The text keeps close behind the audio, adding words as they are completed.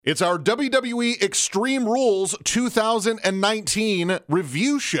It's our WWE Extreme Rules 2019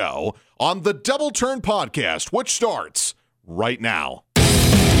 review show on the Double Turn Podcast, which starts right now.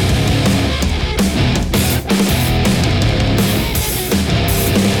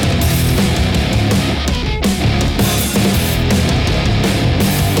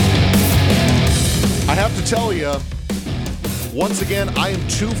 I have to tell you, once again, I am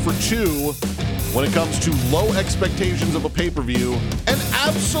 2 for 2 when it comes to low expectations of a pay-per-view and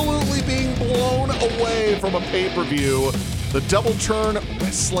absolutely being blown away from a pay-per-view. The Double Turn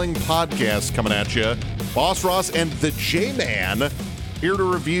Wrestling Podcast coming at you. Boss Ross and the J-Man here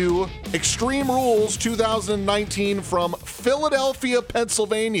to review Extreme Rules 2019 from Philadelphia,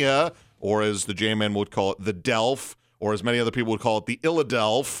 Pennsylvania, or as the J-Man would call it, the Delph, or as many other people would call it, the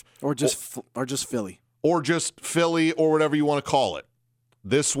Illadelph. Or just Philly. Or just Philly, or whatever you want to call it.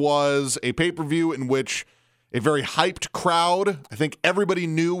 This was a pay-per-view in which a very hyped crowd, I think everybody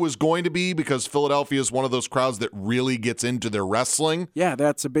knew was going to be, because Philadelphia is one of those crowds that really gets into their wrestling. Yeah,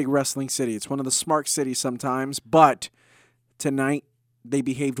 that's a big wrestling city. It's one of the smart cities sometimes, but tonight they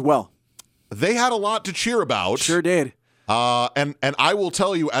behaved well. They had a lot to cheer about. Sure did. And I will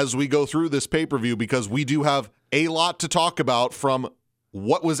tell you as we go through this pay-per-view, because we do have a lot to talk about, from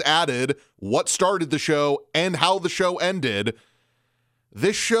what was added, what started the show, and how the show ended.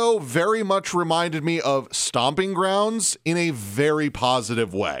 This show very much reminded me of Stomping Grounds in a very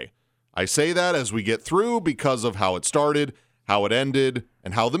positive way. I say that as we get through because of how it started, how it ended,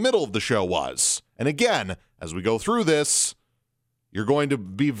 and how the middle of the show was. And again, as we go through this, you're going to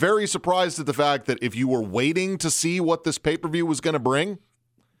be very surprised at the fact that if you were waiting to see what this pay-per-view was going to bring,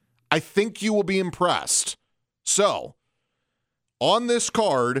 I think you will be impressed. So, on this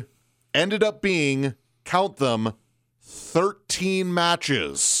card, ended up being, count them, 13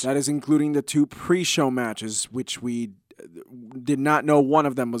 matches. That is including the 2 pre-show matches, which we did not know one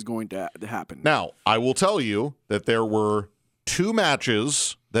of them was going to happen. Now, I will tell you that there were 2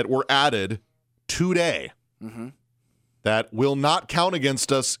 matches that were added today that will not count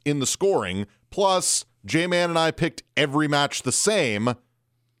against us in the scoring. Plus, J-Man and I picked every match the same,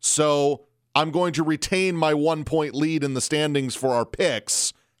 so I'm going to retain my 1-point lead in the standings for our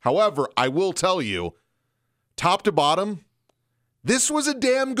picks. However, I will tell you, top to bottom, this was a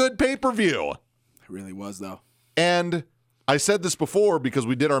damn good pay-per-view. It really was, though. And I said this before because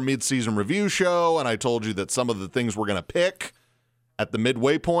we did our mid-season review show, and I told you that some of the things we're going to pick at the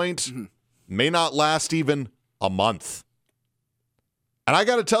midway point may not last even a month. And I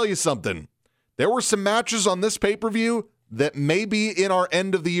got to tell you something. There were some matches on this pay-per-view that may be in our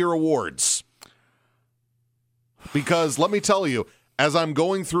end-of-the-year awards. Because let me tell you, as I'm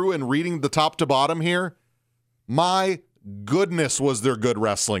going through and reading the top to bottom here, my goodness, was there good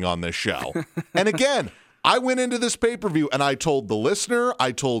wrestling on this show. And again, I went into this pay-per-view and I told the listener,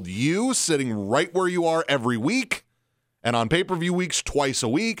 I told you sitting right where you are every week, and on pay-per-view weeks twice a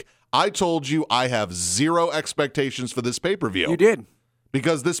week, I told you I have zero expectations for this pay-per-view. You did.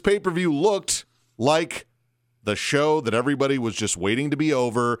 Because this pay-per-view looked like the show that everybody was just waiting to be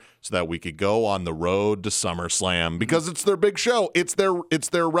over so that we could go on the road to SummerSlam, because it's their big show. It's their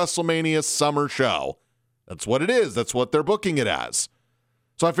WrestleMania summer show. That's what it is. That's what they're booking it as.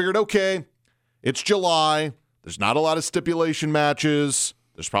 So I figured, okay, it's July. There's not a lot of stipulation matches.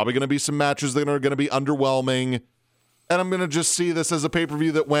 There's probably going to be some matches that are going to be underwhelming. And I'm going to just see this as a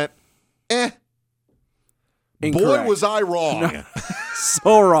pay-per-view that went, Incorrect. Boy, was I wrong. No.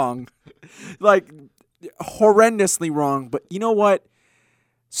 So wrong. Like, horrendously wrong. But you know what?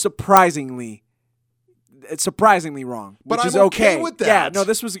 Surprisingly wrong. But which I'm is okay with that. Yeah, no,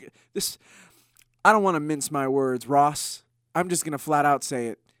 this. I don't want to mince my words, Ross. I'm just going to flat out say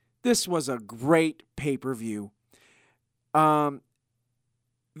it. This was a great pay-per-view. To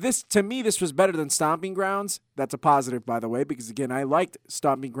me, this was better than Stomping Grounds. That's a positive, by the way, because, again, I liked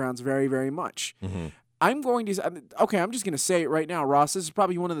Stomping Grounds very, very much. I'm just going to say it right now, Ross. This is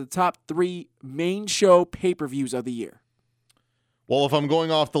probably one of the top 3 main show pay-per-views of the year. Well, if I'm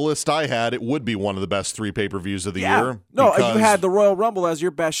going off the list I had, it would be one of the best 3 pay-per-views of the year. No, you had the Royal Rumble as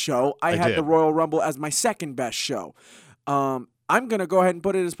your best show. I had did. the Royal Rumble as my second best show. I'm going to go ahead and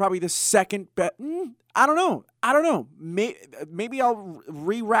put it as probably the second best. I don't know. Maybe I'll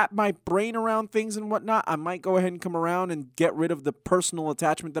rewrap my brain around things and whatnot. I might go ahead and come around and get rid of the personal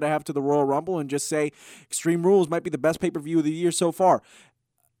attachment that I have to the Royal Rumble and just say Extreme Rules might be the best pay-per-view of the year so far.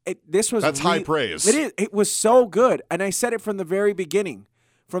 That's high praise. It is. It was so good. And I said it from the very beginning.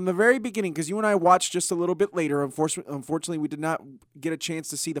 Because you and I watched just a little bit later. Unfortunately, we did not get a chance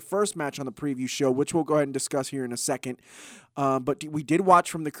to see the first match on the preview show, which we'll go ahead and discuss here in a second. But we did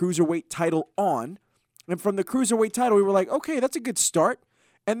watch from the Cruiserweight title on. And from the Cruiserweight title, we were like, okay, that's a good start.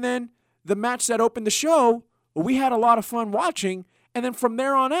 And then the match that opened the show, we had a lot of fun watching. And then from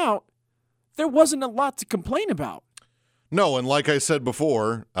there on out, there wasn't a lot to complain about. No, and like I said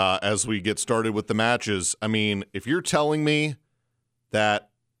before, as we get started with the matches, I mean, if you're telling me that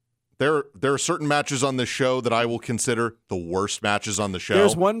there are certain matches on this show that I will consider the worst matches on the show.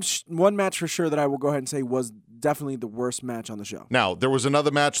 There's one match for sure that I will go ahead and say was definitely the worst match on the show. Now, there was another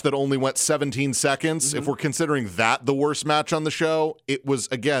match that only went 17 seconds. Mm-hmm. If we're considering that the worst match on the show, it was,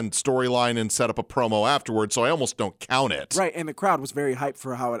 again, storyline and set up a promo afterwards, so I almost don't count it. Right, and the crowd was very hyped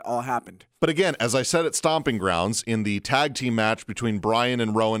for how it all happened. But again, as I said at Stomping Grounds, in the tag team match between Bryan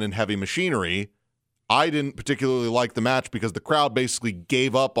and Rowan and Heavy Machinery, I didn't particularly like the match because the crowd basically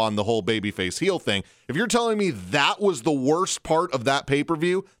gave up on the whole babyface heel thing. If you're telling me that was the worst part of that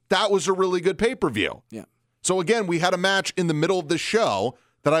pay-per-view, that was a really good pay-per-view. Yeah. So again, we had a match in the middle of the show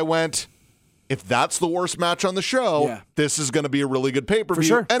that I went, if that's the worst match on the show, this is going to be a really good pay-per-view. For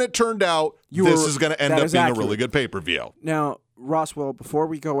sure. And it turned out this is going to end up being a really good pay-per-view. Now, Roswell, before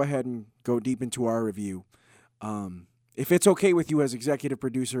we go ahead and go deep into our review, if it's okay with you as executive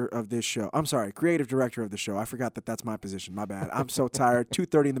producer of this show, I'm sorry, creative director of the show. I forgot that that's my position. My bad. I'm so tired.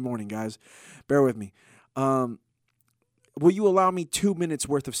 2:30 in the morning, guys. Bear with me. Will you allow me 2 minutes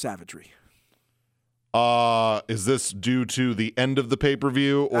worth of savagery? Is this due to the end of the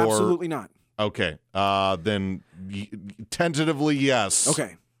pay-per-view? Or? Absolutely not. Okay. Then tentatively, yes.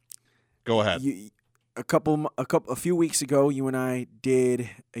 Okay. Go ahead. A few weeks ago, you and I did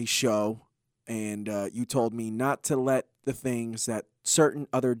a show, and you told me not to let the things that certain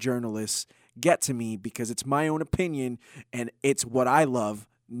other journalists get to me because it's my own opinion and it's what I love,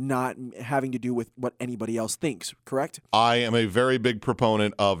 not having to do with what anybody else thinks, correct? I am a very big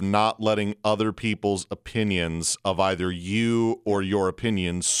proponent of not letting other people's opinions of either you or your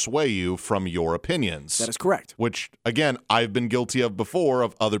opinions sway you from your opinions. That is correct. Which, again, I've been guilty of before,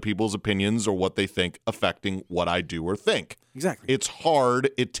 of other people's opinions or what they think affecting what I do or think. Exactly. It's hard,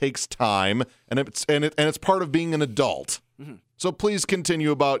 it takes time, and it's part of being an adult. Mm-hmm. So please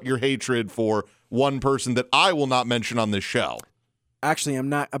continue about your hatred for one person that I will not mention on this show. Actually, I'm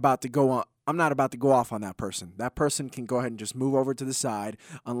not about to go off on that person. That person can go ahead and just move over to the side.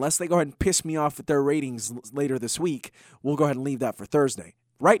 Unless they go ahead and piss me off with their ratings later this week, we'll go ahead and leave that for Thursday.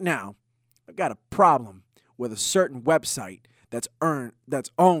 Right now, I've got a problem with a certain website that's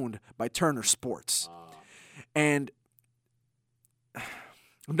owned by Turner Sports. And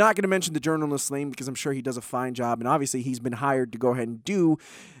I'm not going to mention the journalist's name because I'm sure he does a fine job, and obviously he's been hired to go ahead and do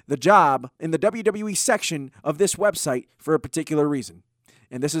the job in the WWE section of this website for a particular reason.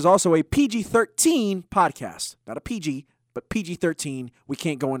 And this is also a PG-13 podcast. Not a PG, but PG-13. We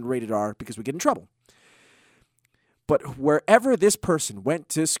can't go on rated R because we get in trouble. But wherever this person went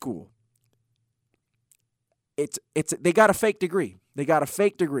to school, they got a fake degree. They got a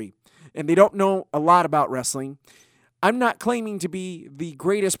fake degree, and they don't know a lot about wrestling. I'm not claiming to be the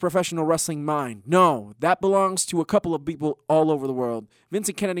greatest professional wrestling mind. No, that belongs to a couple of people all over the world.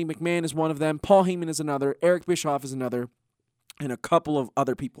 Vincent Kennedy McMahon is one of them. Paul Heyman is another. Eric Bischoff is another. And a couple of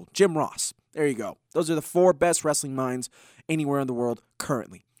other people. Jim Ross. There you go. Those are the 4 best wrestling minds anywhere in the world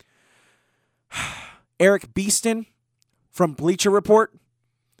currently. Eric Beeston from Bleacher Report.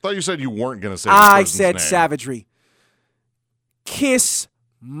 I thought you said you weren't going to say I said name. savagery. Kiss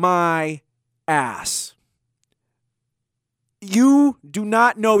my ass. You do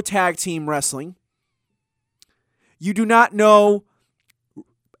not know tag team wrestling. You do not know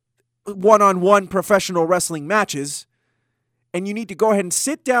one-on-one professional wrestling matches. And you need to go ahead and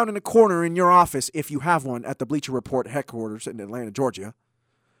sit down in a corner in your office, if you have one, at the Bleacher Report headquarters in Atlanta, Georgia.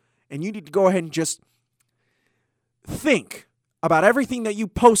 And you need to go ahead and just think about everything that you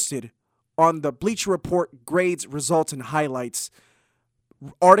posted on the Bleacher Report grades, results, and highlights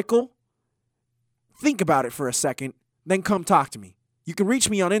article. Think about it for a second. Then come talk to me. You can reach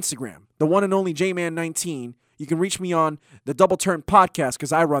me on Instagram, the one and only JMan19. You can reach me on the Double Turn Podcast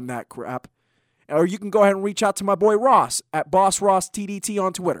because I run that crap. Or you can go ahead and reach out to my boy Ross at Boss Ross TDT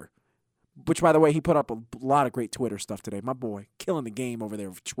on Twitter. Which, by the way, he put up a lot of great Twitter stuff today. My boy, killing the game over there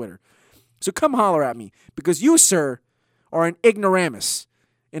with Twitter. So come holler at me because you, sir, are an ignoramus.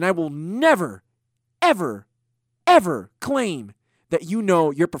 And I will never, ever, ever claim that you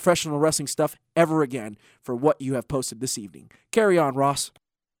know your professional wrestling stuff ever again for what you have posted this evening. Carry on, Ross.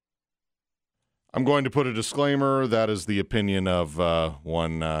 I'm going to put a disclaimer. That is the opinion of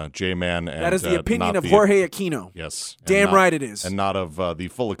one J-Man. And, that is the opinion of Jorge Aquino. Yes. Damn right it is. And not of the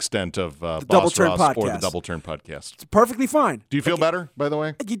full extent of the Double Boss Turn Ross Podcast. or the Double Turn Podcast. It's perfectly fine. Do you feel better, by the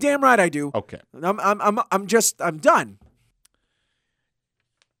way? You damn right I do. Okay. I'm done.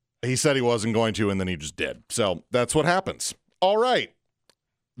 He said he wasn't going to, and then he just did. So that's what happens. All right.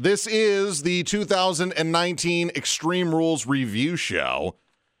 This is the 2019 Extreme Rules Review Show.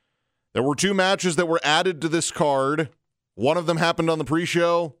 There were 2 matches that were added to this card. One of them happened on the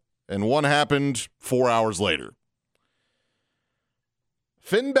pre-show, and one happened 4 hours later.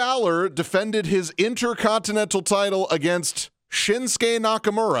 Finn Balor defended his Intercontinental title against Shinsuke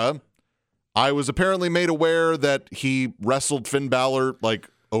Nakamura. I was apparently made aware that he wrestled Finn Balor, like,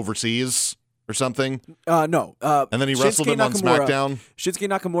 overseas or something. No. And then he wrestled him on SmackDown. Shinsuke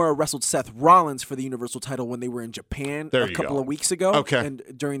Nakamura wrestled Seth Rollins for the Universal title when they were in Japan a couple of weeks ago. Okay. And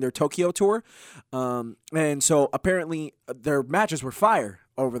during their Tokyo tour. And so apparently their matches were fire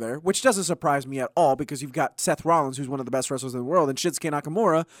over there, which doesn't surprise me at all because you've got Seth Rollins, who's one of the best wrestlers in the world, and Shinsuke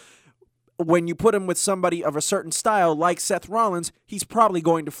Nakamura. When you put him with somebody of a certain style like Seth Rollins, he's probably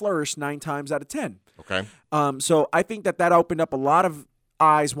going to flourish 9 times out of 10. Okay. So I think that opened up a lot of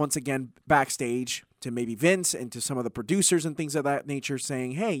eyes once again backstage to maybe Vince and to some of the producers and things of that nature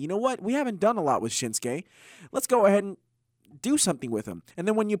saying, hey, you know what? We haven't done a lot with Shinsuke. Let's go ahead and do something with him. And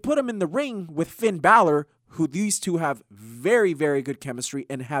then when you put him in the ring with Finn Balor, who these two have very, very good chemistry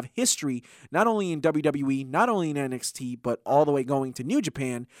and have history, not only in WWE, not only in NXT, but all the way going to New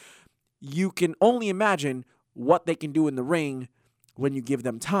Japan, you can only imagine what they can do in the ring when you give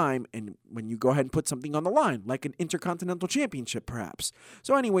them time and when you go ahead and put something on the line, like an Intercontinental Championship, perhaps.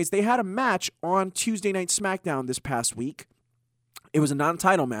 So anyways, they had a match on Tuesday Night SmackDown this past week. It was a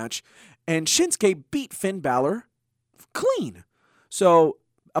non-title match, and Shinsuke beat Finn Balor clean. So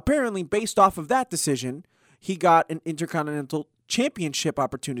apparently, based off of that decision, he got an Intercontinental Championship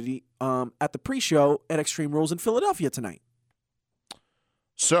opportunity at the pre-show at Extreme Rules in Philadelphia tonight.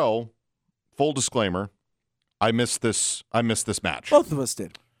 So, full disclaimer, I missed this match. Both of us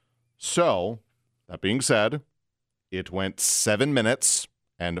did. So, that being said, it went 7 minutes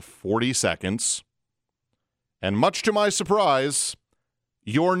and 40 seconds. And much to my surprise,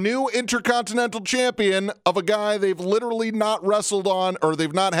 your new Intercontinental Champion of a guy they've literally not wrestled on, or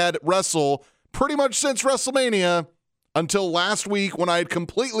they've not had wrestle pretty much since WrestleMania until last week when I had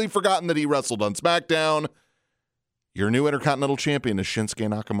completely forgotten that he wrestled on SmackDown. Your new Intercontinental Champion is Shinsuke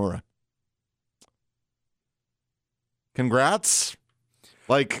Nakamura. Congrats.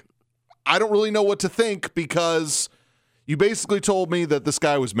 Like, I don't really know what to think because you basically told me that this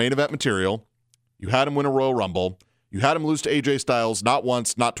guy was main event material. You had him win a Royal Rumble. You had him lose to AJ Styles not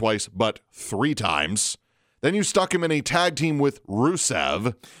once, not twice, but 3 times. Then you stuck him in a tag team with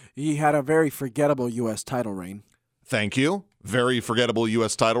Rusev. He had a very forgettable U.S. title reign. Thank you. Very forgettable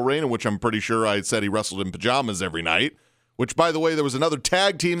U.S. title reign, in which I'm pretty sure I said he wrestled in pajamas every night. Which, by the way, there was another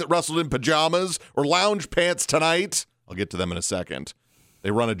tag team that wrestled in pajamas or lounge pants tonight. I'll get to them in a second.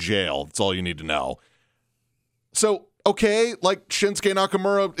 They run a jail. That's all you need to know. So, okay, like Shinsuke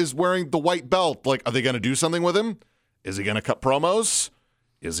Nakamura is wearing the white belt. Like, are they going to do something with him? Is he going to cut promos?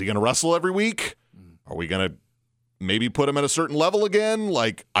 Is he going to wrestle every week? Are we going to maybe put him at a certain level again?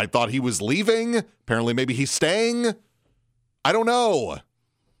 Like, I thought he was leaving. Apparently, maybe he's staying. I don't know.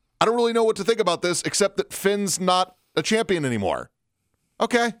 I don't really know what to think about this, except that Finn's not a champion anymore.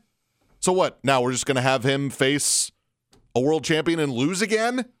 Okay. So what? Now we're just going to have him face a world champion and lose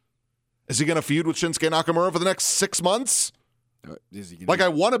again? Is he going to feud with Shinsuke Nakamura for the next 6 months? I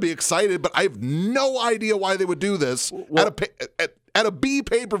want to be excited, but I have no idea why they would do this at a B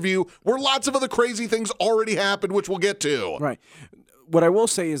pay-per-view where lots of other crazy things already happened, which we'll get to. Right. What I will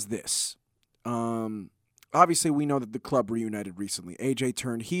say is this. Obviously, we know that the club reunited recently. AJ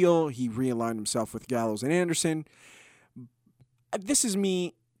turned heel. He realigned himself with Gallows and Anderson. This is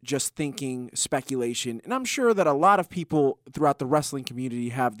me just thinking, speculation, and I'm sure that a lot of people throughout the wrestling community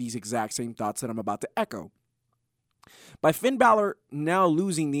have these exact same thoughts that I'm about to echo. By Finn Balor now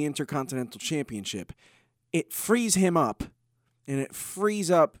losing the Intercontinental Championship, it frees him up, and it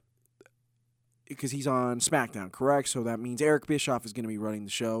frees up because he's on SmackDown, correct? So that means Eric Bischoff is going to be running the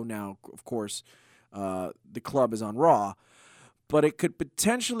show. Now, of course, the club is on Raw, but it could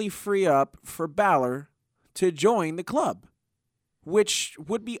potentially free up for Balor to join the club, which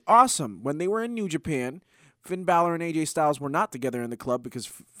would be awesome. When they were in New Japan, Finn Balor and AJ Styles were not together in the club because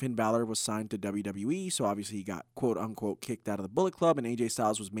Finn Balor was signed to WWE, so obviously he got quote-unquote kicked out of the Bullet Club, and AJ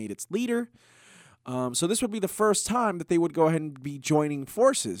Styles was made its leader. So this would be the first time that they would go ahead and be joining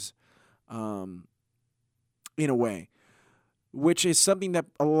forces in a way, which is something that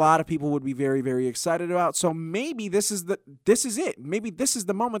a lot of people would be very, very excited about. So maybe this is it. Maybe this is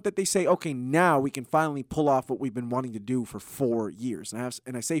the moment that they say, okay, now we can finally pull off what we've been wanting to do for 4 years.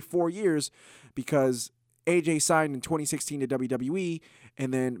 And I say 4 years because AJ signed in 2016 to WWE,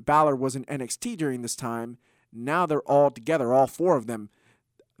 and then Balor was in NXT during this time. Now they're all together, all 4 of them.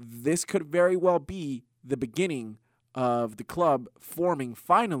 This could very well be the beginning of the club forming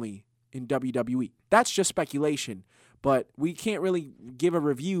finally in WWE. That's just speculation, but we can't really give a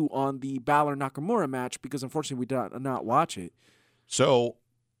review on the Balor-Nakamura match because unfortunately we did not watch it. So,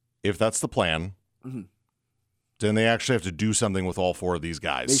 if that's the plan, Mm-hmm. then they actually have to do something with all 4 of these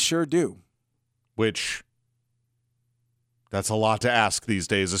guys. They sure do. Which, that's a lot to ask these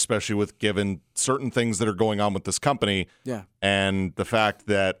days, especially with given certain things that are going on with this company. Yeah. And the fact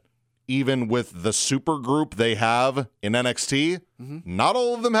that even with the super group they have in NXT, not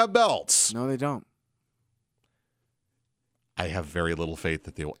all of them have belts. No, they don't. I have very little faith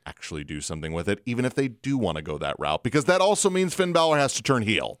that they will actually do something with it, even if they do want to go that route, because that also means Finn Balor has to turn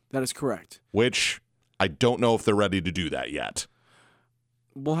heel. That is correct. Which I don't know if they're ready to do that yet.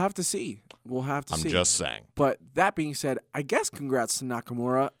 We'll have to see. I'm just saying. But that being said, I guess congrats to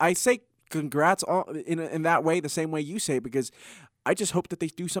Nakamura. I say congrats in that way, the same way you say, because I just hope that they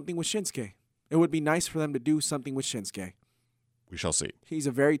do something with Shinsuke. It would be nice for them to do something with Shinsuke. We shall see. He's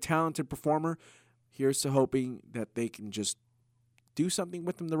a very talented performer. Here's to hoping that they can just do something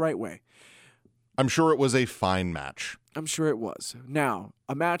with him the right way. I'm sure it was a fine match. I'm sure it was. Now,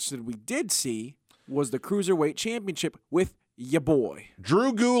 a match that we did see was the Cruiserweight Championship with ya boy.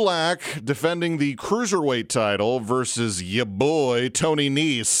 Drew Gulak defending the Cruiserweight title versus ya boy, Tony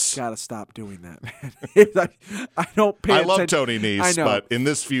Nese. Gotta stop doing that, man. I don't pay attention. I love Tony Nese, I know. but in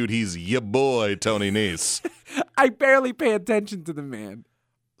this feud, he's ya boy, Tony Nese. I barely pay attention to the man.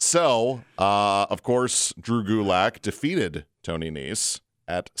 So, of course, Drew Gulak defeated Tony Nese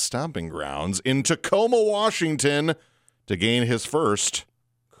at Stomping Grounds in Tacoma, Washington, to gain his first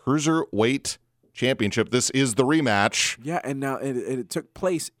Cruiserweight Championship. This is the rematch. Yeah, and now it took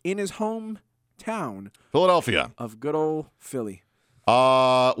place in his hometown, Philadelphia. of good old Philly.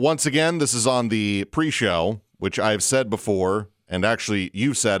 Once again, this is on the pre-show, which I've said before, and actually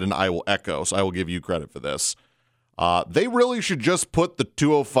you've said, and I will echo, so I will give you credit for this. They really should just put the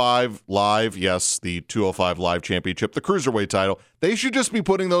 205 Live, yes, the 205 Live Championship, the Cruiserweight title, they should just be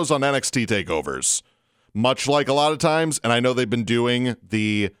putting those on NXT takeovers. Much like a lot of times, and I know they've been doing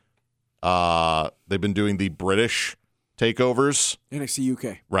the British takeovers. NXT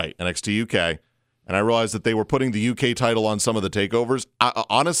UK. Right, NXT UK. And I realized that they were putting the UK title on some of the takeovers.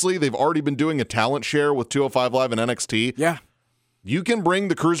 Honestly, they've already been doing a talent share with 205 Live and NXT. Yeah. You can bring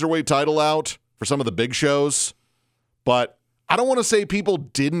the Cruiserweight title out for some of the big shows, but I don't want to say people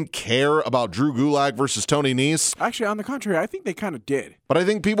didn't care about Drew Gulak versus Tony Nese. Actually, on the contrary, I think they kind of did. But I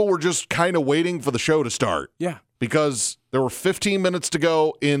think people were just kind of waiting for the show to start. Yeah. Because there were 15 minutes to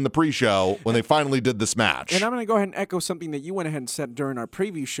go in the pre-show when they finally did this match. And I'm going to go ahead and echo something that you went ahead and said during our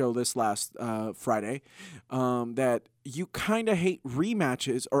preview show this last Friday, that you kind of hate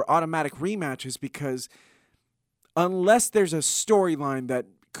rematches or automatic rematches because unless there's a storyline that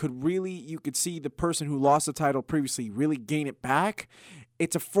could really, you could see the person who lost the title previously really gain it back,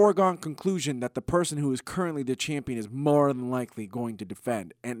 it's a foregone conclusion that the person who is currently the champion is more than likely going to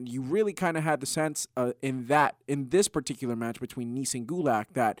defend. And you really kind of had the sense in this particular match between Nese and Gulak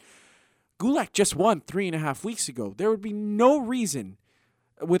that Gulak just won 3.5 weeks ago. There would be no reason,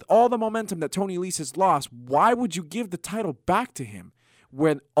 with all the momentum that Tony Nese has lost, why would you give the title back to him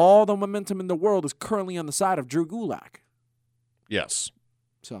when all the momentum in the world is currently on the side of Drew Gulak? Yes.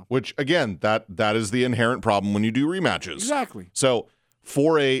 So, which, again, that is the inherent problem when you do rematches. Exactly. So,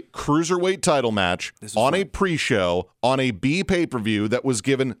 for a Cruiserweight title match on fun. A pre-show, on a B pay-per-view that was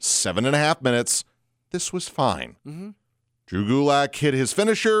given 7.5 minutes, this was fine. Mm-hmm. Drew Gulak hit his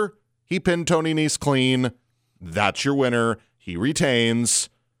finisher. He pinned Tony Nese clean. That's your winner. He retains.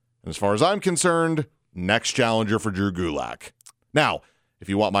 And as far as I'm concerned, next challenger for Drew Gulak. Now, if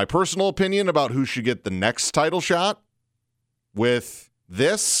you want my personal opinion about who should get the next title shot with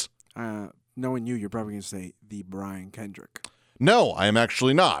this, knowing you're probably going to say the Brian Kendrick. No, I am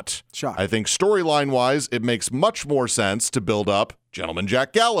actually not. Shock. I think storyline-wise, it makes much more sense to build up Gentleman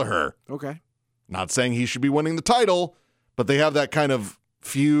Jack Gallagher. Okay. Not saying he should be winning the title, but they have that kind of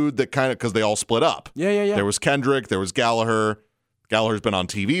feud that kind of, because they all split up. Yeah. There was Kendrick, there was Gallagher. Gallagher's been on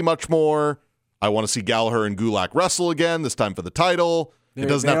TV much more. I want to see Gallagher and Gulak wrestle again, this time for the title. It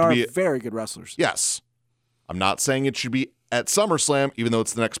doesn't have to be very good wrestlers. Yes. I'm not saying it should be at SummerSlam, even though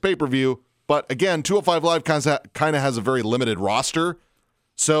it's the next pay-per-view. But again, 205 Live kind of has a very limited roster.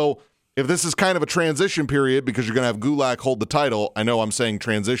 So if this is kind of a transition period because you're going to have Gulak hold the title, I know I'm saying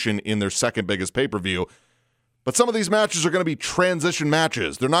transition in their second biggest pay-per-view, but some of these matches are going to be transition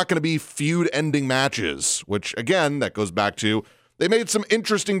matches. They're not going to be feud-ending matches, which, again, that goes back to they made some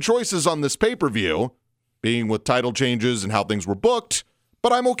interesting choices on this pay-per-view, being with title changes and how things were booked,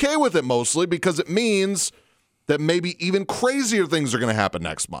 but I'm okay with it mostly because it means that maybe even crazier things are going to happen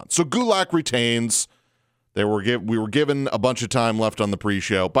next month. So Gulak retains. We were given a bunch of time left on the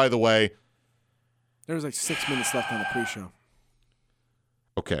pre-show. By the way, there was like 6 minutes left on the pre-show.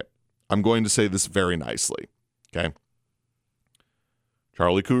 Okay. I'm going to say this very nicely. Okay.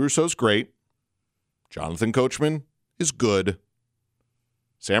 Charlie Caruso's great. Jonathan Coachman is good.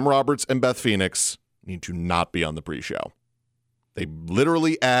 Sam Roberts and Beth Phoenix need to not be on the pre-show. They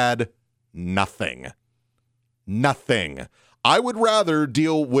literally add nothing. Nothing. I would rather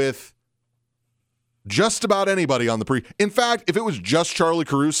deal with just about anybody on the pre. In fact, if it was just Charlie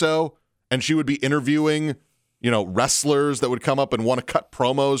Caruso and she would be interviewing, wrestlers that would come up and want to cut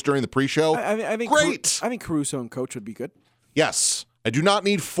promos during the pre-show, I think great. I think Caruso and Coach would be good. Yes. I do not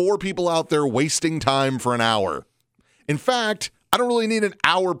need 4 people out there wasting time for an hour. In fact, I don't really need an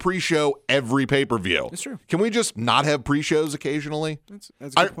hour pre-show every pay-per-view. That's true. Can we just not have pre-shows occasionally? That's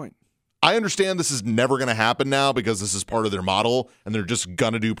a good point. I understand this is never going to happen now because this is part of their model and they're just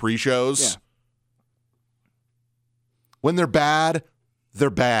going to do pre-shows. Yeah. When they're bad,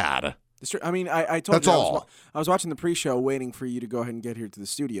 they're bad. That's true. I mean, I told That's you all. I was watching the pre-show waiting for you to go ahead and get here to the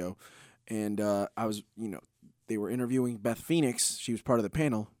studio. And I was, they were interviewing Beth Phoenix. She was part of the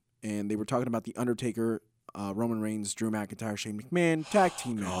panel. And they were talking about The Undertaker, Roman Reigns, Drew McIntyre, Shane McMahon tag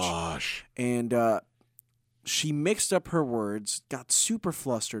team match. Gosh. And she mixed up her words, got super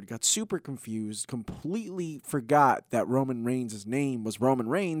flustered, got super confused, completely forgot that Roman Reigns' name was Roman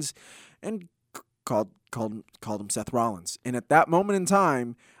Reigns, and called him Seth Rollins. And at that moment in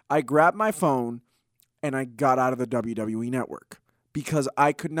time, I grabbed my phone and I got out of the WWE network because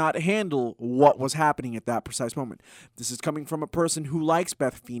I could not handle what was happening at that precise moment. This is coming from a person who likes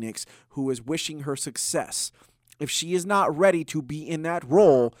Beth Phoenix, who is wishing her success. If she is not ready to be in that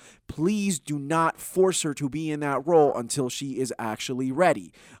role, please do not force her to be in that role until she is actually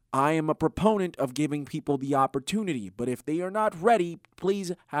ready. I am a proponent of giving people the opportunity, but if they are not ready,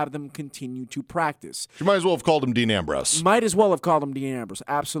 please have them continue to practice. You might as well have called him Dean Ambrose. Might as well have called him Dean Ambrose,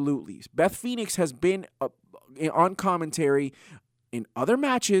 absolutely. Beth Phoenix has been on commentary in other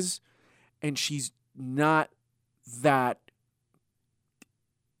matches, and she's not that...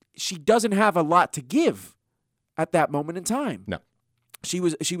 She doesn't have a lot to give at that moment in time. No. She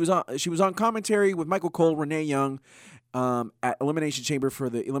was on commentary with Michael Cole, Renee Young, at Elimination Chamber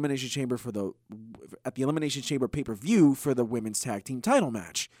at the Elimination Chamber pay-per-view for the women's tag team title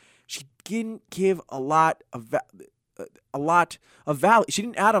match. She didn't give a lot of value. She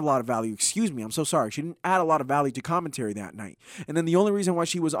didn't add a lot of value. Excuse me. I'm so sorry. She didn't add a lot of value to commentary that night. And then the only reason why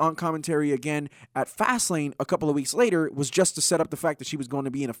she was on commentary again at Fastlane a couple of weeks later was just to set up the fact that she was going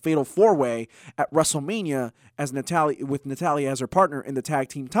to be in a fatal 4-way at WrestleMania with Natalya as her partner in the tag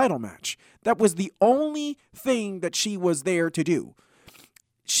team title match. That was the only thing that she was there to do.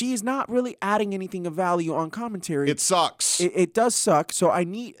 She is not really adding anything of value on commentary. It sucks. It does suck. So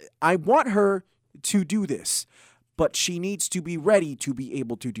I want her to do this. But she needs to be ready to be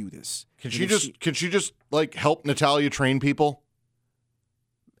able to do this. Can she just like help Natalya train people?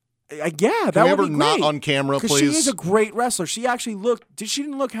 Yeah, that Can we would have her be great. not on camera, please? She is a great wrestler. She actually she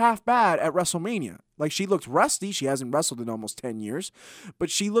didn't look half bad at WrestleMania. Like, she looked rusty. She hasn't wrestled in almost 10 years, but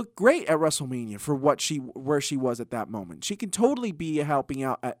she looked great at WrestleMania for where she was at that moment. She can totally be helping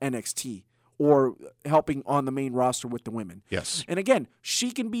out at NXT or helping on the main roster with the women. Yes. And again, she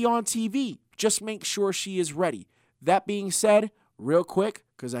can be on TV. Just make sure she is ready. That being said, real quick,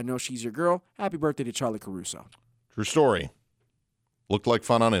 because I know she's your girl, happy birthday to Charlie Caruso. True story. Looked like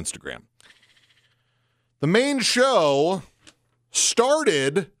fun on Instagram. The main show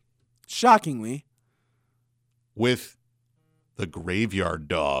started, shockingly, with the Graveyard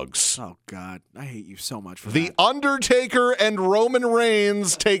Dogs. Oh, God. I hate you so much for The that. Undertaker and Roman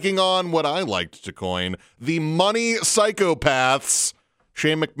Reigns taking on what I liked to coin the Money Psychopaths,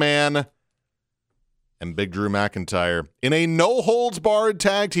 Shane McMahon and Big Drew McIntyre, in a no-holds-barred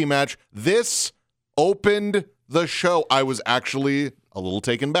tag team match. This opened the show. I was actually a little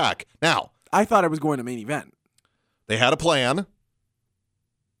taken back. Now, I thought it was going to main event. they had a plan.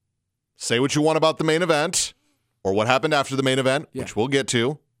 Say what you want about the main event, or what happened after the main event, which we'll get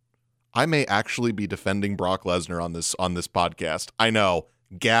to. I may actually be defending Brock Lesnar on this podcast. I know.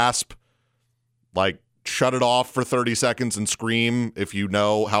 Gasp. Like, shut it off for 30 seconds and scream if you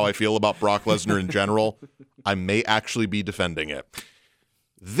know how I feel about Brock Lesnar in general. I may actually be defending it.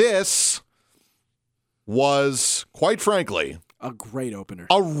 This was, quite frankly, a great opener.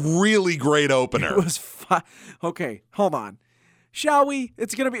 A really great opener. It was fun. Okay, hold on. Shall we?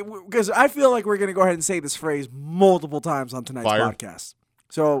 It's going to be, because I feel like we're going to go ahead and say this phrase multiple times on tonight's podcast.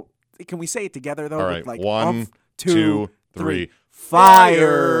 So, can we say it together, though? All right. Like, 1, 2, 3.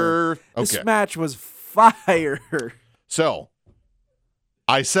 Fire. Okay. This match was fire. So,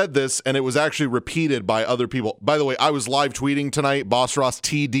 I said this, and it was actually repeated by other people. By the way, I was live tweeting tonight, Boss Ross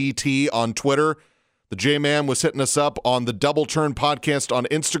TDT on Twitter. The J-Man was hitting us up on the Double Turn podcast on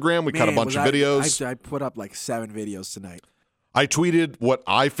Instagram. We cut a bunch of videos. I put up like 7 videos tonight. I tweeted what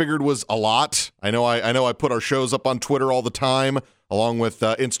I figured was a lot. I know I put our shows up on Twitter all the time, along with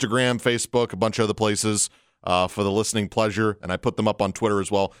Instagram, Facebook, a bunch of other places for the listening pleasure, and I put them up on Twitter as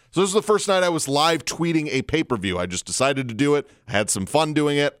well. So this is the first night I was live tweeting a pay-per-view. I just decided to do it. I had some fun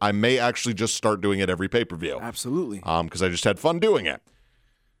doing it. I may actually just start doing it every pay-per-view. Absolutely. Because I just had fun doing it.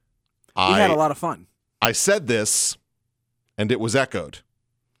 We had a lot of fun. I said this, and it was echoed.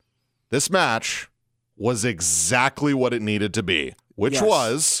 This match was exactly what it needed to be, which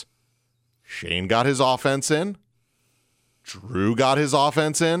was Shane got his offense in. Drew got his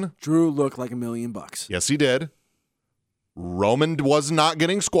offense in. Drew looked like $1 million. Yes, he did. Roman was not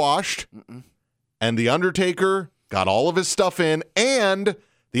getting squashed. And The Undertaker got all of his stuff in. And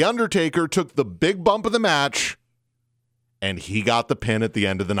The Undertaker took the big bump of the match, and he got the pin at the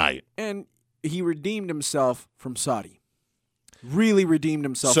end of the night. And he redeemed himself from Saudi. Really redeemed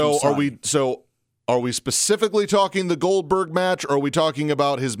himself from Saudi. Are we specifically talking the Goldberg match, or are we talking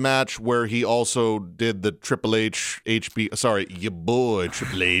about his match where he also did the Triple H, your boy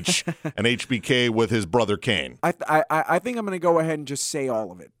Triple H, and HBK with his brother Kane? I think I'm going to go ahead and just say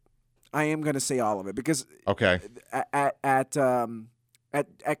all of it. I am going to say all of it because at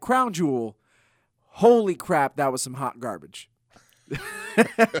Crown Jewel, holy crap, that was some hot garbage.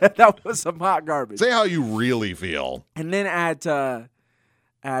 That was some hot garbage. Say how you really feel. And then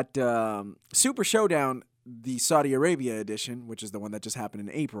at Super Showdown, the Saudi Arabia edition, which is the one that just happened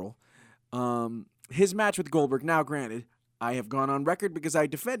in April, his match with Goldberg. Now, granted, I have gone on record because I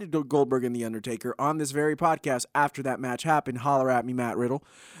defended Goldberg and The Undertaker on this very podcast after that match happened. Holler at me, Matt Riddle.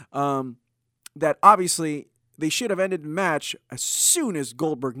 That obviously they should have ended the match as soon as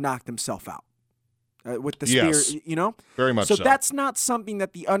Goldberg knocked himself out. With the spear, you know? Very much so. So that's not something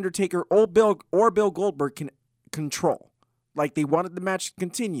that The Undertaker or Bill Goldberg can control. Like, they wanted the match to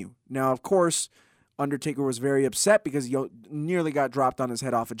continue. Now, of course, Undertaker was very upset because he nearly got dropped on his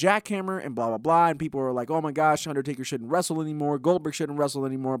head off a jackhammer and blah, blah, blah. And people were like, oh, my gosh, Undertaker shouldn't wrestle anymore. Goldberg shouldn't wrestle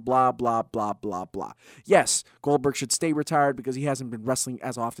anymore. Blah, blah, blah, blah, blah. Yes, Goldberg should stay retired because he hasn't been wrestling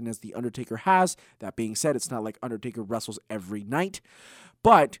as often as The Undertaker has. That being said, it's not like Undertaker wrestles every night.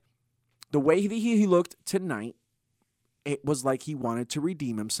 But the way that he looked tonight, it was like he wanted to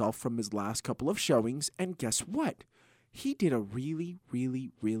redeem himself from his last couple of showings. And guess what? He did a really,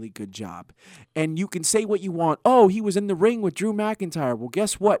 really, really good job. And you can say what you want. Oh, he was in the ring with Drew McIntyre. Well,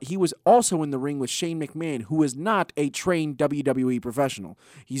 guess what? He was also in the ring with Shane McMahon, who is not a trained WWE professional.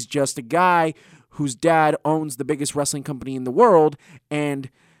 He's just a guy whose dad owns the biggest wrestling company in the world and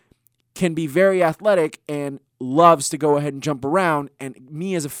can be very athletic and loves to go ahead and jump around. And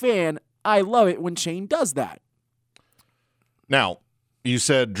me as a fan, I love it when Shane does that. Now, you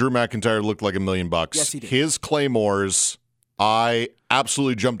said Drew McIntyre looked like $1 million. Yes, he did. His Claymores, I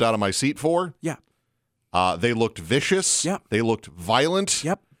absolutely jumped out of my seat for. Yeah. They looked vicious. Yep. They looked violent.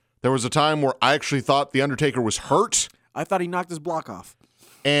 Yep. There was a time where I actually thought The Undertaker was hurt. I thought he knocked his block off.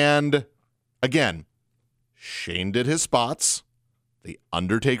 And, again, Shane did his spots. The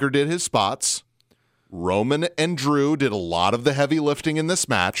Undertaker did his spots. Roman and Drew did a lot of the heavy lifting in this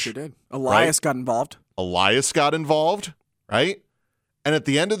match. Sure did. Elias got involved. Elias got involved, right? And at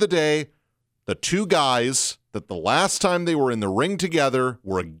the end of the day, the two guys that the last time they were in the ring together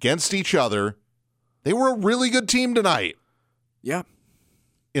were against each other, they were a really good team tonight. Yeah.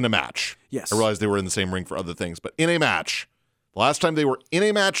 In a match. Yes. I realize they were in the same ring for other things, but in a match. The last time they were in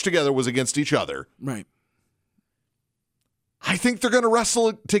a match together was against each other. Right. I think they're going to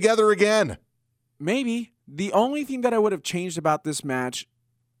wrestle together again. Maybe. The only thing that I would have changed about this match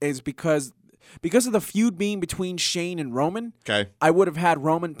is because of the feud being between Shane and Roman. Okay. I would have had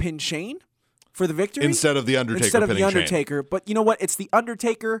Roman pin Shane for the victory. Instead of The Undertaker. Shane. But you know what? It's The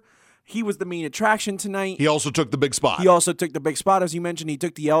Undertaker. He was the main attraction tonight. He also took the big spot. As you mentioned. He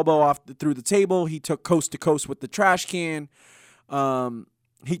took the elbow off through the table. He took coast to coast with the trash can.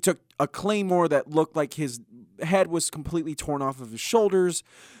 He took a Claymore that looked like his head was completely torn off of his shoulders.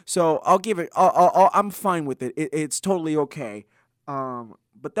 So I'll give it. I'm fine with it. It's totally okay.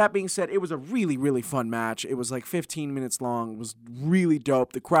 But that being said, it was a really, really fun match. It was like 15 minutes long. It was really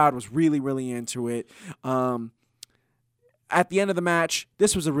dope. The crowd was really, really into it. At the end of the match,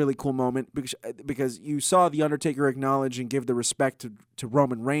 this was a really cool moment because you saw The Undertaker acknowledge and give the respect to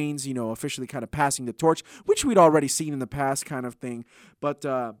Roman Reigns, you know, officially kind of passing the torch, which we'd already seen in the past kind of thing. But,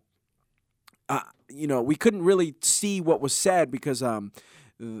 you know, we couldn't really see what was said because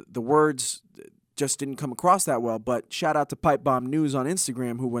the words just didn't come across that well. But shout out to Pipe Bomb News on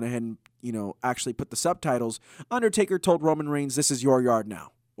Instagram, who went ahead and, actually put the subtitles. Undertaker told Roman Reigns, "This is your yard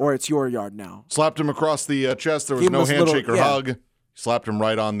now," or "It's your yard now." Slapped him across the chest. There was no handshake or hug. Slapped him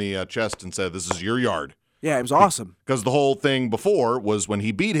right on the chest and said, "This is your yard." Yeah, it was awesome. Because the whole thing before was when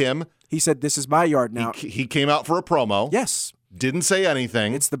he beat him. He said, "This is my yard now." He came out for a promo. Yes. Didn't say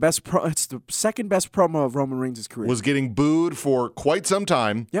anything. It's the best. It's the second best promo of Roman Reigns' career. Was getting booed for quite some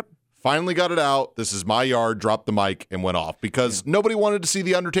time. Yep. Finally got it out. "This is my yard," dropped the mic and went off because nobody wanted to see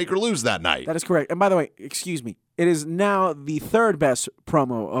The Undertaker lose that night. That is correct. And by the way, excuse me, it is now the third best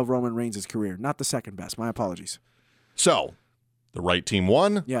promo of Roman Reigns' career, not the second best. My apologies. So, the right team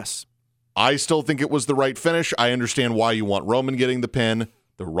won. Yes. I still think it was the right finish. I understand why you want Roman getting the pin.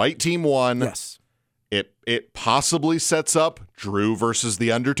 The right team won. Yes. It possibly sets up Drew versus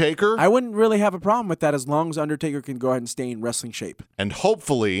The Undertaker. I wouldn't really have a problem with that as long as Undertaker can go ahead and stay in wrestling shape. And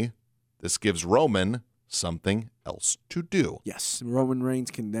hopefully, this gives Roman something else to do. Yes. Roman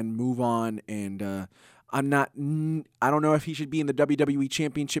Reigns can then move on, and I don't know if he should be in the WWE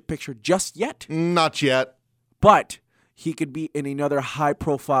Championship picture just yet. Not yet. But he could be in another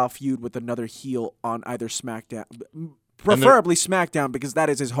high-profile feud with another heel on either SmackDown. Preferably SmackDown, because that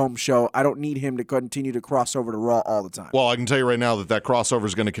is his home show. I don't need him to continue to cross over to Raw all the time. Well, I can tell you right now that crossover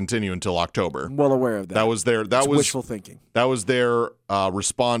is going to continue until October. I'm well aware of that. That was wishful thinking. That was their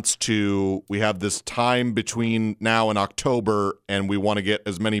response to, we have this time between now and October, and we want to get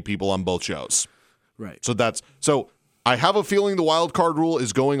as many people on both shows. Right. So I have a feeling the wild card rule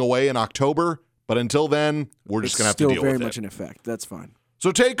is going away in October, but until then, we're just going to have to deal with it. Still very much in effect. That's fine.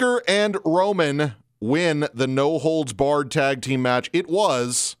 So Taker and Roman win the no-holds-barred tag team match. It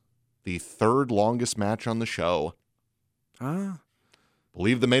was the third longest match on the show.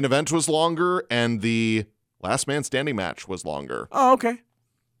 Believe the main event was longer, and the last man standing match was longer. Oh, okay.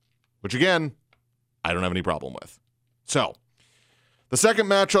 Which, again, I don't have any problem with. So, the second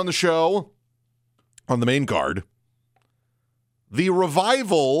match on the show, on the main card, the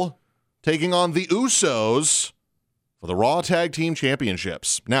Revival taking on the Usos for the Raw Tag Team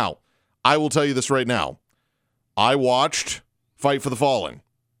Championships. Now, I will tell you this right now. I watched Fight for the Fallen.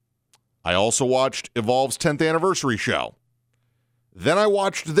 I also watched Evolve's 10th anniversary show. Then I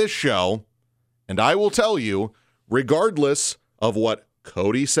watched this show, and I will tell you, regardless of what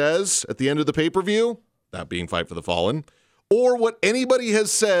Cody says at the end of the pay-per-view, that being Fight for the Fallen, or what anybody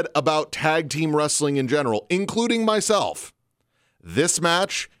has said about tag team wrestling in general, including myself, this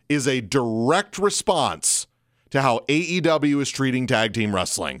match is a direct response to how AEW is treating tag team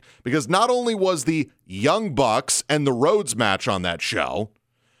wrestling. Because not only was the Young Bucks and the Rhodes match on that show,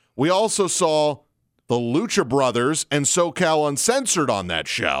 we also saw the Lucha Brothers and SoCal Uncensored on that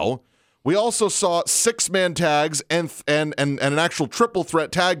show. We also saw six-man tags and an actual triple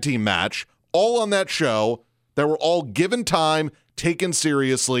threat tag team match all on that show that were all given time, taken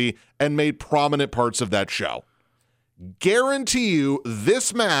seriously, and made prominent parts of that show. Guarantee you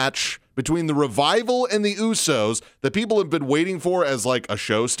this match between the Revival and the Usos that people have been waiting for as like a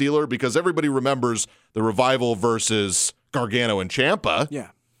show stealer, because everybody remembers the Revival versus Gargano and Ciampa. Yeah.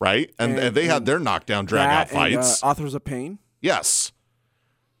 Right? And they had their knockdown, drag-out fights. Authors of Pain. Yes.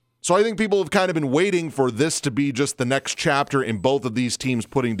 So I think people have kind of been waiting for this to be just the next chapter in both of these teams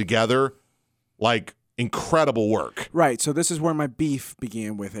putting together, like, incredible work. Right. So this is where my beef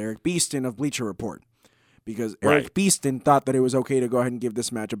began with Eric Beeston of Bleacher Report. Because Eric Beeston thought that it was okay to go ahead and give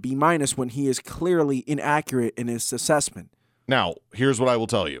this match a B- when he is clearly inaccurate in his assessment. Now, here's what I will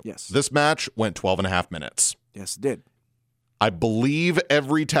tell you. Yes. This match went 12 and a half minutes. Yes, it did. I believe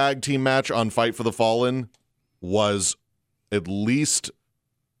every tag team match on Fight for the Fallen was at least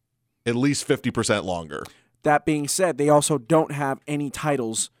 50% longer. That being said, they also don't have any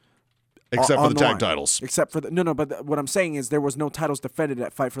titles except for the tag line. titles. Except for but what I'm saying is there was no titles defended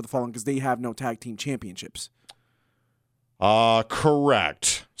at Fight for the Fallen because they have no tag team championships.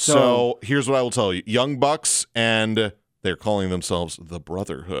 Correct. So here's what I will tell you. Young Bucks, and they're calling themselves the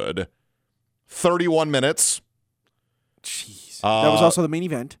Brotherhood, 31 minutes. Jeez. That was also the main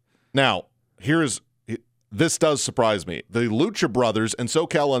event. Now, this does surprise me. The Lucha Brothers and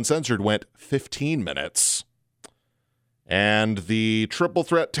SoCal Uncensored went 15 minutes. And the triple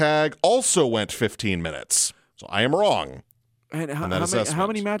threat tag also went 15 minutes. So I am wrong. And how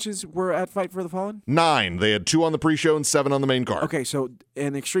many matches were at Fight for the Fallen? 9. They had 2 on the pre-show and 7 on the main card. Okay, so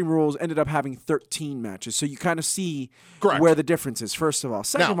and Extreme Rules ended up having 13 matches. So you kind of see Correct. where the difference is, first of all.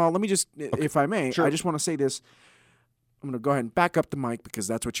 Second of all, let me just, if I may, Sure. I just want to say this. I'm going to go ahead and back up the mic because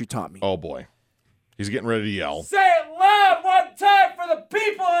that's what you taught me. Oh, boy. He's getting ready to yell. Say it loud one time for the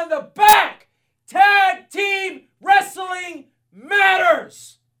people in the back. Tag team wrestling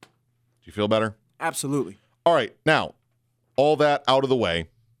matters. Do you feel better? Absolutely. All right, now, all that out of the way.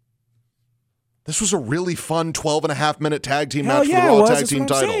 This was a really fun 12-and-a-half-minute tag team match for the Raw Tag Team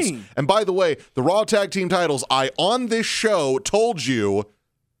titles. Saying. And by the way, the Raw Tag Team titles, I, on this show, told you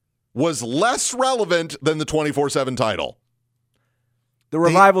was less relevant than the 24/7 title. The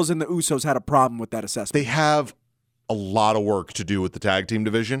Revivals and the Usos had a problem with that assessment. They have a lot of work to do with the tag team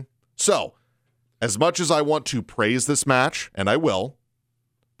division. So, as much as I want to praise this match, and I will,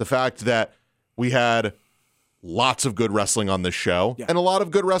 the fact that we had lots of good wrestling on this show and a lot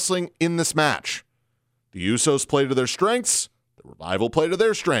of good wrestling in this match. The Usos play to their strengths. The Revival play to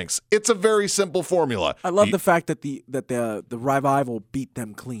their strengths. It's a very simple formula. I love the fact that the Revival beat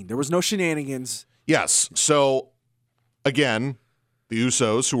them clean. There was no shenanigans. Yes. So, again, the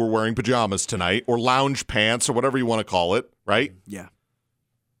Usos, who were wearing pajamas tonight, or lounge pants, or whatever you want to call it, right? Yeah.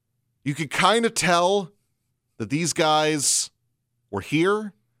 You could kind of tell that these guys were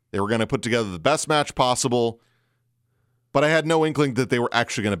here. They were going to put together the best match possible. But I had no inkling that they were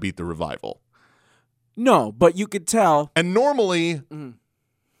actually going to beat the Revival. No, but you could tell. And normally,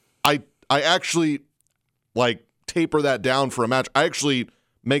 I actually taper that down for a match. I actually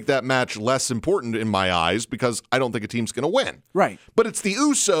make that match less important in my eyes because I don't think a team's going to win. Right. But it's the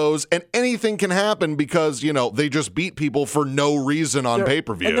Usos, and anything can happen because, they just beat people for no reason on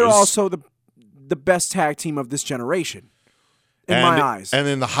pay-per-views. And they're also the best tag team of this generation. In my eyes. And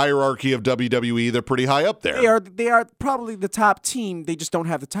in the hierarchy of WWE, they're pretty high up there. They are probably the top team. They just don't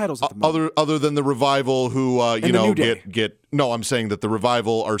have the titles at the moment. Other than the Revival, who New Day. get. No, I'm saying that the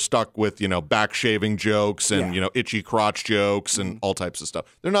Revival are stuck with back shaving jokes and itchy crotch jokes and all types of stuff.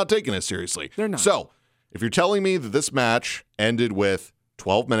 They're not taking it seriously. They're not. So if you're telling me that this match ended with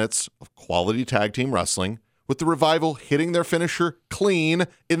 12 minutes of quality tag team wrestling, with the Revival hitting their finisher clean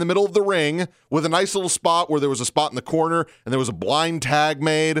in the middle of the ring with a nice little spot where there was a spot in the corner and there was a blind tag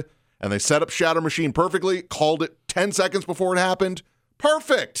made and they set up Shatter Machine perfectly, called it 10 seconds before it happened.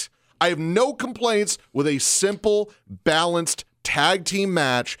 Perfect. I have no complaints with a simple, balanced tag team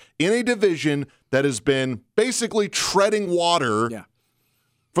match in a division that has been basically treading water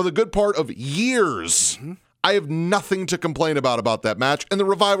for the good part of years. Mm-hmm. I have nothing to complain about that match. And the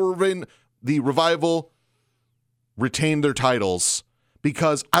Revival retained their titles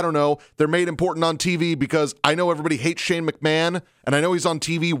because, I don't know, they're made important on TV because I know everybody hates Shane McMahon, and I know he's on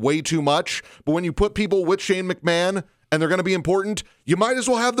TV way too much, but when you put people with Shane McMahon and they're going to be important, you might as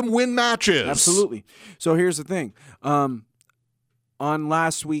well have them win matches. Absolutely. So here's the thing. On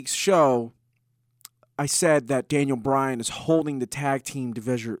last week's show, I said that Daniel Bryan is holding the tag team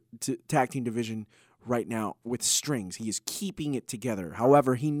division right now with strings. He is keeping it together.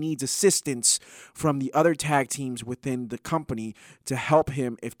 However, he needs assistance from the other tag teams within the company to help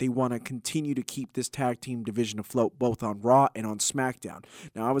him if they want to continue to keep this tag team division afloat, both on Raw and on SmackDown.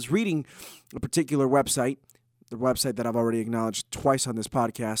 Now, I was reading a particular website, the website that I've already acknowledged twice on this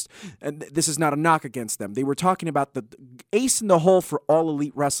podcast, and this is not a knock against them. They were talking about the ace in the hole for All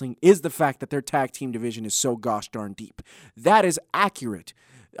Elite Wrestling is the fact that their tag team division is so gosh darn deep. That is accurate.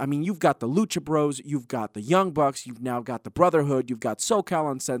 I mean, you've got the Lucha Bros, you've got the Young Bucks, you've now got the Brotherhood, you've got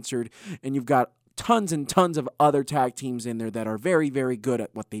SoCal Uncensored, and you've got tons and tons of other tag teams in there that are very, very good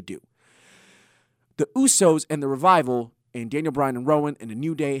at what they do. The Usos and the Revival, and Daniel Bryan and Rowan, and the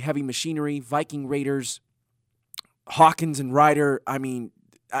New Day, Heavy Machinery, Viking Raiders, Hawkins and Ryder, I mean,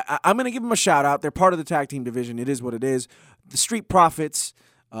 I'm going to give them a shout out. They're part of the tag team division. It is what it is. The Street Profits,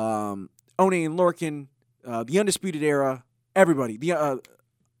 One and Lorcan, the Undisputed Era, everybody. The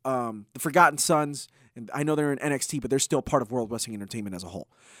Forgotten Sons, and I know they're in NXT, but they're still part of World Wrestling Entertainment as a whole.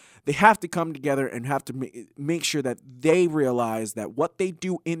 They have to come together and have to make sure that they realize that what they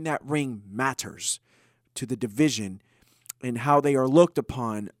do in that ring matters to the division and how they are looked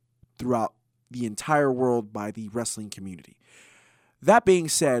upon throughout the entire world by the wrestling community. That being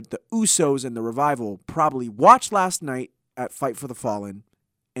said, the Usos and the Revival probably watched last night at Fight for the Fallen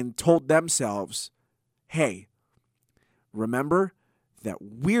and told themselves, hey, remember that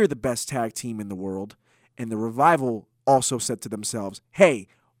we're the best tag team in the world, and the Revival also said to themselves, hey,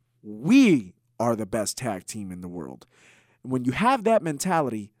 we are the best tag team in the world. When you have that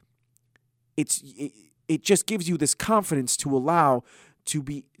mentality, it just gives you this confidence to allow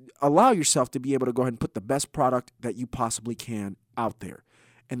yourself to be able to go ahead and put the best product that you possibly can out there.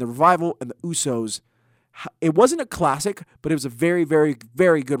 And the Revival and the Usos, it wasn't a classic, but it was a very, very,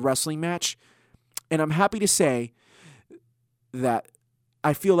 very good wrestling match. And I'm happy to say that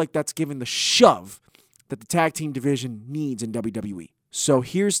I feel like that's given the shove that the tag team division needs in WWE. So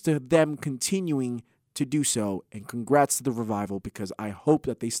here's to them continuing to do so, and congrats to the Revival, because I hope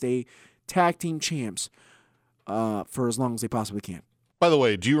that they stay tag team champs for as long as they possibly can. By the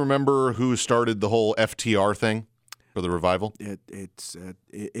way, do you remember who started the whole FTR thing for the Revival? It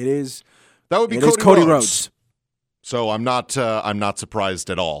is. That would be It is Cody Rhodes. So I'm not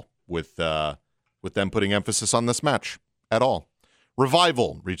surprised at all with them putting emphasis on this match at all.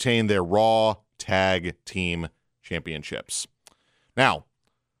 Revival retain their Raw Tag Team Championships. Now,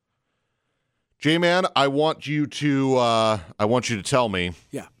 J-Man, I want you to tell me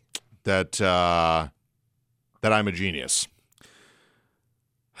that I'm a genius.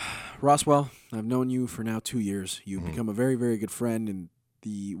 Roswell, I've known you for now 2 years. You've become a very, very good friend and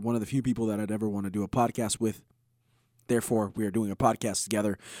one of the few people that I'd ever want to do a podcast with. Therefore, we are doing a podcast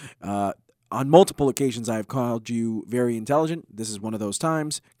together. On multiple occasions, I have called you very intelligent. This is one of those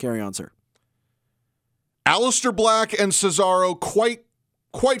times. Carry on, sir. Aleister Black and Cesaro,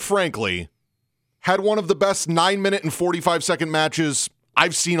 quite frankly, had one of the best 9-minute and 45-second matches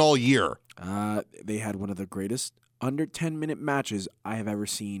I've seen all year. They had one of the greatest under 10-minute matches I have ever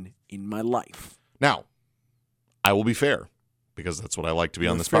seen in my life. Now, I will be fair, because that's what I like to be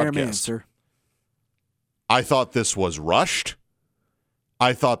on this fair podcast. Man, sir. I thought this was rushed.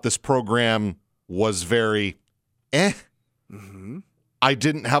 I thought this program was very Mm-hmm. I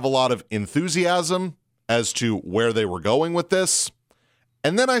didn't have a lot of enthusiasm as to where they were going with this.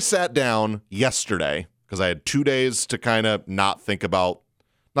 And then I sat down yesterday, because I had 2 days to kind of not think about,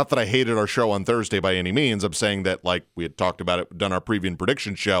 not that I hated our show on Thursday by any means. I'm saying that, like, we had talked about it, done our preview and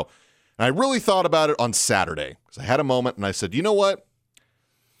prediction show. And I really thought about it on Saturday, because I had a moment and I said, you know what?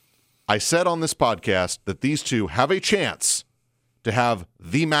 I said on this podcast that these two have a chance to have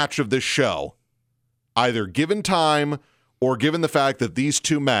the match of this show, either given time or given the fact that these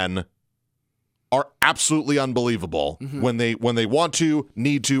two men are absolutely unbelievable when they want to,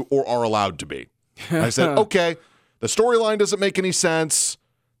 need to, or are allowed to be. And I said, okay, the storyline doesn't make any sense.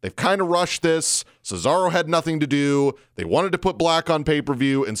 They've kind of rushed this. Cesaro had nothing to do. They wanted to put Black on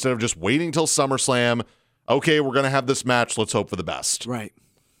pay-per-view instead of just waiting till SummerSlam. Okay, we're going to have this match. Let's hope for the best. Right.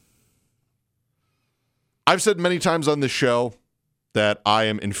 I've said many times on this show that I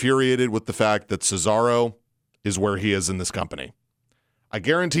am infuriated with the fact that Cesaro is where he is in this company. I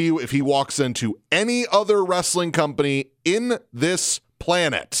guarantee you, if he walks into any other wrestling company in this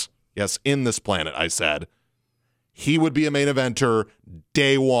planet, yes, in this planet, I said, he would be a main eventer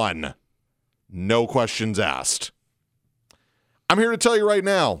day one. No questions asked. I'm here to tell you right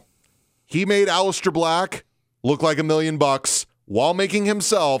now, he made Aleister Black look like $1 million while making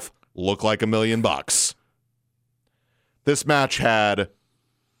himself look like $1 million. This match had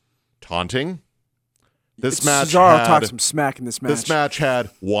taunting. Cesaro talked some smack in this match. This match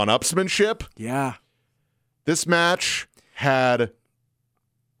had one-upsmanship. Yeah. This match had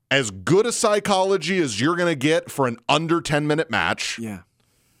as good a psychology as you're going to get for an under 10-minute match. Yeah.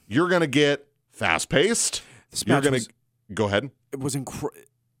 You're going to get fast-paced. You're going to go ahead. It was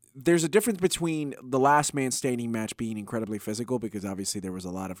There's a difference between the last man standing match being incredibly physical, because obviously there was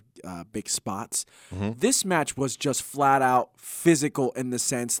a lot of big spots. Mm-hmm. This match was just flat out physical in the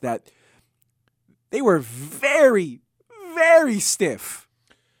sense that they were very, very stiff.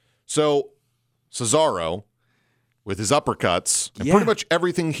 So Cesaro, with his uppercuts and pretty much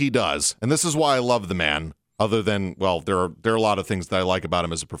everything he does, and this is why I love the man, other than, well, there are a lot of things that I like about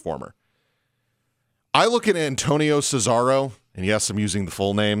him as a performer. I look at Antonio Cesaro, and yes, I'm using the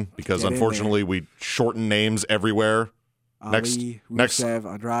full name because unfortunately we shorten names everywhere. Ali, Rusev,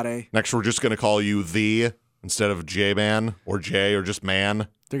 Andrade. Next, we're just going to call you The instead of J-Man or J or just Man.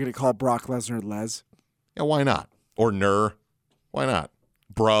 They're going to call Brock Lesnar Les. Yeah, why not? Or Ner. Why not?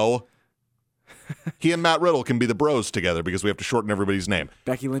 Bro. He and Matt Riddle can be the bros together because we have to shorten everybody's name.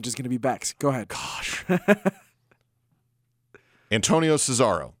 Becky Lynch is going to be Bex. Go ahead. Gosh. Antonio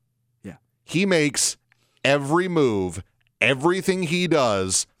Cesaro. Yeah. He makes every move, everything he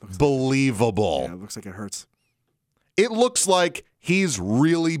does, believable. Yeah, it looks like it hurts. It looks like he's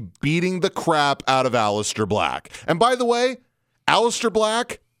really beating the crap out of Aleister Black. And by the way, Aleister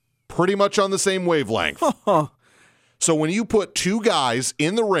Black, pretty much on the same wavelength. So when you put two guys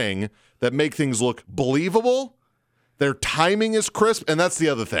in the ring that make things look believable, their timing is crisp, and that's the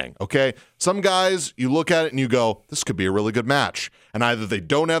other thing, okay? Some guys, you look at it and you go, this could be a really good match. And either they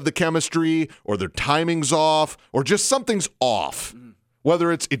don't have the chemistry, or their timing's off, or just something's off.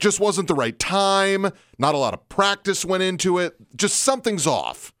 Whether it just wasn't the right time, not a lot of practice went into it, just something's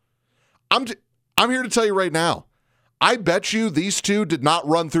off. I'm here to tell you right now, I bet you these two did not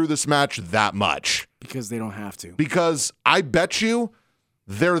run through this match that much. Because they don't have to. Because I bet you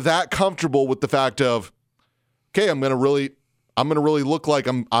they're that comfortable with the fact of, okay, I'm gonna really look like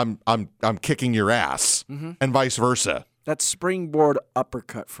I'm kicking your ass, and vice versa. That springboard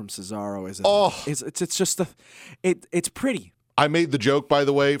uppercut from Cesaro is it's just it's pretty. I made the joke, by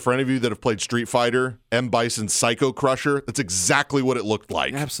the way, for any of you that have played Street Fighter, M. Bison's Psycho Crusher. That's exactly what it looked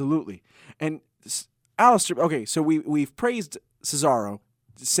like. Absolutely. And Alistair, okay, so we've praised Cesaro,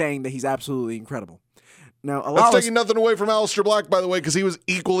 saying that he's absolutely incredible. Now, That's taking nothing away from Aleister Black, by the way, because he was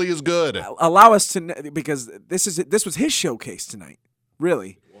equally as good. Allow us to, because this was his showcase tonight,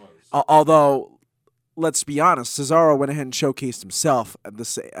 really. Although, let's be honest, Cesaro went ahead and showcased himself at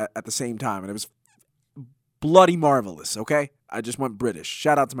the same time, and it was bloody marvelous, okay? I just went British.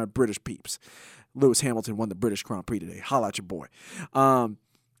 Shout out to my British peeps. Lewis Hamilton won the British Grand Prix today. Holla at your boy.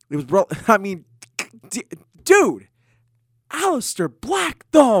 It was, I mean, dude, Aleister Black,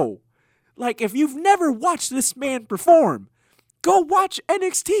 though. Like, if you've never watched this man perform, go watch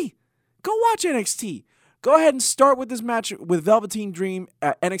NXT. Go watch NXT. Go ahead and start with this match with Velveteen Dream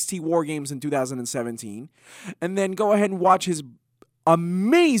at NXT War Games in 2017. And then go ahead and watch his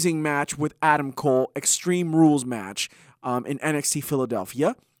amazing match with Adam Cole, Extreme Rules match in NXT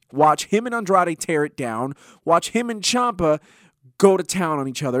Philadelphia. Watch him and Andrade tear it down. Watch him and Ciampa go to town on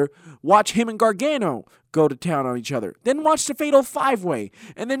each other. Watch him and Gargano go to town on each other. Then watch the Fatal 5-Way.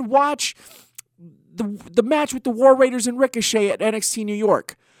 And then watch the match with the War Raiders and Ricochet at NXT New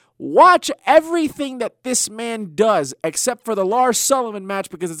York. Watch everything that this man does, except for the Lars Sullivan match,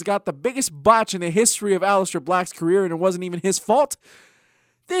 because it's got the biggest botch in the history of Aleister Black's career, and it wasn't even his fault.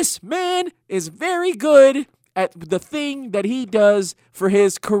 This man is very good at the thing that he does for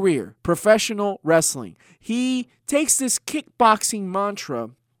his career, professional wrestling. He takes this kickboxing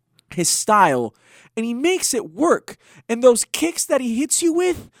mantra, his style, and he makes it work. And those kicks that he hits you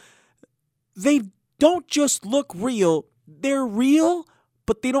with, they don't just look real, they're real,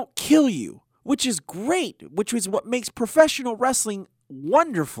 but they don't kill you, which is great, which is what makes professional wrestling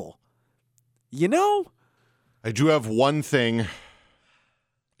wonderful. You know? I do have one thing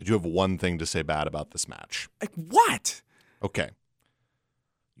to say bad about this match. Like what? Okay.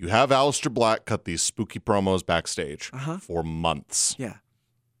 You have Aleister Black cut these spooky promos backstage for months. Yeah.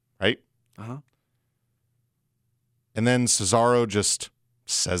 Right? Uh-huh. And then Cesaro just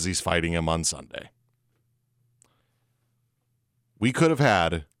says he's fighting him on Sunday. We could have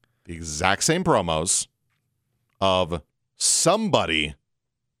had the exact same promos of somebody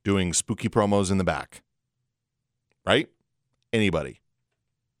doing spooky promos in the back. Right? Anybody.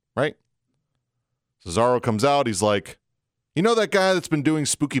 Right? Cesaro comes out. He's like, you know that guy that's been doing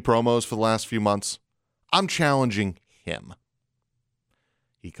spooky promos for the last few months? I'm challenging him.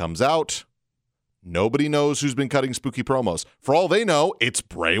 He comes out. Nobody knows who's been cutting spooky promos. For all they know, it's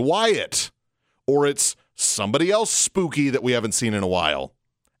Bray Wyatt. Or it's somebody else spooky that we haven't seen in a while.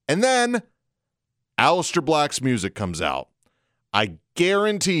 And then Aleister Black's music comes out. I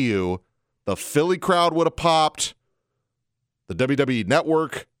guarantee you the Philly crowd would have popped. The WWE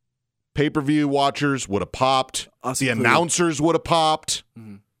Network pay-per-view watchers would have popped. The announcers would have popped.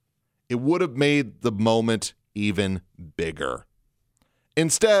 Mm-hmm. It would have made the moment even bigger.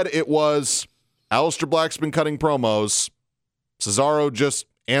 Instead, it was Aleister Black's been cutting promos. Cesaro just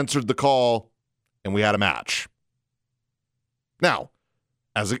answered the call, and we had a match. Now,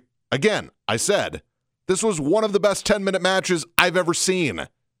 again, I said, this was one of the best 10-minute matches I've ever seen.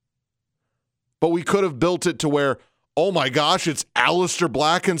 But we could have built it to where, oh my gosh, it's Aleister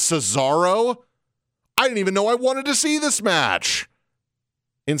Black and Cesaro? I didn't even know I wanted to see this match.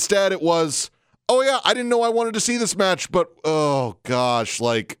 Instead, it was, oh yeah, I didn't know I wanted to see this match, but oh gosh,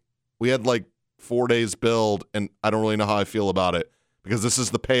 like we had like 4 days build, and I don't really know how I feel about it because this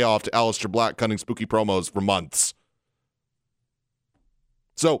is the payoff to Aleister Black cutting spooky promos for months.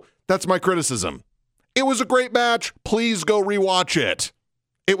 So that's my criticism. It was a great match. Please go rewatch it.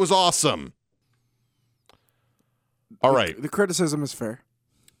 It was awesome. All right. The criticism is fair.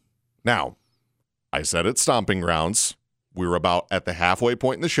 Now, I said at Stomping Grounds, we were about at the halfway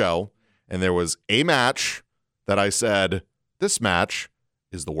point in the show, and there was a match that I said, this match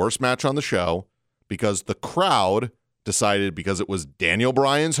is the worst match on the show because the crowd decided because it was Daniel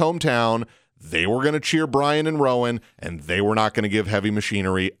Bryan's hometown, they were going to cheer Bryan and Rowan, and they were not going to give Heavy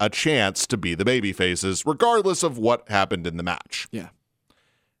Machinery a chance to be the babyfaces, regardless of what happened in the match. Yeah.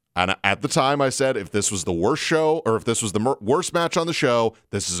 And at the time, I said, if this was the worst show, or if this was the worst match on the show,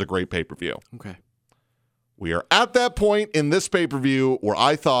 this is a great pay-per-view. Okay. We are at that point in this pay-per-view where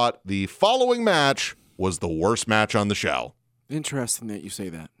I thought the following match was the worst match on the show. Interesting that you say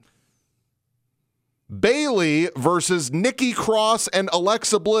that. Bayley versus Nikki Cross and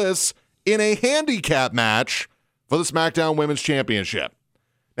Alexa Bliss in a handicap match for the SmackDown Women's Championship.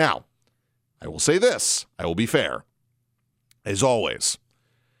 Now, I will say this. I will be fair. As always,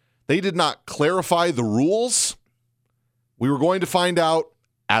 they did not clarify the rules. We were going to find out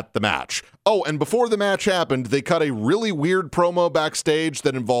at the match. Oh, and before the match happened, they cut a really weird promo backstage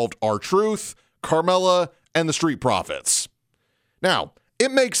that involved R-Truth, Carmella, and the Street Profits. Now, it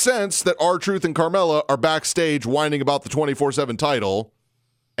makes sense that R-Truth and Carmella are backstage whining about the 24/7 title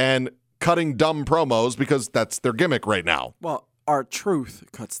and cutting dumb promos because that's their gimmick right now. Well, R-Truth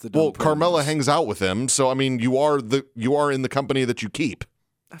cuts the dumb Well, promos. Carmella hangs out with him, so I mean, you are in the company that you keep.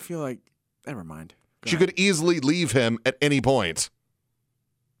 I feel like, never mind. She could easily leave him at any point.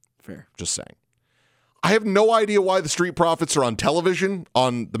 Fair. Just saying. I have no idea why the Street Profits are on television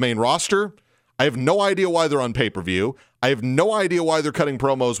on the main roster. I have no idea why they're on pay-per-view. I have no idea why they're cutting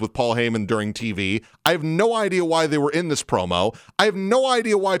promos with Paul Heyman during TV. I have no idea why they were in this promo. I have no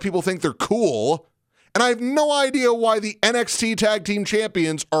idea why people think they're cool. And I have no idea why the NXT Tag Team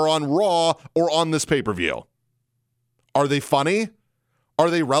Champions are on Raw or on this pay-per-view. Are they funny? Are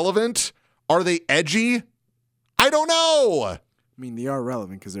they relevant? Are they edgy? I don't know. I mean, they are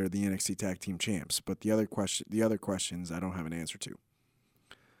relevant because they're the NXT Tag Team Champs, but the other questions I don't have an answer to.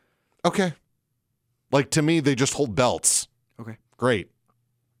 Okay. Like, to me, they just hold belts. Okay. Great.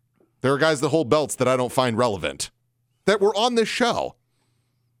 There are guys that hold belts that I don't find relevant that were on this show.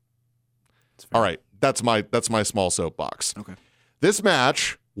 All right. That's my small soapbox. Okay. This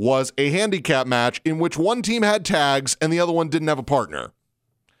match was a handicap match in which one team had tags and the other one didn't have a partner.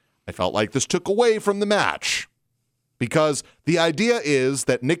 I felt like this took away from the match because the idea is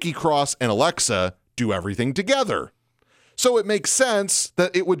that Nikki Cross and Alexa do everything together. So it makes sense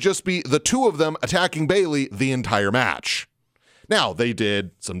that it would just be the two of them attacking Bayley the entire match. Now, they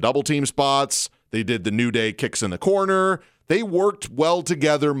did some double team spots. They did the New Day kicks in the corner. They worked well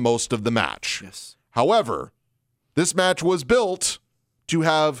together most of the match. Yes. However, this match was built to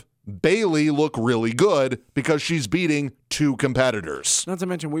have Bayley look really good because she's beating two competitors. Not to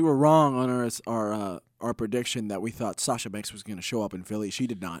mention, we were wrong on our prediction that we thought Sasha Banks was going to show up in Philly. She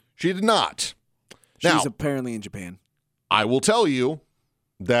did not. She did not. She's Now, apparently in Japan. I will tell you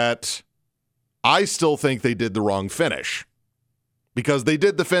that I still think they did the wrong finish because they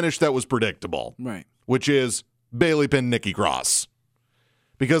did the finish that was predictable, Right. which is Bayley pinned Nikki Cross.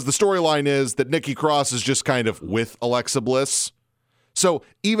 Because the storyline is that Nikki Cross is just kind of with Alexa Bliss. So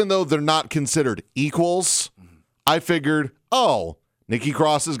even though they're not considered equals, I figured, oh, Nikki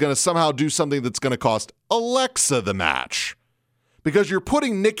Cross is going to somehow do something that's going to cost Alexa the match. Because you're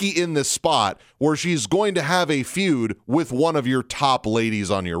putting Nikki in this spot where she's going to have a feud with one of your top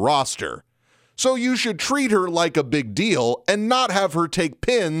ladies on your roster. So you should treat her like a big deal and not have her take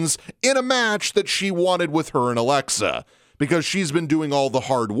pins in a match that she wanted with her and Alexa. Because she's been doing all the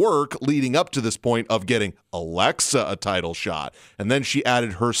hard work leading up to this point of getting Alexa a title shot. And then she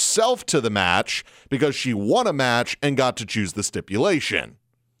added herself to the match because she won a match and got to choose the stipulation.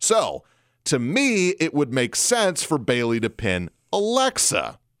 So, to me, it would make sense for Bayley to pin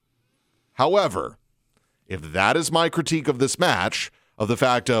Alexa. However, if that is my critique of this match, of the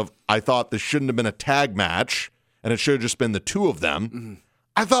fact of I thought this shouldn't have been a tag match and it should have just been the two of them,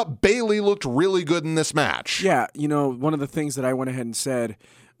 I thought Bayley looked really good in this match. Yeah, one of the things that I went ahead and said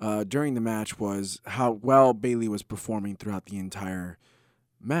during the match was how well Bayley was performing throughout the entire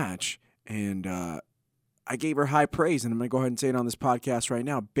match. And I gave her high praise, and I'm going to go ahead and say it on this podcast right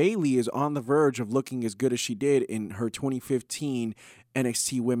now. Bayley is on the verge of looking as good as she did in her 2015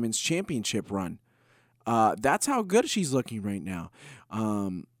 NXT Women's Championship run. That's how good she's looking right now.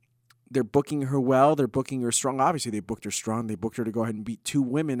 They're booking her well. They're booking her strong. Obviously, they booked her strong. They booked her to go ahead and beat two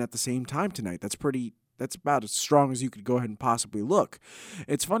women at the same time tonight. That's about as strong as you could go ahead and possibly look.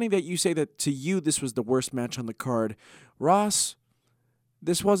 It's funny that you say that to you this was the worst match on the card. Ross,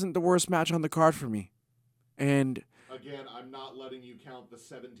 this wasn't the worst match on the card for me. And again, I'm not letting you count the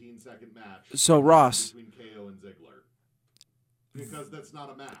 17-second match. So, Ross, between KO and Ziggler. Because that's not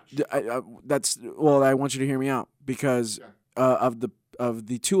a match. I want you to hear me out because of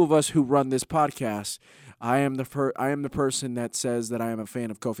the two of us who run this podcast, I am the person that says that I am a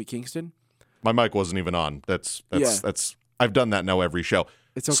fan of Kofi Kingston. My mic wasn't even on. That's I've done that now every show.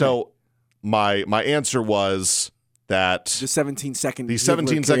 It's okay. So my answer was that the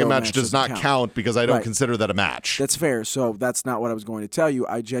 17-second match does not count because I don't consider that a match. That's fair. So that's not what I was going to tell you.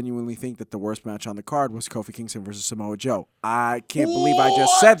 I genuinely think that the worst match on the card was Kofi Kingston versus Samoa Joe. I can't believe I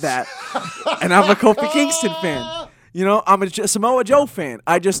just said that, and I'm a Kofi Kingston fan. I'm a Samoa Joe fan.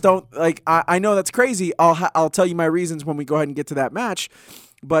 I just don't like. I know that's crazy. I'll tell you my reasons when we go ahead and get to that match.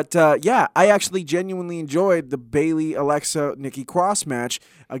 But I actually genuinely enjoyed the Bayley, Alexa, Nikki Cross match.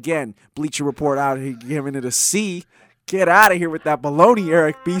 Again, Bleacher Report out here giving it a C. Get out of here with that baloney,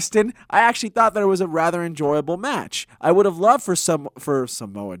 Eric Beeston. I actually thought that it was a rather enjoyable match. I would have loved for Sasha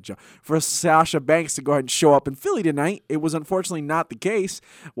Banks to go ahead and show up in Philly tonight. It was unfortunately not the case.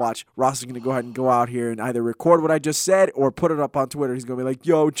 Watch, Ross is going to go ahead and go out here and either record what I just said or put it up on Twitter. He's going to be like,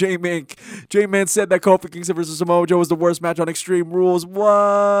 yo, J-Man said that Kofi Kingston versus Samoa Joe was the worst match on Extreme Rules. What?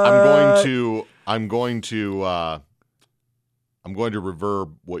 I'm going to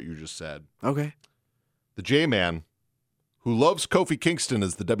reverb what you just said. Okay. The J-Man, who loves Kofi Kingston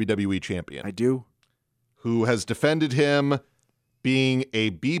as the WWE champion. I do. Who has defended him being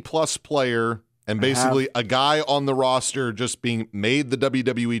a B-plus player and basically a guy on the roster just being made the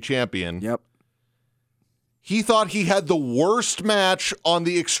WWE champion. Yep. He thought he had the worst match on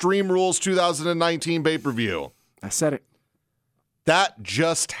the Extreme Rules 2019 pay-per-view. I said it. That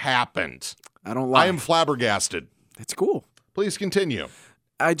just happened. I don't lie. I am flabbergasted. It's cool. Please continue.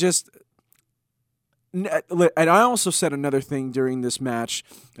 And I also said another thing during this match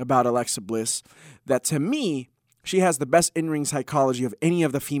about Alexa Bliss, that to me, she has the best in-ring psychology of any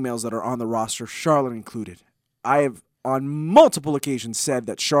of the females that are on the roster, Charlotte included. I have on multiple occasions said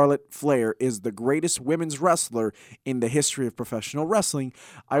that Charlotte Flair is the greatest women's wrestler in the history of professional wrestling.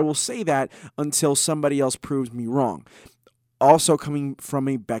 I will say that until somebody else proves me wrong. Also coming from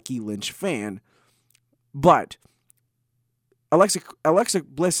a Becky Lynch fan. But Alexa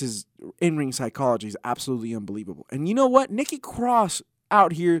Bliss's in-ring psychology is absolutely unbelievable. And you know what? Nikki Cross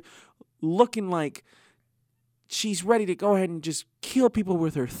out here looking like she's ready to go ahead and just kill people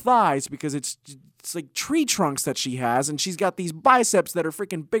with her thighs because it's like tree trunks that she has, and she's got these biceps that are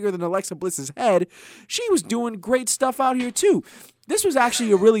freaking bigger than Alexa Bliss's head. She was doing great stuff out here too. This was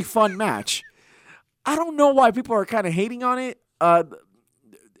actually a really fun match. I don't know why people are kind of hating on it.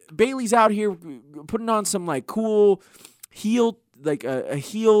 Bayley's out here putting on some like cool heel, like a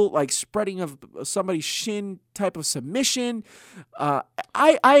heel, like spreading of somebody's shin type of submission.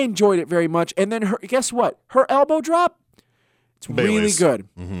 I enjoyed it very much. And then guess what? Her elbow drop, it's really good.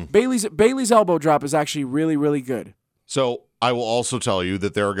 Mm-hmm. Bayley's elbow drop is actually really, really good. So I will also tell you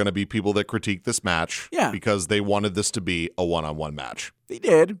that there are going to be people that critique this match because they wanted this to be a one-on-one match. They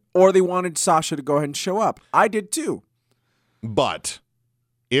did. Or they wanted Sasha to go ahead and show up. I did too. But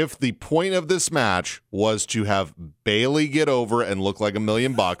if the point of this match was to have Bayley get over and look like $1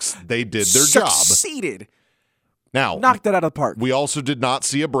 million, they did their job. Succeeded. Now, knocked it out of the park. We also did not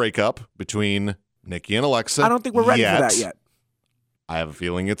see a breakup between Nikki and Alexa. I don't think we're ready for that yet. I have a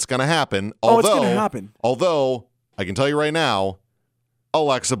feeling it's going to happen. It's going to happen. Although, I can tell you right now,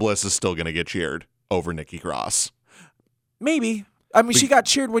 Alexa Bliss is still going to get cheered over Nikki Cross. Maybe. I mean, she got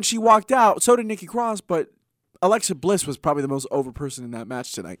cheered when she walked out. So did Nikki Cross, but Alexa Bliss was probably the most over person in that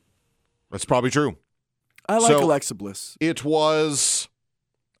match tonight. That's probably true. I like Alexa Bliss. It was,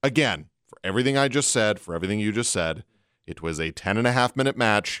 again, for everything I just said, for everything you just said, it was a 10.5-minute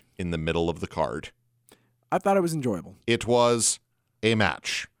match in the middle of the card. I thought it was enjoyable. It was a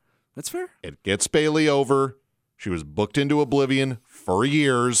match. That's fair. It gets Bayley over. She was booked into oblivion for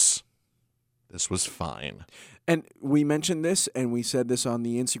years. This was fine. And we mentioned this, and we said this on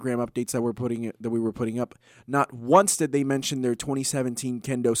the Instagram updates that we were putting up. Not once did they mention their 2017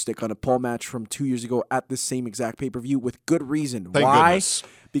 kendo stick on a pole match from 2 years ago at this same exact pay-per-view with good reason. Thank Why? Goodness.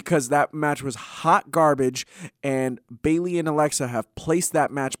 Because that match was hot garbage, and Bayley and Alexa have placed that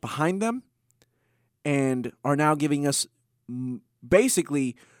match behind them and are now giving us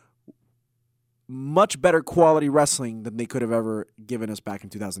basically much better quality wrestling than they could have ever given us back in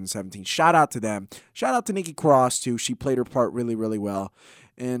 2017. Shout out to them. Shout out to Nikki Cross, too. She played her part really, really well.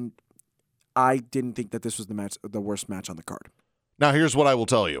 And I didn't think that this was the worst match on the card. Now, here's what I will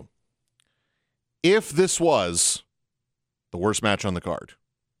tell you. If this was the worst match on the card,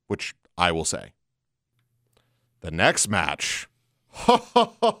 which I will say, the next match,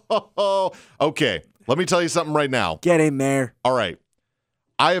 okay, let me tell you something right now. Get in there. All right.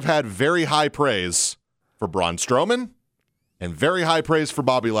 I have had very high praise for Braun Strowman and very high praise for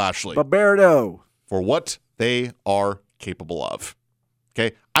Bobby Lashley. Baberto. For what they are capable of.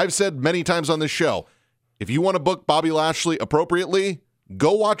 Okay? I've said many times on this show, if you want to book Bobby Lashley appropriately,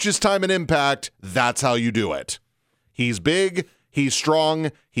 go watch his time in Impact. That's how you do it. He's big. He's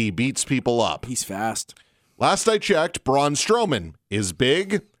strong. He beats people up. He's fast. Last I checked, Braun Strowman is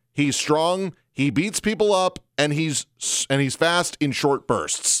big. He's strong. He beats people up, and he's fast in short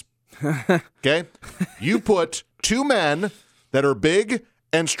bursts. Okay? You put two men that are big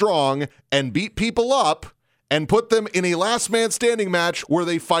and strong and beat people up and put them in a last man standing match where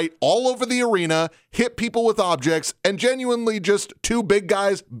they fight all over the arena, hit people with objects, and genuinely just two big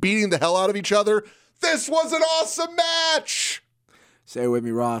guys beating the hell out of each other. This was an awesome match. Say it with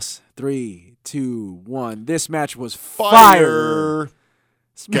me, Ross. 3, 2, 1. This match was fire.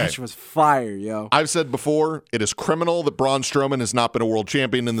 This match was fire, yo. I've said before, it is criminal that Braun Strowman has not been a world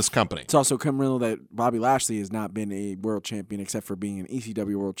champion in this company. It's also criminal that Bobby Lashley has not been a world champion except for being an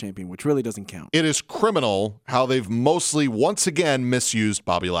ECW world champion, which really doesn't count. It is criminal how they've mostly, once again, misused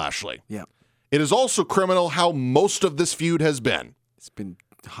Bobby Lashley. Yeah. It is also criminal how most of this feud has been. It's been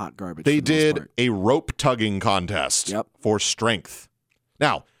hot garbage. They did a rope tugging contest for strength.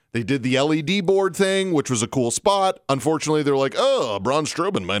 Now, they did the LED board thing, which was a cool spot. Unfortunately, they're like, oh, Braun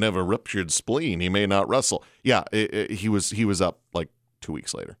Strowman might have a ruptured spleen. He may not wrestle. Yeah, he was up like 2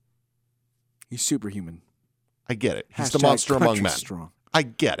 weeks later. He's superhuman. I get it. He's the monster among men. Strong. I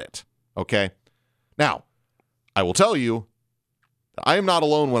get it. Okay? Now, I will tell you, I am not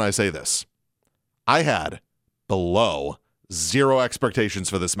alone when I say this. I had below zero expectations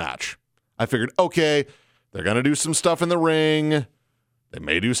for this match. I figured, okay, they're going to do some stuff in the ring. They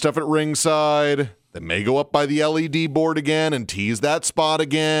may do stuff at ringside. They may go up by the LED board again and tease that spot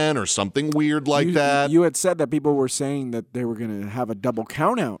again or something weird like that. You had said that people were saying that they were going to have a double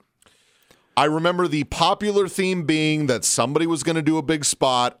count out. I remember the popular theme being that somebody was going to do a big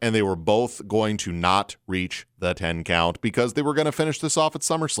spot and they were both going to not reach the 10 count because they were going to finish this off at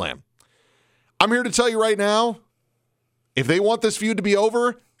SummerSlam. I'm here to tell you right now, if they want this feud to be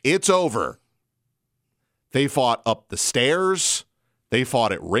over, it's over. They fought up the stairs. They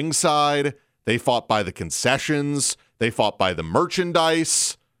fought at ringside. They fought by the concessions. They fought by the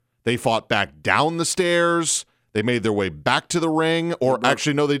merchandise. They fought back down the stairs. They made their way back to the ring. Or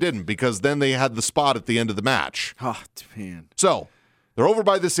actually, no, they didn't, because then they had the spot at the end of the match. Oh, man. So they're over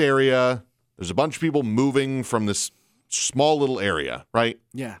by this area. There's a bunch of people moving from this small little area, right?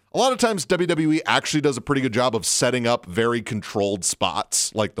 Yeah. A lot of times WWE actually does a pretty good job of setting up very controlled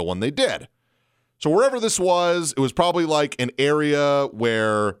spots like the one they did. So wherever this was, it was probably like an area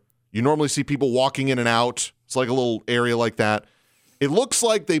where you normally see people walking in and out. It's like a little area like that. It looks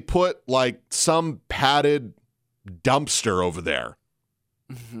like they put like some padded dumpster over there,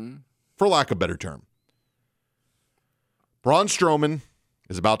 for lack of a better term. Braun Strowman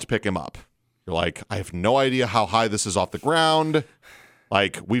is about to pick him up. You're like, I have no idea how high this is off the ground.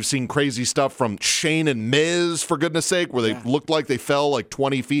 Like, we've seen crazy stuff from Shane and Miz, for goodness sake, where they looked like they fell like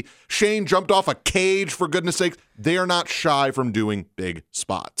 20 feet. Shane jumped off a cage, for goodness sake. They are not shy from doing big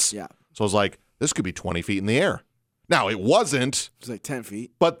spots. Yeah. So I was like, this could be 20 feet in the air. Now, it wasn't. It was like 10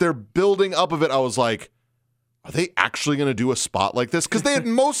 feet. But they're building up of it. I was like, are they actually going to do a spot like this? Because they had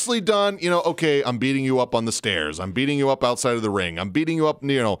mostly done, okay, I'm beating you up on the stairs. I'm beating you up outside of the ring. I'm beating you up,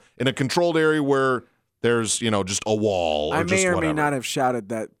 in a controlled area where there's, just a wall. Or I may or whatever. may not have shouted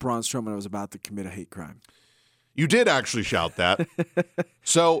that Braun Strowman was about to commit a hate crime. You did actually shout that.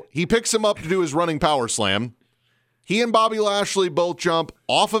 So he picks him up to do his running power slam. He and Bobby Lashley both jump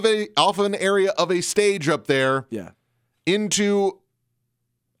off of an area of a stage up there into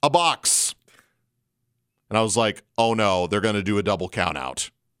a box. And I was like, oh no, they're going to do a double count out.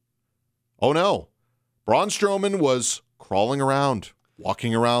 Oh no. Braun Strowman was crawling around,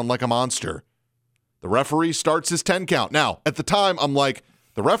 walking around like a monster. The referee starts his 10 count. Now, at the time, I'm like,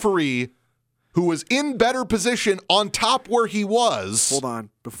 the referee, who was in better position on top where he was. Hold on.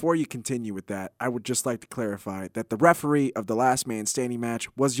 Before you continue with that, I would just like to clarify that the referee of the Last Man Standing match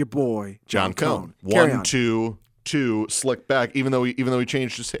was your boy, John Cone. 1, 2, slick back, even though he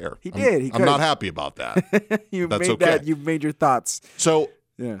changed his hair. He did. I'm not happy about that. That's okay. You've made your thoughts. So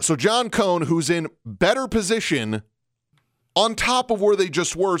John Cone, who's in better position on top of where they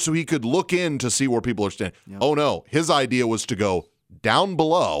just were so he could look in to see where people are standing. Yep. Oh, no. His idea was to go down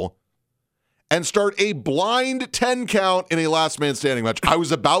below and start a blind 10 count in a Last Man Standing match. I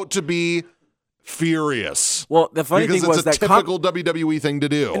was about to be furious. Well, the funny thing was that typical WWE thing to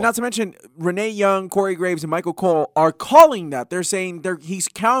do. And not to mention, Renee Young, Corey Graves, and Michael Cole are calling that. They're saying he's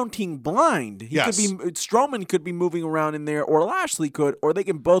counting blind. Strowman could be moving around in there, or Lashley could, or they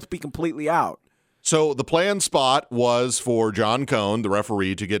can both be completely out. So the planned spot was for John Cone, the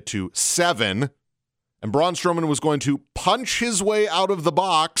referee, to get to 7, and Braun Strowman was going to punch his way out of the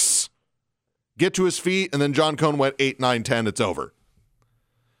box, get to his feet, and then John Cone went 8, 9, 10, it's over.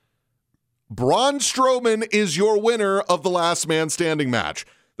 Braun Strowman is your winner of the Last Man Standing match.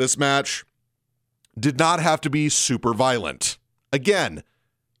 This match did not have to be super violent. Again,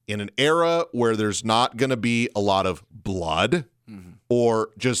 in an era where there's not going to be a lot of blood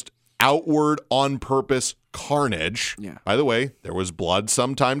or just outward on purpose carnage. Yeah. By the way, there was blood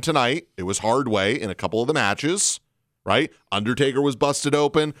sometime tonight. It was hard way in a couple of the matches, right? Undertaker was busted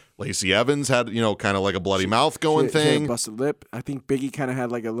open. Lacey Evans had, kind of like a bloody mouth going She had thing. a busted lip. I think Biggie kind of had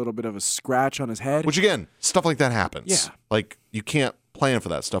like a little bit of a scratch on his head. Which, again, stuff like that happens. Yeah. Like, you can't plan for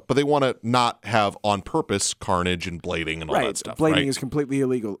that stuff, but they want to not have on purpose carnage and blading and all that stuff. Blading right? is completely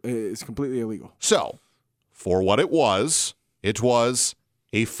illegal. It's completely illegal. So, for what it was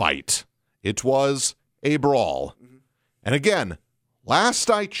a fight. It was a brawl. Mm-hmm. And again, last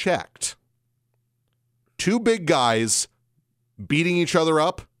I checked, two big guys beating each other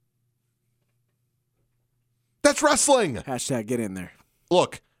up. That's wrestling. Hashtag get in there.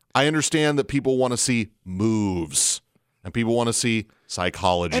 Look, I understand that people want to see moves and people want to see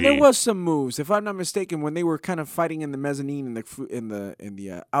psychology. And there was some moves, if I'm not mistaken, when they were kind of fighting in the mezzanine in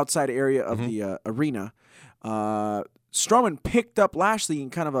the outside area of the arena. Strowman picked up Lashley in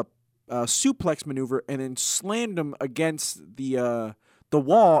kind of a suplex maneuver and then slammed him against the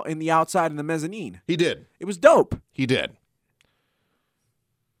wall in the outside in the mezzanine. He did. It was dope. He did.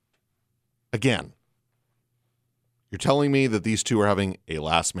 Again, you're telling me that these two are having a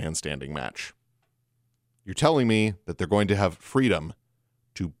last man standing match. You're telling me that they're going to have freedom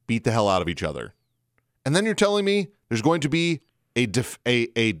to beat the hell out of each other. And then you're telling me there's going to be a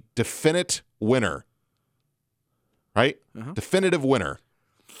definite winner. Right? Uh-huh. Definitive winner.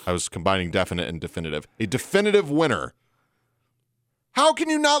 I was combining definite and definitive. A definitive winner. How can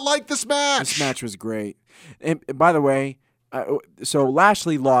you not like this match? This match was great. And by the way, so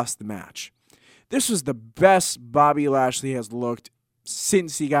Lashley lost the match. This was the best Bobby Lashley has looked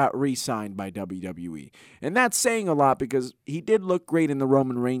since he got re-signed by WWE. And that's saying a lot because he did look great in the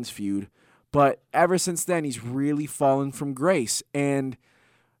Roman Reigns feud, but ever since then he's really fallen from grace. And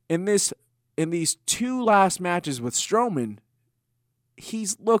in these two last matches with Strowman,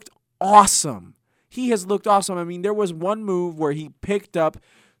 he's looked awesome. He has looked awesome. I mean, there was one move where he picked up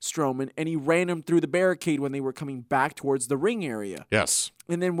Strowman and he ran him through the barricade when they were coming back towards the ring area. Yes.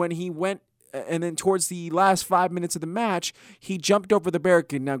 And then when he went, and then towards the last 5 minutes of the match, he jumped over the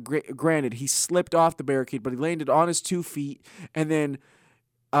barricade. Now, granted, he slipped off the barricade, but he landed on his 2 feet, and then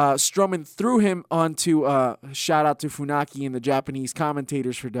Strowman threw him onto, shout out to Funaki and the Japanese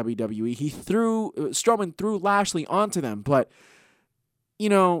commentators for WWE. Strowman threw Lashley onto them, but,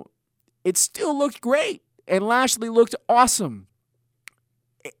 it still looked great, and Lashley looked awesome.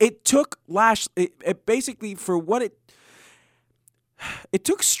 It took Lashley, it basically, for what it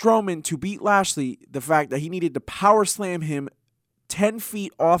took Strowman to beat Lashley, the fact that he needed to power slam him 10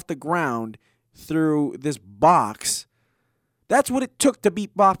 feet off the ground through this box. That's what it took to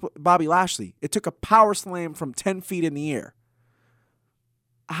beat Bobby Lashley. It took a power slam from 10 feet in the air.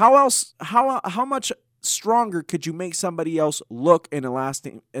 How much stronger could you make somebody else look in the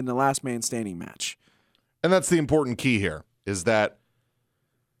last man standing match? And that's the important key here, is that,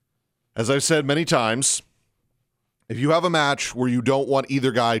 as I've said many times, if you have a match where you don't want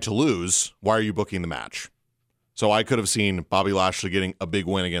either guy to lose, why are you booking the match? So I could have seen Bobby Lashley getting a big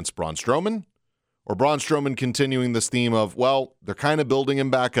win against Braun Strowman, or Braun Strowman continuing this theme of, well, they're kind of building him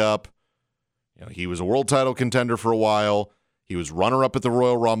back up. He was a world title contender for a while. He was runner-up at the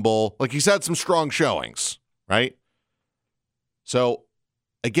Royal Rumble. Like, he's had some strong showings, right? So,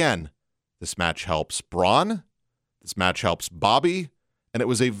 again, this match helps Braun. This match helps Bobby. And it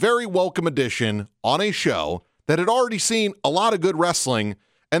was a very welcome addition on a show that had already seen a lot of good wrestling,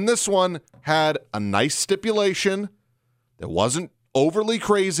 and this one had a nice stipulation that wasn't overly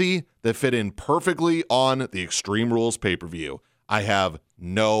crazy, that fit in perfectly on the Extreme Rules pay-per-view. I have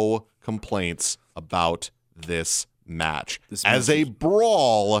no complaints about this match. As a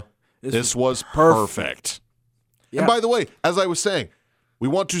brawl, this was perfect. Yeah. And by the way, as I was saying, we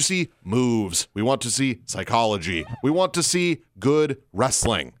want to see moves. We want to see psychology. We want to see good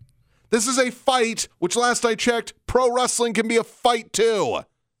wrestling. This is a fight, which last I checked, pro wrestling can be a fight too.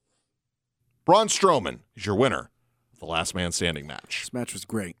 Braun Strowman is your winner of the last man standing match. This match was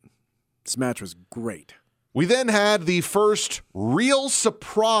great. We then had the first real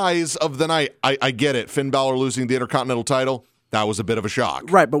surprise of the night. I get it. Finn Balor losing the Intercontinental title. That was a bit of a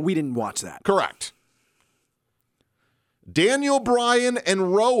shock. Right, but we didn't watch that. Correct. Daniel Bryan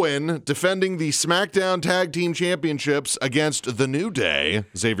and Rowan defending the SmackDown Tag Team Championships against The New Day,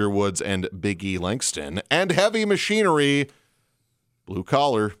 Xavier Woods and Big E Langston, and Heavy Machinery, Blue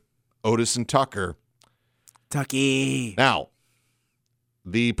Collar, Otis and Tucker. Tucky. Now,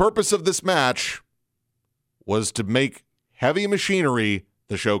 the purpose of this match was to make Heavy Machinery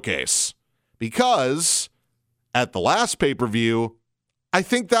the showcase. Because at the last pay-per-view, I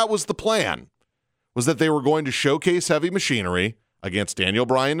think that was the plan. Was that they were going to showcase Heavy Machinery against Daniel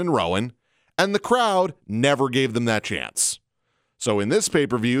Bryan and Rowan, and the crowd never gave them that chance. So in this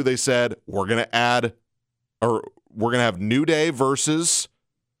pay-per-view, they said, we're going to we're going to have New Day versus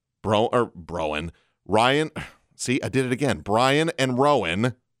Ryan. See, I did it again. Brian and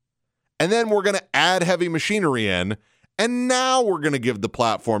Rowan. And then we're going to add Heavy Machinery in. And now we're going to give the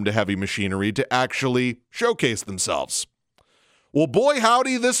platform to Heavy Machinery to actually showcase themselves. Well, boy,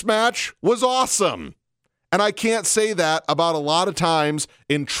 howdy, this match was awesome. And I can't say that about a lot of times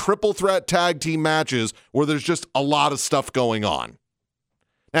in triple threat tag team matches where there's just a lot of stuff going on.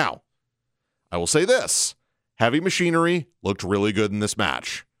 Now, I will say this. Heavy Machinery looked really good in this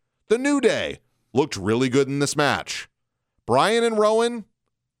match. The New Day looked really good in this match. Brian and Rowan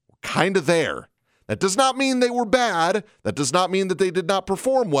were kind of there. That does not mean they were bad. That does not mean that they did not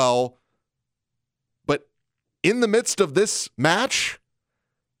perform well. But in the midst of this match,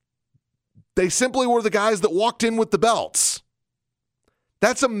 they simply were the guys that walked in with the belts.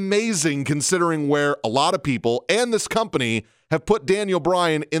 That's amazing considering where a lot of people and this company have put Daniel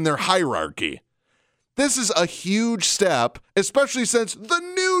Bryan in their hierarchy. This is a huge step, especially since the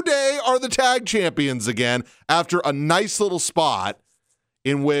New Day are the tag champions again after a nice little spot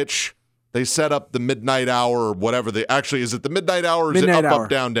in which they set up the midnight hour or whatever. Is it the midnight hour or is Midnight it up, hour. up,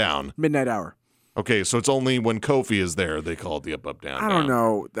 down, down? Midnight Hour. Okay, so it's only when Kofi is there they call it the up, up, down, I down. don't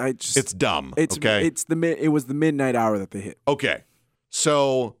know. It's dumb, It was the midnight hour that they hit. Okay,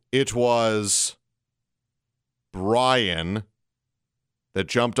 so it was Brian that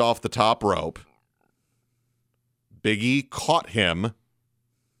jumped off the top rope. Big E caught him.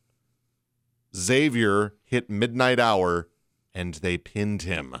 Xavier hit midnight hour, and they pinned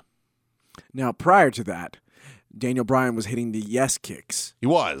him. Now, prior to that, Daniel Bryan was hitting the yes kicks. He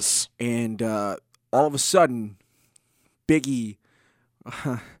was. And all of a sudden, Big E...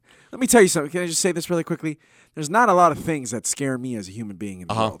 let me tell you something. Can I just say this really quickly? There's not a lot of things that scare me as a human being in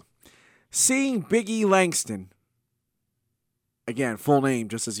the world. Seeing Big E Langston, again, full name,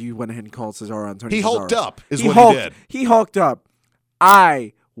 just as you went ahead and called Cesaro Antonio He Cesaro. hulked up, is what he did. He hulked up.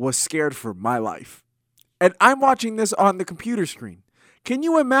 I was scared for my life. And I'm watching this on the computer screen. Can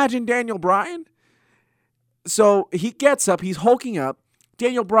you imagine Daniel Bryan? So he gets up, he's hulking up.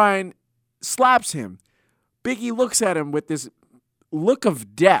 Daniel Bryan slaps him. Big E looks at him with this look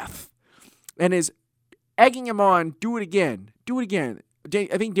of death and is egging him on, do it again, do it again.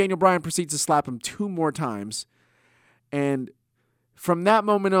 I think Daniel Bryan proceeds to slap him 2 more times. And from that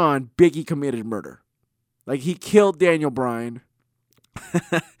moment on, Big E committed murder. Like, he killed Daniel Bryan.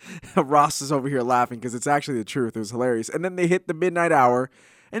 Ross is over here laughing because it's actually the truth. It was hilarious. And then they hit the midnight hour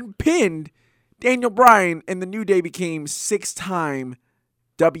and pinned Daniel Bryan, and the New Day became 6-time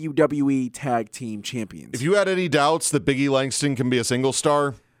WWE Tag Team Champions. If you had any doubts that Big E Langston can be a single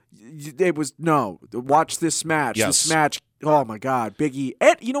star, it was no. Watch this match. Yes. This match. Oh my God, Big E.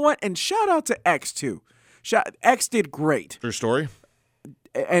 And you know what? And shout out to X too. X did great. true story.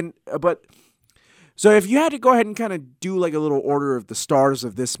 But so if you had to go ahead and kind of do like a little order of the stars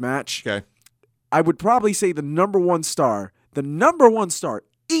of this match, Okay. I would probably say the number one star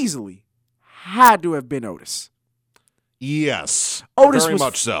easily had to have been Otis. Yes. Otis very was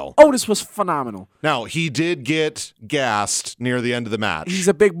much so. Otis was phenomenal. Now, he did get gassed near the end of the match. He's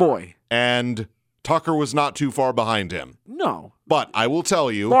a big boy. And Tucker was not too far behind him. No. But I will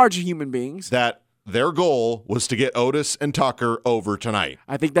tell you Large human beings. that their goal was to get Otis and Tucker over tonight.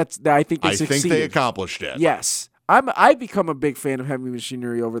 I think they I succeeded. think they accomplished it. Yes. I've become a big fan of Heavy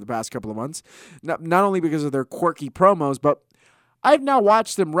Machinery over the past couple of months. Not only because of their quirky promos, but I've now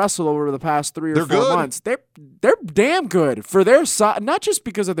watched them wrestle over the past 3 or They're 4 good. months. They're damn good for their size. Not just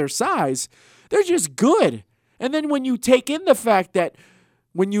because of their size, they're just good. And then when you take in the fact that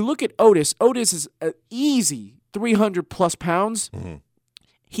when you look at Otis is an easy 300 plus pounds. Mm-hmm.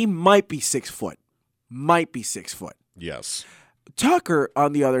 He might be 6 foot. Yes. Tucker,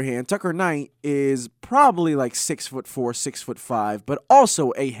 on the other hand, Tucker Knight is probably like 6'4", 6'5", but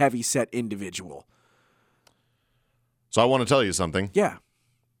also a heavy set individual. So I want to tell you something, Yeah.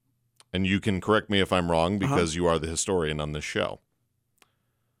 and you can correct me if I'm wrong because you are the historian on this show.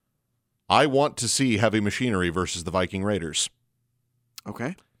 I want to see Heavy Machinery versus the Viking Raiders.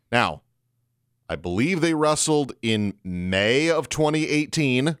 Okay. Now, I believe they wrestled in May of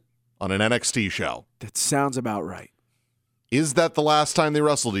 2018 on an NXT show. That sounds about right. Is that the last time they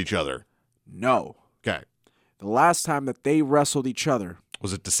wrestled each other? No. Okay. The last time that they wrestled each other.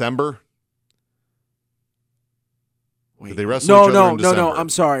 Was it December? Wait. Did they wrestle each other in December? No. I'm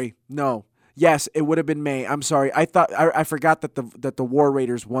sorry. No. Yes, it would have been May. I'm sorry. I forgot that the War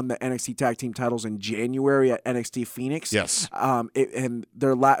Raiders won the NXT Tag Team titles in January at NXT Phoenix. Yes. And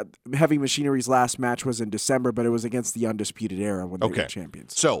their Heavy Machinery's last match was in December, but it was against the Undisputed Era when they were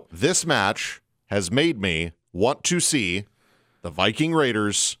champions. So this match has made me want to see the Viking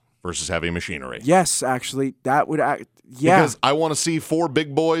Raiders versus Heavy Machinery. Yes, actually, that would yeah. Because I want to see 4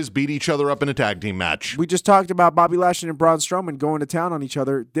 big boys beat each other up in a tag team match. We just talked about Bobby Lashley and Braun Strowman going to town on each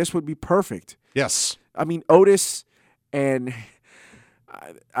other. This would be perfect. Yes. I mean, Otis and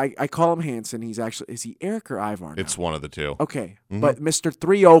I call him Hanson. He's actually, is he Eric or Ivar now? It's one of the two. Okay, but Mr.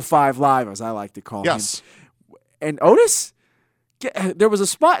 305 Live, as I like to call him. And Otis, there was a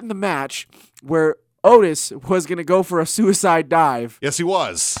spot in the match where Otis was going to go for a suicide dive. Yes, he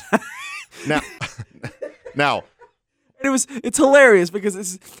was. Now, It's hilarious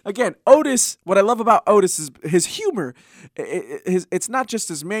because again, Otis, what I love about Otis is his humor. It's not just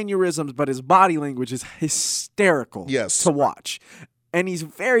his mannerisms, but his body language is hysterical to watch. And he's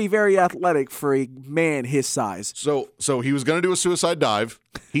very, very athletic for a man his size. So he was going to do a suicide dive.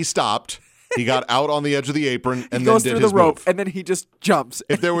 He stopped. He got out on the edge of the apron and he then goes did through his the rope move. and then he just jumps.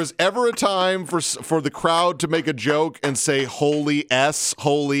 If there was ever a time for the crowd to make a joke and say holy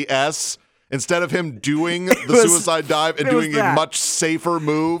S, instead of him doing the suicide dive and doing a much safer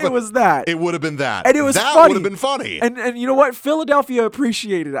move, it was that. It would have been that. And it was that funny. would have been funny. And you know what? Philadelphia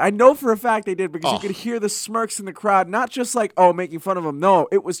appreciated it. I know for a fact they did because you could hear the smirks in the crowd, not just like, oh, making fun of him. No,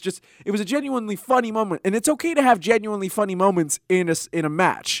 it was a genuinely funny moment. And it's okay to have genuinely funny moments in a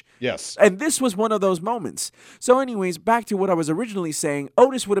match. Yes. And this was one of those moments. So anyways, back to what I was originally saying,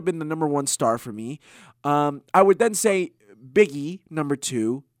 Otis would have been the number 1 star for me. I would then say Biggie, number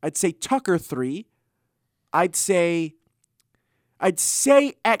 2. I'd say Tucker 3. I'd say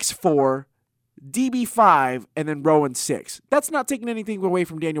X4, DB5, and then Rowan 6. That's not taking anything away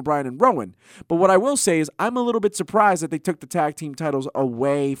from Daniel Bryan and Rowan. But what I will say is I'm a little bit surprised that they took the tag team titles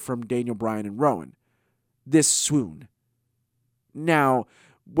away from Daniel Bryan and Rowan this soon. Now,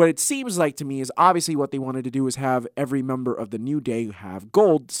 what it seems like to me is obviously what they wanted to do is have every member of the New Day have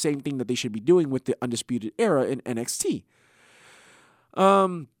gold, same thing that they should be doing with the Undisputed Era in NXT.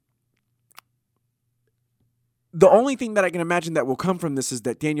 The only thing that I can imagine that will come from this is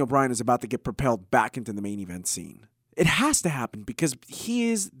that Daniel Bryan is about to get propelled back into the main event scene. It has to happen because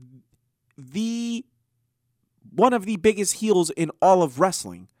he is one of the biggest heels in all of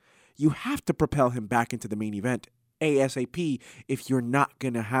wrestling. You have to propel him back into the main event ASAP if you're not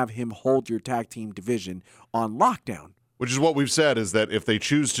going to have him hold your tag team division on lockdown. Which is what we've said, is that if they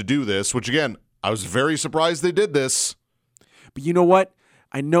choose to do this, which again, I was very surprised they did this. But you know what?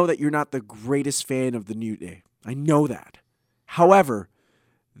 I know that you're not the greatest fan of the New Day. I know that. However,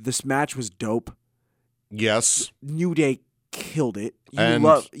 this match was dope. Yes. New Day killed it.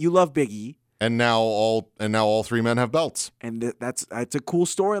 You love Big E. And now all 3 men have belts. And that's a cool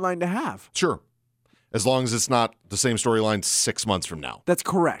storyline to have. Sure. As long as it's not the same storyline 6 months from now. That's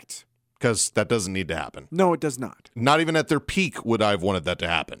correct. Because that doesn't need to happen. No, it does not. Not even at their peak would I have wanted that to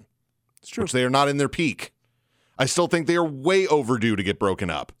happen. It's true. Which they are not in their peak. I still think they are way overdue to get broken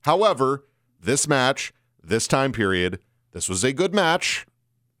up. However, this match, this time period, this was a good match.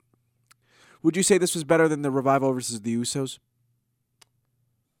 Would you say this was better than the Revival versus the Usos?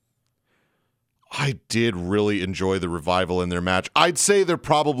 I did really enjoy the Revival in their match. I'd say they're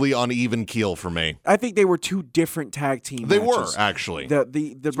probably on even keel for me. I think they were 2 different tag team They matches. were, actually.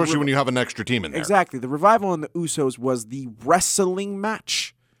 Especially when you have an extra team in there. Exactly. The Revival and the Usos was the wrestling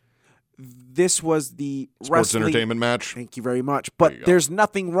match. This was the sports entertainment match. Thank you very much. But there's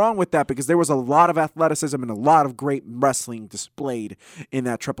nothing wrong with that because there was a lot of athleticism and a lot of great wrestling displayed in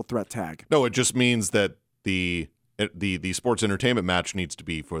that triple threat tag. No, it just means that the sports entertainment match needs to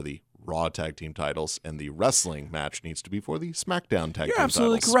be for the Raw tag team titles, and the wrestling match needs to be for the SmackDown tag team titles. You're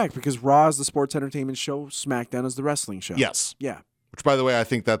absolutely correct, because Raw is the sports entertainment show, SmackDown is the wrestling show. Yes. Yeah. Which, by the way, I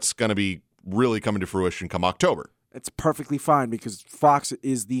think that's going to be really coming to fruition come October. It's perfectly fine because Fox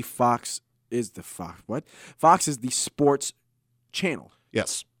is the sports channel.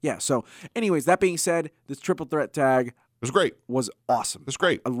 Yes. Yeah. So, anyways, that being said, this triple threat tag it was great. Was awesome. It was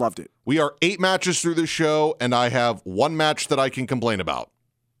great. I loved it. We are 8 matches through this show, and I have 1 match that I can complain about.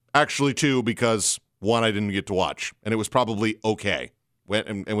 Actually, 2, because 1 I didn't get to watch, and it was probably okay.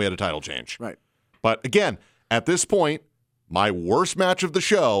 And we had a title change. Right. But again, at this point, my worst match of the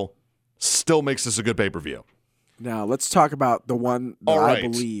show still makes this a good pay-per-view. Now, let's talk about the one that I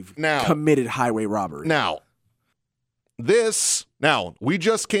believe committed highway robbery. Now, we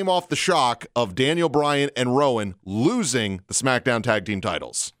just came off the shock of Daniel Bryan and Rowan losing the SmackDown Tag Team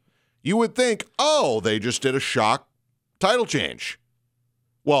titles. You would think, they just did a shock title change.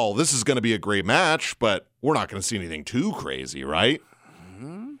 Well, this is going to be a great match, but we're not going to see anything too crazy, right?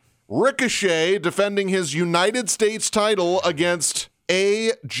 Mm-hmm. Ricochet defending his United States title against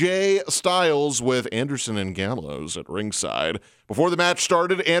AJ Styles with Anderson and Gallows at ringside. Before the match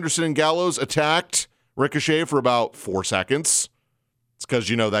started, Anderson and Gallows attacked Ricochet for about 4 seconds. It's because,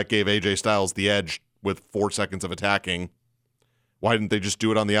 that gave AJ Styles the edge with 4 seconds of attacking. Why didn't they just do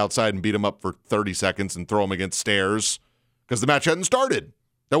it on the outside and beat him up for 30 seconds and throw him against stairs? Because the match hadn't started.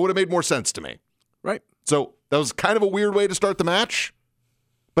 That would have made more sense to me. Right. So that was kind of a weird way to start the match.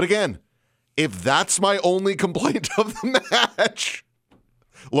 But again, if that's my only complaint of the match,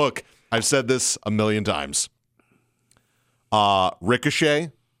 look, I've said this a million times.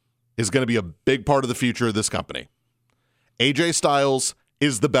 Ricochet is going to be a big part of the future of this company. AJ Styles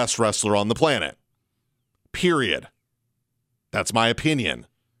is the best wrestler on the planet. Period. That's my opinion.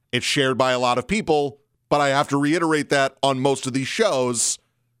 It's shared by a lot of people, but I have to reiterate that on most of these shows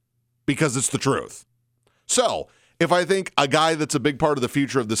because it's the truth. So, if I think a guy that's a big part of the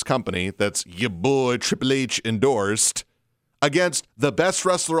future of this company, that's your boy Triple H endorsed, against the best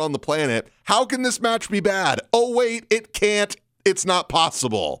wrestler on the planet, how can this match be bad? Oh, wait, it can't. It's not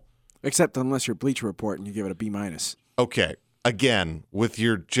possible. Except unless you're Bleacher Report and you give it a B-. Okay, again, with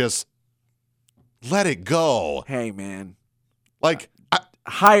your just let it go. Hey, man. Like,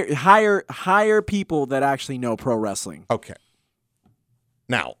 hire people that actually know pro wrestling. Okay.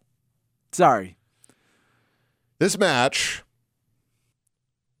 Now, sorry. This match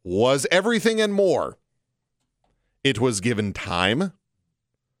was everything and more. It was given time.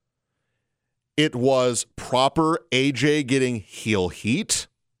 It was proper AJ getting heel heat.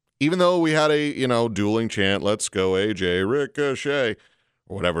 Even though we had a, dueling chant, let's go AJ, Ricochet,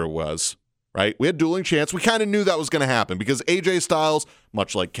 or whatever it was, right? We had dueling chants. We kind of knew that was going to happen because AJ Styles,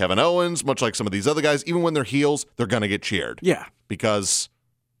 much like Kevin Owens, much like some of these other guys, even when they're heels, they're going to get cheered. Yeah. Because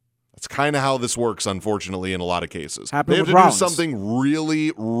that's kind of how this works, unfortunately, in a lot of cases. Happened they have with to Rollins. do something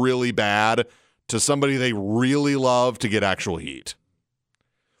really, really bad to somebody they really love to get actual heat.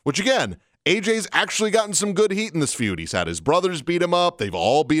 Which, again, AJ's actually gotten some good heat in this feud. He's had his brothers beat him up. They've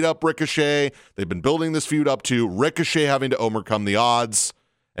all beat up Ricochet. They've been building this feud up to Ricochet having to overcome the odds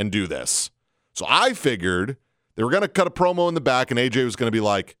and do this. So I figured they were going to cut a promo in the back, and AJ was going to be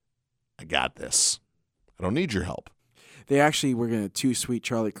like, I got this. I don't need your help. They actually were going to too sweet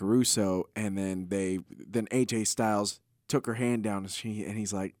Charlie Caruso, and then AJ Styles took her hand down, and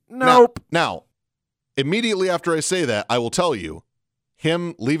he's like, nope. Now, immediately after I say that, I will tell you,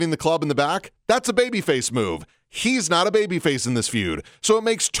 him leaving the club in the back, that's a babyface move. He's not a babyface in this feud. So it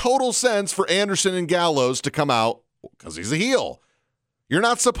makes total sense for Anderson and Gallows to come out because he's a heel. You're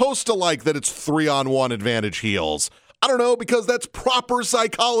not supposed to like that it's 3-on-1 advantage heels. I don't know, because that's proper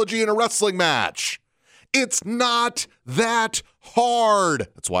psychology in a wrestling match. It's not that hard.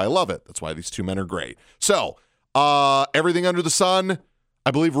 That's why I love it. That's why these two men are great. So, everything under the sun, I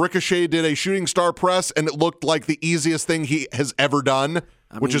believe Ricochet did a shooting star press, and it looked like the easiest thing he has ever done,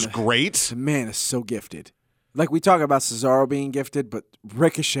 which is great. The man is so gifted. Like we talk about Cesaro being gifted, but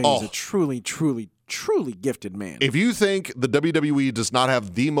Ricochet is a truly, truly, truly gifted man. If you think the WWE does not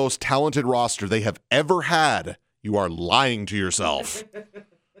have the most talented roster they have ever had, you are lying to yourself.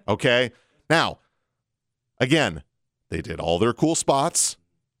 Okay? Now, again, they did all their cool spots.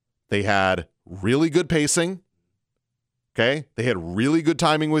 They had really good pacing. Okay? They had really good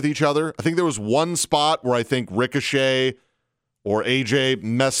timing with each other. I think there was one spot where I think Ricochet or AJ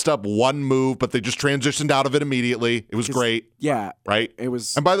messed up one move, but they just transitioned out of it immediately. It was great. Yeah. Right? It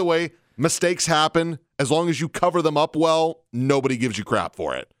was. And by the way, mistakes happen. As long as you cover them up well, nobody gives you crap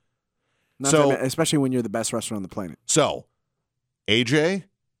for it. Especially when you're the best wrestler on the planet. So, AJ,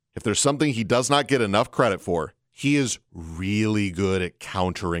 if there's something he does not get enough credit for, he is really good at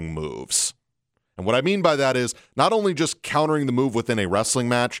countering moves. And what I mean by that is not only just countering the move within a wrestling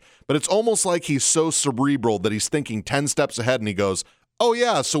match, but it's almost like he's so cerebral that he's thinking 10 steps ahead and he goes, oh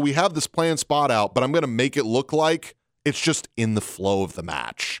yeah, so we have this planned spot out, but I'm going to make it look like it's just in the flow of the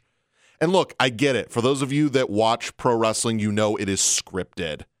match. And look, I get it. For those of you that watch pro wrestling, you know it is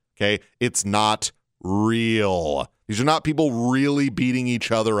scripted. Okay? It's not real. These are not people really beating each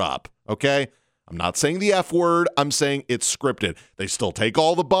other up. Okay? I'm not saying the F word. I'm saying it's scripted. They still take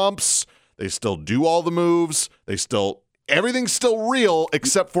all the bumps. They still do all the moves. Everything's still real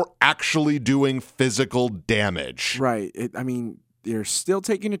except for actually doing physical damage. Right. They're still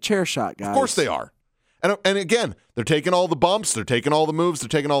taking a chair shot, guys. Of course they are. And again, they're taking all the bumps, they're taking all the moves, they're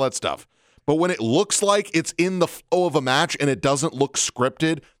taking all that stuff. But when it looks like it's in the flow of a match and it doesn't look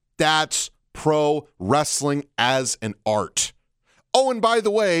scripted, that's pro wrestling as an art. Oh, and by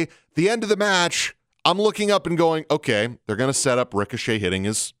the way, the end of the match, I'm looking up and going, okay, they're going to set up Ricochet hitting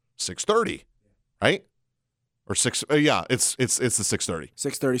his 630, right? Or it's the 630.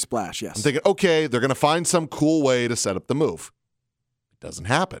 630 splash, yes. I'm thinking, okay, they're going to find some cool way to set up the move. It doesn't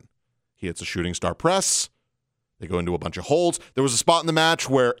happen. He hits a shooting star press. They go into a bunch of holds. There was a spot in the match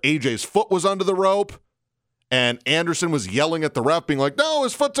where AJ's foot was under the rope, And Anderson was yelling at the ref, being like, no,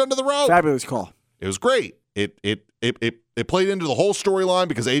 his foot's under the rope. Fabulous call. It was great. It played into the whole storyline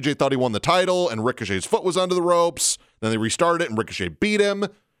because AJ thought he won the title and Ricochet's foot was under the ropes. Then they restarted it and Ricochet beat him.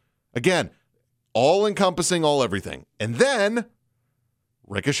 Again, all encompassing, all everything. And then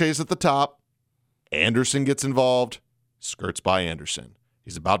Ricochet's at the top. Anderson gets involved, skirts by Anderson.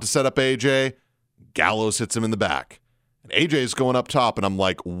 He's about to set up AJ. Gallows hits him in the back. And AJ's going up top, and I'm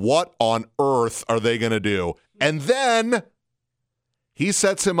like, what on earth are they going to do? And then he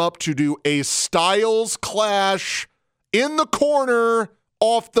sets him up to do a Styles Clash in the corner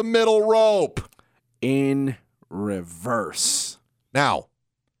off the middle rope. In reverse. Now,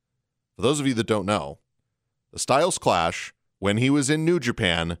 for those of you that don't know, the Styles Clash, when he was in New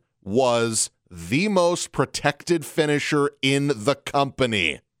Japan, was the most protected finisher in the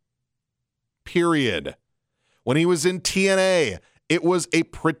company. Period. When he was in TNA, it was a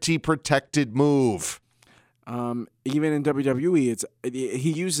pretty protected move. Even in WWE,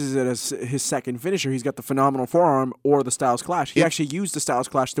 he uses it as his second finisher. He's got the phenomenal forearm or the Styles Clash. He actually used the Styles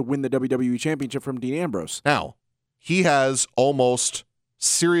Clash to win the WWE Championship from Dean Ambrose. Now, he has almost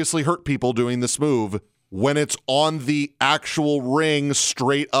seriously hurt people doing this move when it's on the actual ring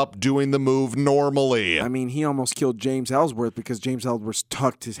straight up doing the move normally. I mean, he almost killed James Ellsworth because James Ellsworth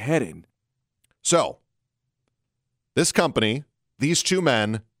tucked his head in. So, this company, these two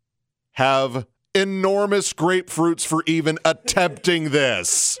men, have enormous grapefruits for even attempting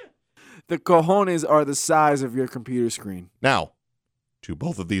this. The cojones are the size of your computer screen. Now, to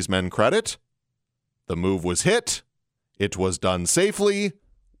both of these men credit, the move was hit. It was done safely.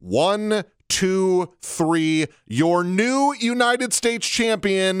 1, 2, 3. Your new United States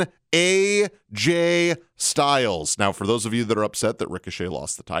champion, AJ Styles. Now, for those of you that are upset that Ricochet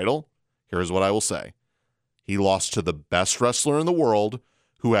lost the title, here's what I will say. He lost to the best wrestler in the world,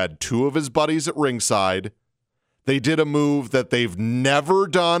 who had 2 of his buddies at ringside. They did a move that they've never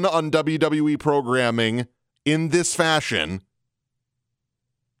done on WWE programming in this fashion,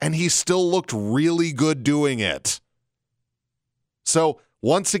 and he still looked really good doing it. So,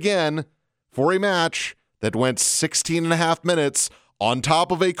 once again, for a match that went 16 and a half minutes on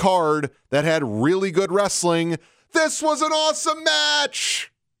top of a card that had really good wrestling, this was an awesome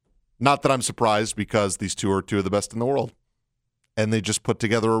match! Not that I'm surprised, because these two are 2 of the best in the world. And they just put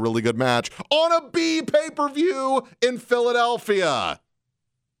together a really good match on a B pay-per-view in Philadelphia.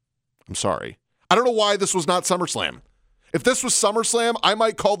 I'm sorry. I don't know why this was not SummerSlam. If this was SummerSlam, I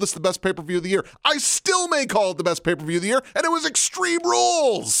might call this the best pay-per-view of the year. I still may call it the best pay-per-view of the year, and it was Extreme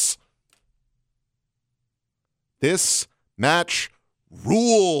Rules. This match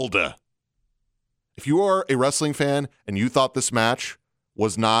ruled. If you are a wrestling fan and you thought this match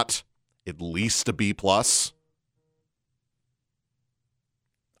was not at least a B+,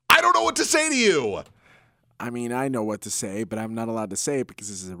 I don't know what to say to you. I mean, I know what to say, but I'm not allowed to say it because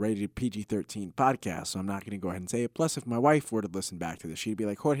this is a rated PG-13 podcast, so I'm not going to go ahead and say it. Plus, if my wife were to listen back to this, she'd be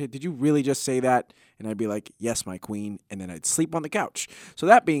like, Jorge, did you really just say that? And I'd be like, yes, my queen, and then I'd sleep on the couch. So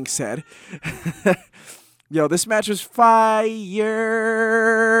that being said, this match was fire.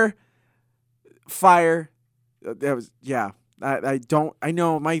 That was, yeah. I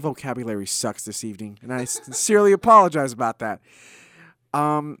know my vocabulary sucks this evening, and I sincerely apologize about that.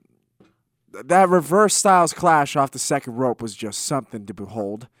 That reverse Styles Clash off the second rope was just something to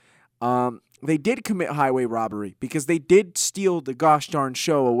behold. They did commit highway robbery because they did steal the gosh darn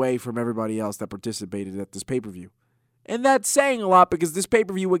show away from everybody else that participated at this pay-per-view. And that's saying a lot because this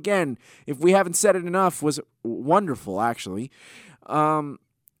pay-per-view, again, if we haven't said it enough, was wonderful, actually.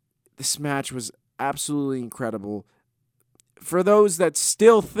 This match was absolutely incredible. For those that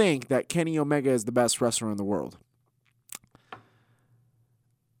still think that Kenny Omega is the best wrestler in the world,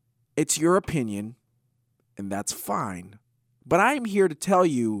 it's your opinion, and that's fine. But I'm here to tell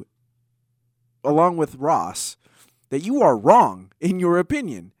you, along with Ross, that you are wrong in your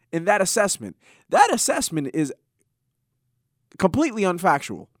opinion, in that assessment. That assessment is completely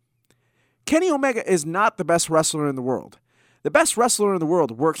unfactual. Kenny Omega is not the best wrestler in the world. The best wrestler in the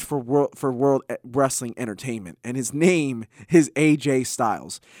world works for World Wrestling Entertainment, and his name is AJ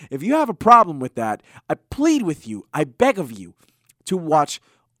Styles. If you have a problem with that, I plead with you, I beg of you, to watch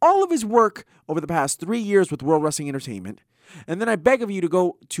all of his work over the past 3 years with World Wrestling Entertainment, and then I beg of you to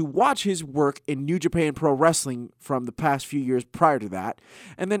go to watch his work in New Japan Pro Wrestling from the past few years prior to that,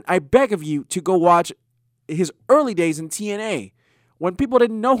 and then I beg of you to go watch his early days in TNA, when people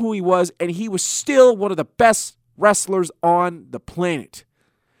didn't know who he was, and he was still one of the best wrestlers on the planet.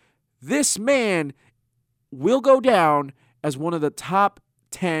 This man will go down as one of the top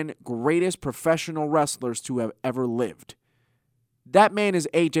 10 greatest professional wrestlers to have ever lived. That man is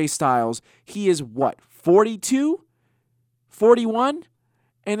AJ Styles. He is what, 42? 41?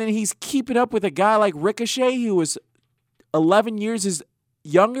 And then he's keeping up with a guy like Ricochet, who was 11 years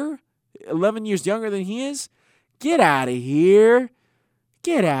younger than he is. Get out of here.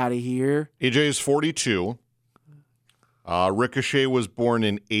 Get out of here. AJ is 42. Ricochet was born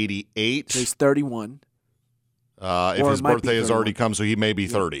in 88. So he's 31. If his birthday has already come, so he may be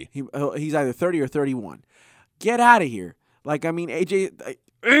 30. He's either 30 or 31. Get out of here. Like, I mean,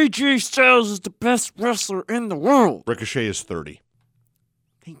 AJ Styles is the best wrestler in the world. Ricochet is 30.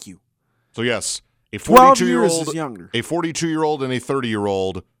 Thank you. So yes, a 12 years is younger. A 42-year-old and a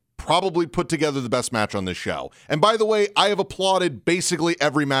 30-year-old probably put together the best match on this show. And by the way, I have applauded basically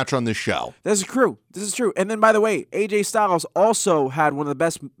every match on this show. This is true. And then, by the way, AJ Styles also had one of the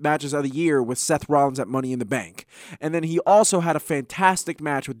best matches of the year with Seth Rollins at Money in the Bank. And then he also had a fantastic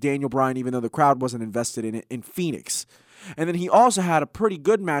match with Daniel Bryan, even though the crowd wasn't invested in it, in Phoenix. And then he also had a pretty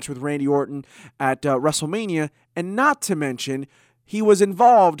good match with Randy Orton at WrestleMania. And not to mention, he was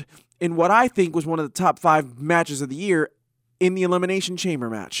involved in what I think was one of the top 5 matches of the year in the Elimination Chamber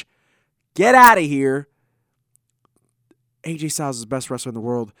match. Get out of here. AJ Styles is the best wrestler in the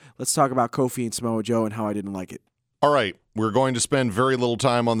world. Let's talk about Kofi and Samoa Joe and how I didn't like it. All right, we're going to spend very little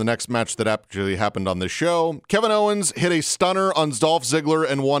time on the next match that actually happened on this show. Kevin Owens hit a stunner on Dolph Ziggler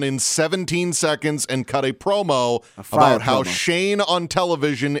and won in 17 seconds and cut a promo about how Shane on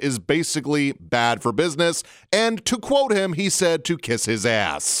television is basically bad for business. And to quote him, he said to kiss his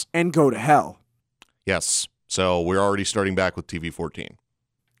ass. And go to hell. Yes, so we're already starting back with TV 14.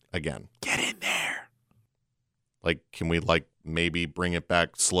 Again. Get in there. Like, can we, maybe bring it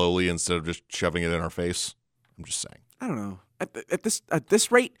back slowly instead of just shoving it in our face? I'm just saying. I don't know. At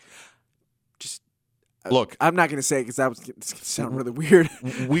this rate, just look. I'm not going to say it because that was going to sound really weird.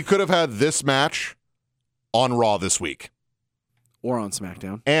 We could have had this match on Raw this week. Or on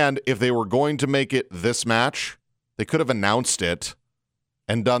SmackDown. And if they were going to make it this match, they could have announced it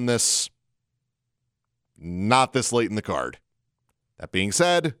and done this not this late in the card. That being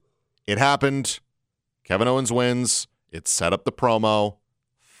said, it happened. Kevin Owens wins. It set up the promo.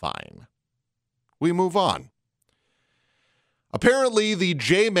 Fine. We move on. Apparently, the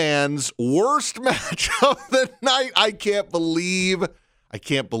J-Man's worst match of the night. I can't believe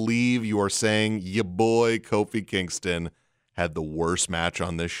you are saying your boy Kofi Kingston had the worst match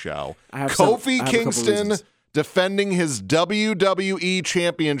on this show. Kofi Kingston defending his WWE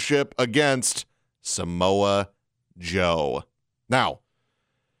Championship against Samoa Joe. Now,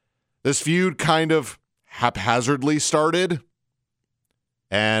 this feud kind of haphazardly started,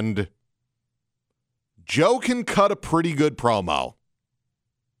 and Joe can cut a pretty good promo,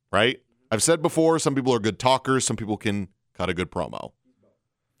 right? I've said before, some people are good talkers, some people can cut a good promo.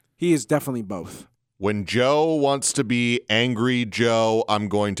 He is definitely both. When Joe wants to be angry Joe, I'm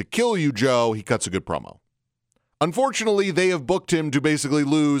going to kill you, Joe, he cuts a good promo. Unfortunately, they have booked him to basically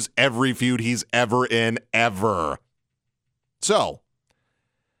lose every feud he's ever in, ever. So,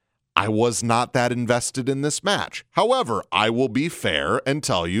 I was not that invested in this match. However, I will be fair and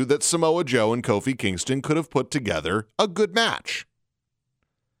tell you that Samoa Joe and Kofi Kingston could have put together a good match.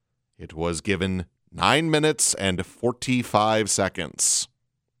 It was given 9 minutes and 45 seconds.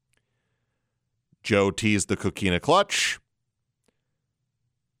 Joe teased the Coquina Clutch.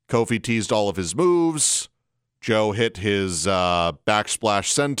 Kofi teased all of his moves. Joe hit his backsplash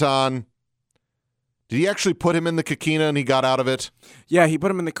senton. Did he actually put him in the Coquina and he got out of it? Yeah, he put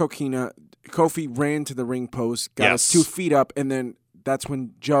him in the Coquina. Kofi ran to the ring post, got his 2 feet up, and then that's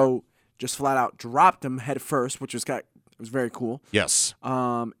when Joe just flat out dropped him head first, which was very cool. Yes.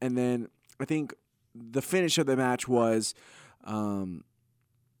 And then I think the finish of the match was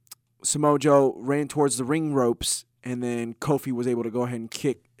Samoa Joe ran towards the ring ropes, and then Kofi was able to go ahead and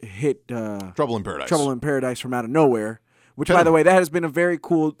hit Trouble in Paradise. Trouble in Paradise from out of nowhere. Which, by the way, that has been a very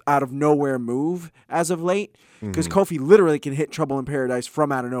cool out-of-nowhere move as of late, because Kofi literally can hit Trouble in Paradise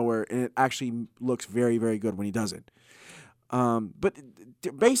from out of nowhere, and it actually looks very, very good when he does it. But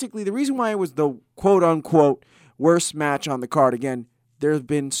basically, the reason why it was the quote-unquote worst match on the card, again, there's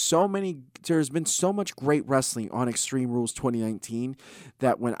been so much great wrestling on Extreme Rules 2019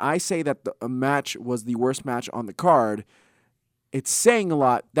 that when I say that a match was the worst match on the card, it's saying a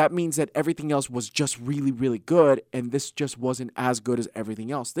lot. That means that everything else was just really, really good, and this just wasn't as good as everything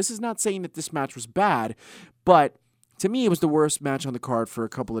else. This is not saying that this match was bad, but to me, it was the worst match on the card for a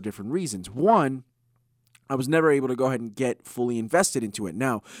couple of different reasons. One, I was never able to go ahead and get fully invested into it.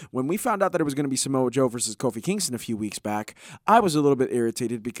 Now, when we found out that it was going to be Samoa Joe versus Kofi Kingston a few weeks back, I was a little bit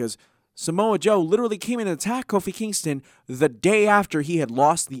irritated because Samoa Joe literally came in and attacked Kofi Kingston the day after he had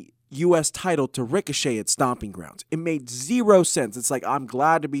lost the U.S. title to Ricochet at Stomping Grounds. It made zero sense. It's like, I'm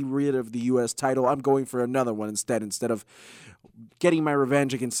glad to be rid of the U.S. title. I'm going for another one instead of getting my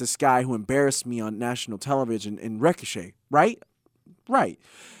revenge against this guy who embarrassed me on national television in Ricochet. Right? Right.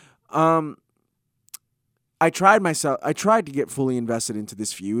 I tried to get fully invested into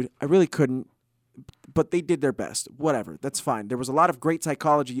this feud. I really couldn't, but they did their best. Whatever, that's fine. There was a lot of great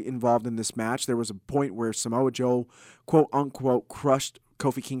psychology involved in this match. There was a point where Samoa Joe, quote unquote, crushed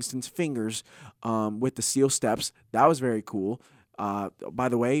Kofi Kingston's fingers with the steel steps. That was very cool. By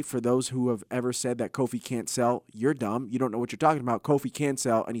the way, for those who have ever said that Kofi can't sell, you're dumb. You don't know what you're talking about. Kofi can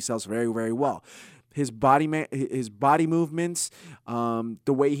sell, and he sells very, very well. His body movements,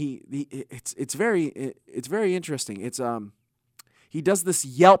 the way it's very interesting. He does this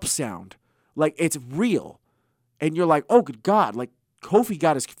yelp sound, like it's real, and you're like, oh good God, like Kofi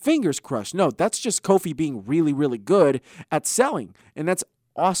got his fingers crushed. No, that's just Kofi being really, really good at selling, and that's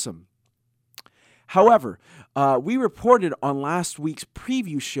awesome. However, we reported on last week's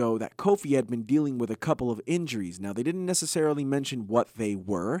preview show that Kofi had been dealing with a couple of injuries. Now, they didn't necessarily mention what they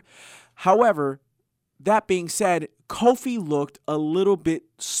were. However, that being said, Kofi looked a little bit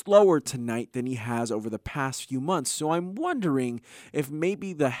slower tonight than he has over the past few months. So I'm wondering if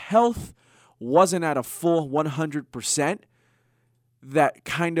maybe the health wasn't at a full 100%. That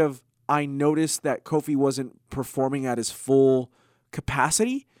kind of, I noticed that Kofi wasn't performing at his full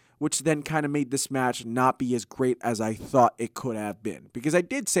capacity, which then kind of made this match not be as great as I thought it could have been. Because I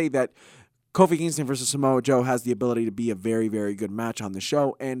did say that Kofi Kingston versus Samoa Joe has the ability to be a very, very good match on the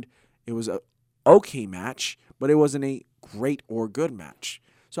show, and it was a okay match, but it wasn't a great or good match.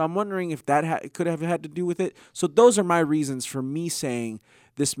 So I'm wondering if that could have had to do with it. So those are my reasons for me saying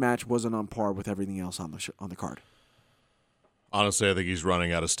this match wasn't on par with everything else on the card. Honestly, I think he's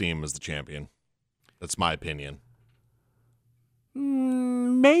running out of steam as the champion. That's my opinion.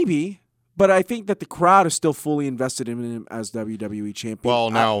 Maybe, but I think that the crowd is still fully invested in him as WWE champion. Well,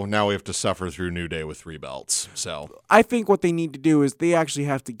 now we have to suffer through New Day with 3 belts. So I think what they need to do is they actually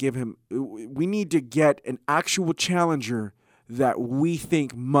have to give him. We need to get an actual challenger that we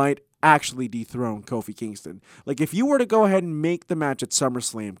think might actually dethrone Kofi Kingston. Like if you were to go ahead and make the match at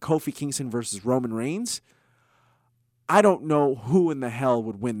SummerSlam, Kofi Kingston versus Roman Reigns, I don't know who in the hell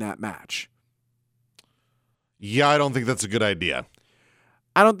would win that match. Yeah, I don't think that's a good idea.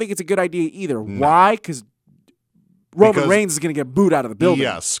 I don't think it's a good idea either. No. Why? Because Roman Reigns is going to get booed out of the building.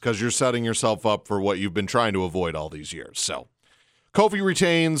 Yes, because you're setting yourself up for what you've been trying to avoid all these years. So, Kofi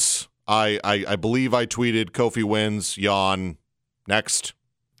retains. I believe I tweeted Kofi wins. Yawn. Next.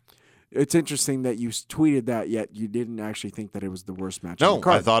 It's interesting that you tweeted that, yet you didn't actually think that it was the worst match on the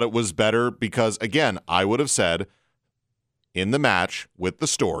card. I thought it was better because, again, I would have said in the match with the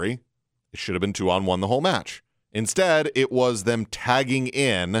story, it should have been 2-on-1 the whole match. Instead, it was them tagging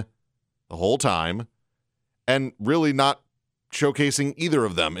in the whole time and really not showcasing either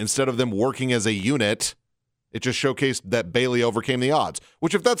of them. Instead of them working as a unit, it just showcased that Bayley overcame the odds,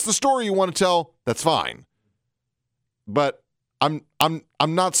 which if that's the story you want to tell, that's fine. But I'm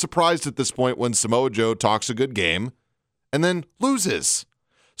not surprised at this point when Samoa Joe talks a good game and then loses.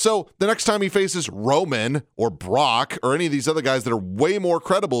 So the next time he faces Roman or Brock or any of these other guys that are way more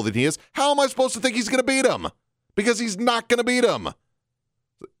credible than he is, how am I supposed to think he's going to beat him? Because he's not going to beat him.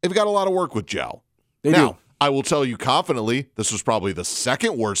 They've got a lot of work with Joe. They do. I will tell you confidently, this was probably the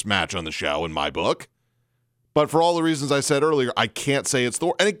second worst match on the show in my book. But for all the reasons I said earlier, I can't say it's the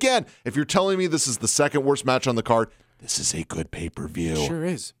worst. And again, if you're telling me this is the second worst match on the card, this is a good pay-per-view. It sure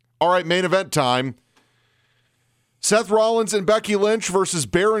is. All right, main event time. Seth Rollins and Becky Lynch versus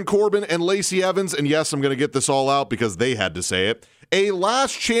Baron Corbin and Lacey Evans. And yes, I'm going to get this all out because they had to say it. A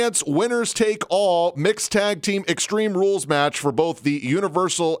last chance winners take all mixed tag team Extreme Rules match for both the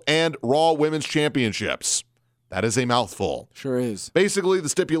Universal and Raw Women's Championships. That is a mouthful. Sure is. Basically, the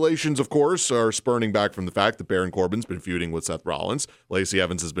stipulations, of course, are spurning back from the fact that Baron Corbin's been feuding with Seth Rollins. Lacey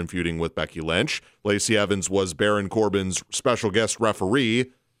Evans has been feuding with Becky Lynch. Lacey Evans was Baron Corbin's special guest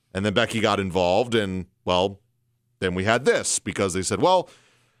referee, and then Becky got involved, and, well, then we had this because they said, well,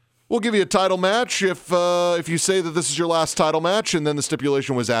 we'll give you a title match if you say that this is your last title match, and then the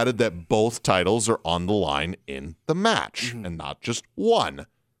stipulation was added that both titles are on the line in the match, and not just one.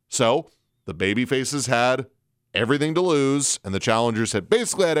 So the babyfaces had everything to lose, and the challengers had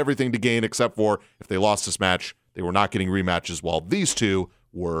basically had everything to gain, except for if they lost this match, they were not getting rematches while these two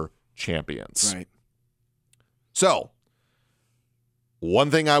were champions. Right. So one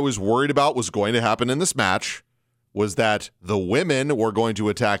thing I was worried about was going to happen in this match was that the women were going to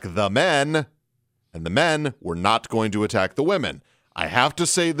attack the men, and the men were not going to attack the women. I have to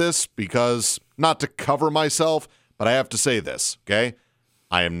say this because, not to cover myself, but I have to say this, okay?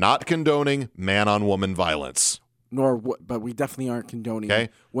 I am not condoning man-on-woman violence. But we definitely aren't condoning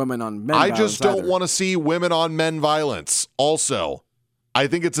women on men I violence just don't either. want to see women on men violence. Also, I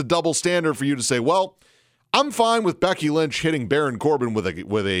think it's a double standard for you to say, well, I'm fine with Becky Lynch hitting Baron Corbin with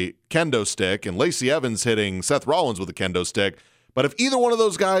a kendo stick and Lacey Evans hitting Seth Rollins with a kendo stick. But if either one of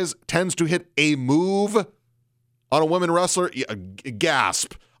those guys tends to hit a move on a women wrestler,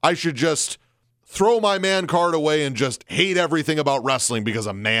 gasp. I should just throw my man card away and just hate everything about wrestling because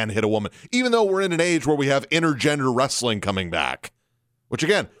a man hit a woman, even though we're in an age where we have intergender wrestling coming back, which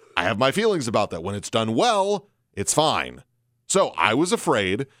again, I have my feelings about that. When it's done well, it's fine. So I was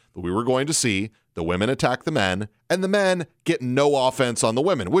afraid that we were going to see the women attack the men and the men get no offense on the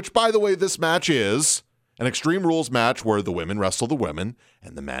women, which, by the way, this match is an Extreme Rules match where the women wrestle the women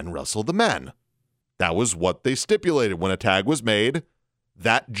and the men wrestle the men. That was what they stipulated when a tag was made.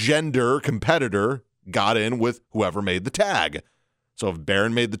 That gender competitor got in with whoever made the tag. So if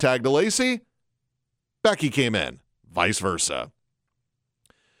Baron made the tag to Lacey, Becky came in, vice versa.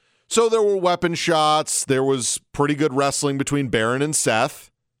 So there were weapon shots. There was pretty good wrestling between Baron and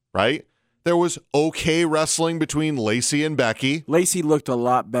Seth, right? There was okay wrestling between Lacey and Becky. Lacey looked a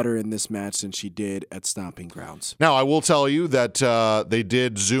lot better in this match than she did at Stomping Grounds. Now, I will tell you that they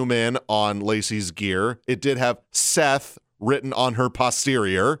did zoom in on Lacey's gear. It did have Seth written on her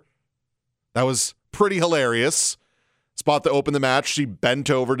posterior. That was pretty hilarious. Spot to open the match, she bent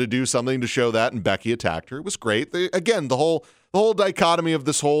over to do something to show that, and Becky attacked her. It was great. Again, the whole dichotomy of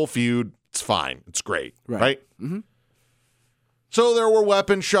this whole feud, it's fine. It's great, right? Mm-hmm. So there were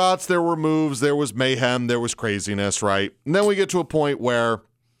weapon shots, there were moves, there was mayhem, there was craziness, right? And then we get to a point where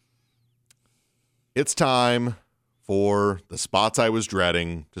it's time for the spots I was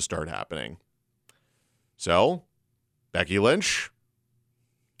dreading to start happening. So Becky Lynch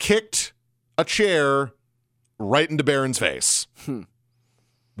kicked a chair right into Baron's face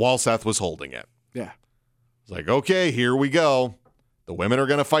while Seth was holding it. Yeah. It's like, okay, here we go. The women are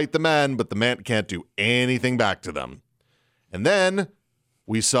going to fight the men, but the men can't do anything back to them. And then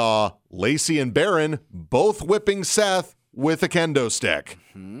we saw Lacey and Baron both whipping Seth with a kendo stick.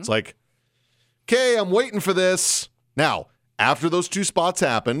 Mm-hmm. It's like, okay, I'm waiting for this. Now, after those two spots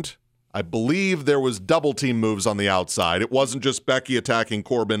happened, I believe there was double team moves on the outside. It wasn't just Becky attacking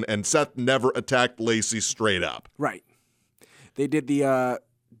Corbin, and Seth never attacked Lacey straight up. Right. They did the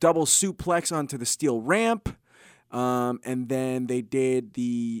double suplex onto the steel ramp, and then they did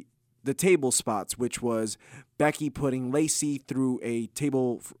the table spots, which was Becky putting Lacey through a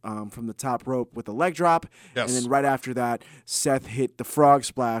table from the top rope with a leg drop. Yes. And then right after that, Seth hit the frog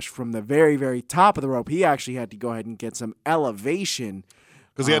splash from the very, very top of the rope. He actually had to go ahead and get some elevation.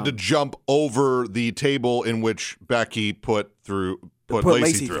 Because he had to jump over the table in which Becky put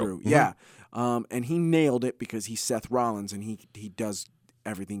Lacey through. Mm-hmm. Yeah. And he nailed it because he's Seth Rollins, and he does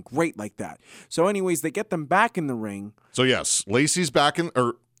everything great like that. So anyways, they get them back in the ring. So yes, Lacey's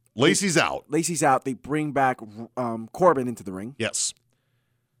out. Lacey's out. They bring back Corbin into the ring. Yes.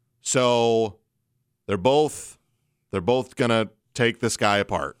 So they're both gonna take this guy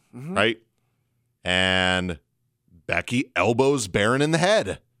apart, right? And Becky elbows Baron in the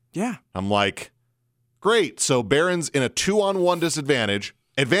head. Yeah. I'm like, great. So Baron's in a 2-on-1 disadvantage.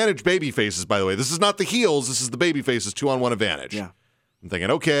 Advantage baby faces, by the way. This is not the heels. This is the baby faces 2-on-1 advantage. Yeah. I'm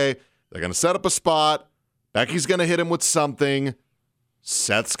thinking, okay, they're gonna set up a spot. Becky's gonna hit him with something.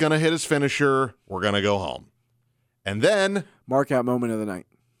 Seth's going to hit his finisher. We're going to go home. And then mark out moment of the night.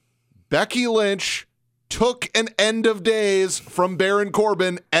 Becky Lynch took an end of days from Baron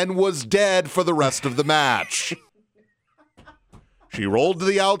Corbin and was dead for the rest of the match. She rolled to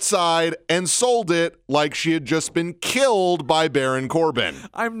the outside and sold it like she had just been killed by Baron Corbin.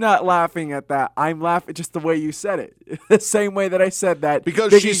 I'm not laughing at that. I'm laughing just the way you said it. The same way that I said that.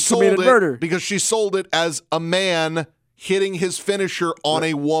 Because she sold it. Murder. Because she sold it as a man hitting his finisher on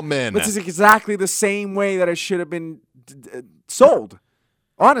a woman. Which is exactly the same way that it should have been sold.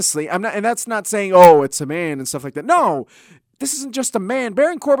 Honestly, I'm not, and that's not saying, oh, it's a man and stuff like that. No, this isn't just a man.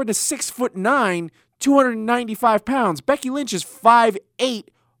 Baron Corbin is 6'9", 295 pounds. Becky Lynch is 5'8",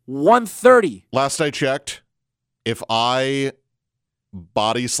 130. Last I checked, if I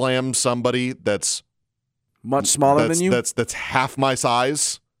body slam somebody that's much smaller than you, that's half my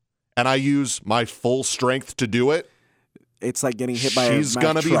size, and I use my full strength to do it, it's like getting hit by a Mack she's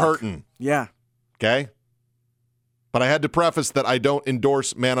going to be hurting. Yeah. Okay? But I had to preface that I don't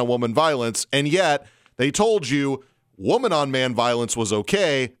endorse man-on-woman violence, and yet they told you woman-on-man violence was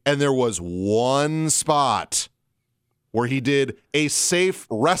okay, and there was one spot where he did a safe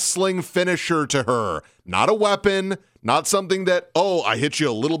wrestling finisher to her. Not a weapon, not something that, oh, I hit you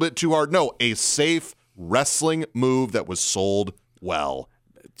a little bit too hard. No, a safe wrestling move that was sold well.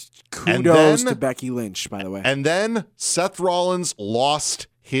 Kudos to Becky Lynch, by the way. And then Seth Rollins lost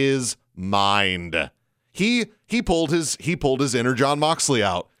his mind. He pulled his inner Jon Moxley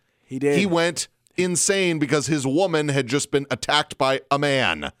out. He did. He went insane because his woman had just been attacked by a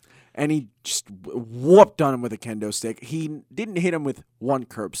man. And he just whooped on him with a kendo stick. He didn't hit him with one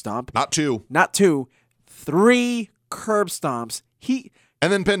curb stomp. Not two. Not two. 3 curb stomps.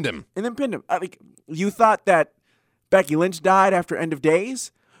 And then pinned him. You thought that Becky Lynch died after End of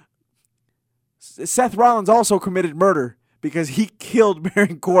Days? Seth Rollins also committed murder because he killed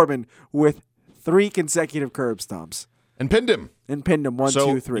Baron Corbin with 3 consecutive curb stomps. And pinned him. 1,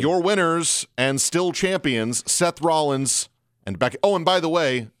 2, 3. Your winners and still champions, Seth Rollins and Becky. Oh, and by the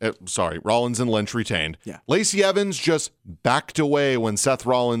way, Rollins and Lynch retained. Yeah. Lacey Evans just backed away when Seth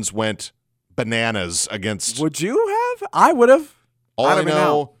Rollins went bananas against. Would you have? I would have. All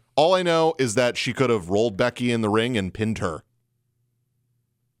I know is that she could have rolled Becky in the ring and pinned her.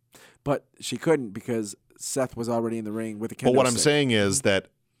 But she couldn't because Seth was already in the ring with a kendo But what I'm stick. saying is that,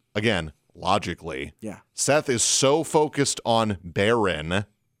 again, logically, Yeah. Seth is so focused on Baron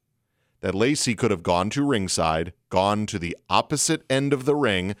that Lacey could have gone to ringside, gone to the opposite end of the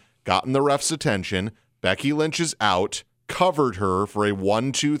ring, gotten the ref's attention. Becky Lynch is out, covered her for a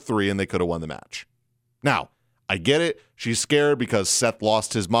 1, 2, 3, and they could have won the match. Now, I get it. She's scared because Seth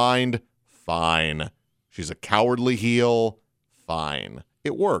lost his mind. Fine. She's a cowardly heel. Fine.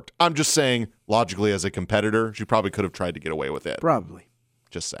 It worked. I'm just saying, logically, as a competitor, she probably could have tried to get away with it. Probably.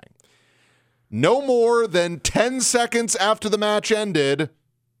 Just saying. No more than 10 seconds after the match ended,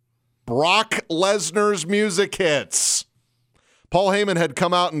 Brock Lesnar's music hits. Paul Heyman had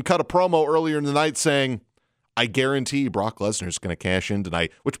come out and cut a promo earlier in the night saying, I guarantee Brock Lesnar's going to cash in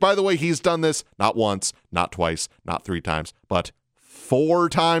tonight, which, by the way, he's done this not once, not twice, not 3 times, but 4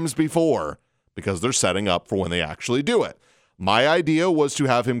 times before because they're setting up for when they actually do it. My idea was to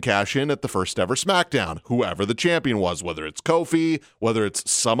have him cash in at the first ever SmackDown, whoever the champion was, whether it's Kofi, whether it's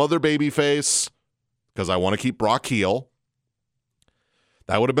some other babyface, because I want to keep Brock heel.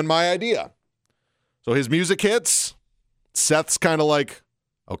 That would have been my idea. So his music hits. Seth's kind of like,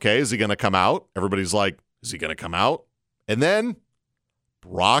 okay, is he going to come out? Everybody's like, is he going to come out? And then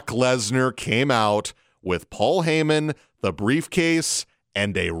Brock Lesnar came out with Paul Heyman, the briefcase,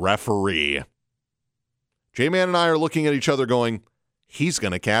 and a referee. J-Man and I are looking at each other going, he's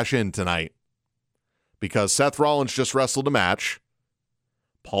going to cash in tonight. Because Seth Rollins just wrestled a match.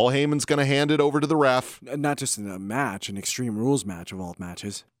 Paul Heyman's going to hand it over to the ref. Not just in a match, an Extreme Rules match of all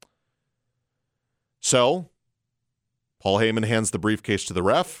matches. So, Paul Heyman hands the briefcase to the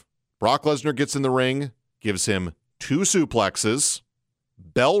ref. Brock Lesnar gets in the ring, gives him 2 suplexes.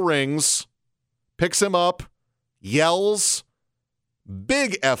 Bell rings, picks him up, yells,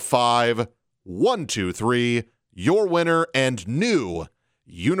 big F5, 1, 2, 3, your winner and new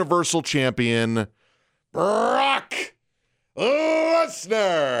Universal Champion, Brock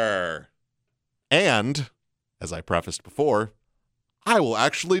Lesnar. And, as I prefaced before, I will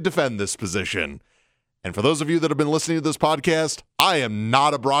actually defend this position. And for those of you that have been listening to this podcast, I am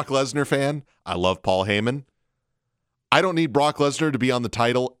not a Brock Lesnar fan. I love Paul Heyman. I don't need Brock Lesnar to be on the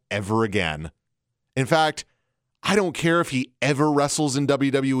title ever again. In fact, I don't care if he ever wrestles in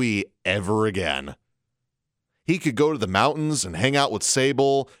WWE ever again. He could go to the mountains and hang out with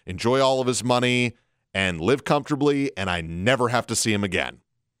Sable, enjoy all of his money, and live comfortably, and I never have to see him again.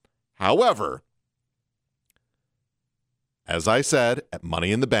 However, as I said at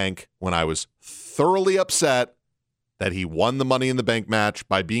Money in the Bank, when I was thoroughly upset that he won the Money in the Bank match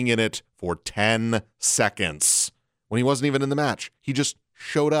by being in it for 10 seconds, when he wasn't even in the match. He just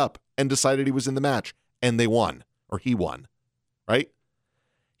showed up and decided he was in the match, and they won. Or he won, right?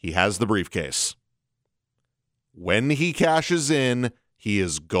 He has the briefcase. When he cashes in, he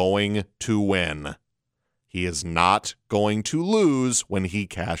is going to win. He is not going to lose when he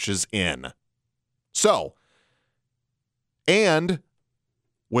cashes in. So, and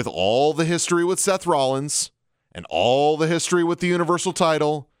with all the history with Seth Rollins and all the history with the Universal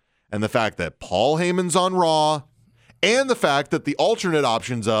title and the fact that Paul Heyman's on Raw and the fact that the alternate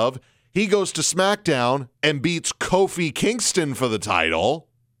options of he goes to SmackDown and beats Kofi Kingston for the title,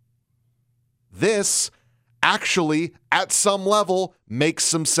 this actually, at some level, makes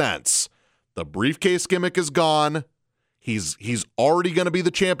some sense. The briefcase gimmick is gone. He's already going to be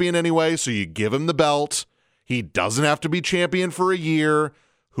the champion anyway, so you give him the belt. He doesn't have to be champion for a year.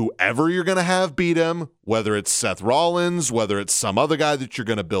 Whoever you're going to have beat him, whether it's Seth Rollins, whether it's some other guy that you're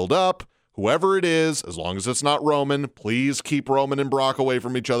going to build up, whoever it is, as long as it's not Roman, please keep Roman and Brock away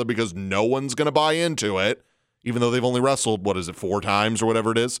from each other because no one's going to buy into it, even though they've only wrestled, 4 times or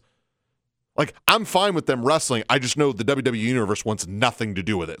whatever it is? Like, I'm fine with them wrestling. I just know the WWE Universe wants nothing to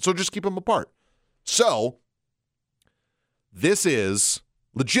do with it. So just keep them apart. So this is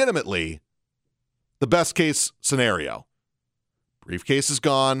legitimately the best case scenario. Briefcase is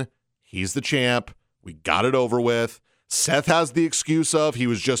gone. He's the champ. We got it over with. Seth has the excuse of he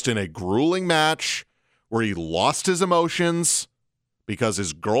was just in a grueling match where he lost his emotions because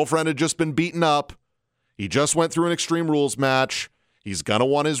his girlfriend had just been beaten up. He just went through an Extreme Rules match. He's going to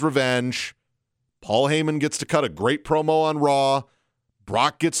want his revenge. Paul Heyman gets to cut a great promo on Raw.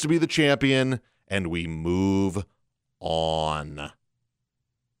 Brock gets to be the champion, and we move on.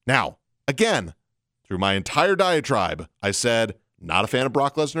 Now, again, through my entire diatribe, I said, not a fan of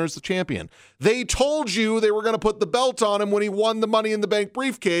Brock Lesnar as the champion. They told you they were going to put the belt on him when he won the Money in the Bank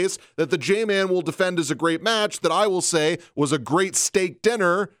briefcase, that the J-Man will defend as a great match, that I will say was a great steak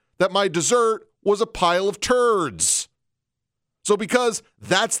dinner, that my dessert was a pile of turds. So because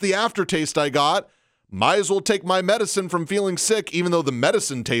that's the aftertaste I got, might as well take my medicine from feeling sick, even though the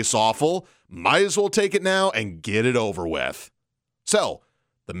medicine tastes awful. Might as well take it now and get it over with. So,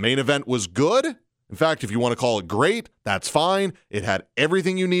 the main event was good. In fact, if you want to call it great, that's fine. It had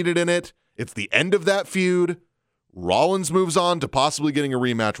everything you needed in it. It's the end of that feud. Rollins moves on to possibly getting a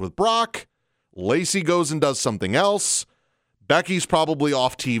rematch with Brock. Lacey goes and does something else. Becky's probably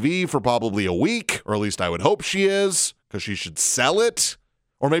off TV for probably a week, or at least I would hope she is, because she should sell it.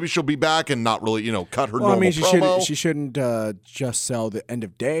 Or maybe she'll be back and not really, cut her normal promo. She shouldn't just sell the end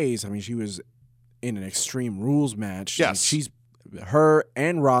of days. I mean, she was in an Extreme Rules match. Yes. Her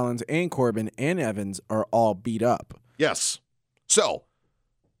and Rollins and Corbin and Evans are all beat up. Yes. So,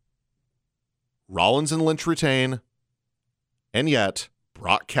 Rollins and Lynch retain, and yet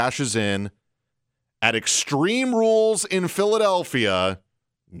Brock cashes in at Extreme Rules in Philadelphia,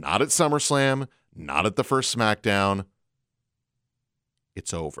 not at SummerSlam, not at the first SmackDown.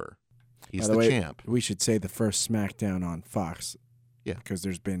 It's over. He's the champ. We should say the first SmackDown on Fox. Yeah. Because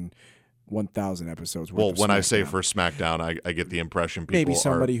there's been 1,000 episodes worth Well, of when SmackDown. I say first SmackDown, I get the impression people Maybe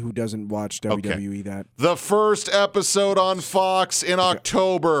somebody who doesn't watch WWE that. The first episode on Fox in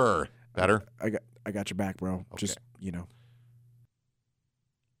October. Better? I got your back, bro. Okay. Just,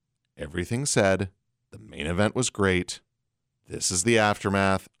 Everything said. The main event was great. This is the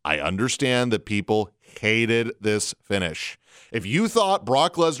aftermath. I understand that people hated this finish. If you thought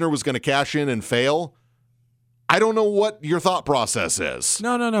Brock Lesnar was going to cash in and fail, I don't know what your thought process is.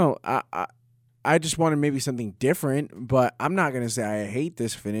 No. I just wanted maybe something different, but I'm not going to say I hate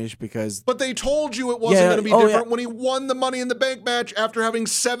this finish because... But they told you it wasn't going to be different when he won the Money in the Bank match after having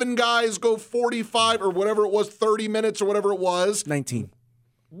 7 guys go 45 or whatever it was, 30 minutes or whatever it was. 19.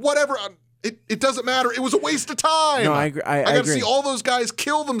 Whatever. It doesn't matter. It was a waste of time. No, I agree. I got to see all those guys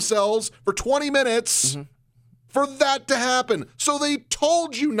kill themselves for 20 minutes for that to happen. So they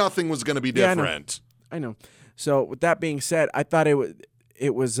told you nothing was going to be different. I know. So with that being said, I thought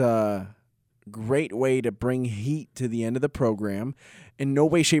it was a great way to bring heat to the end of the program. In no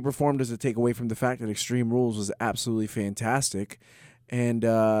way, shape, or form does it take away from the fact that Extreme Rules was absolutely fantastic. And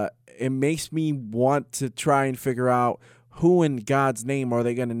it makes me want to try and figure out who in God's name are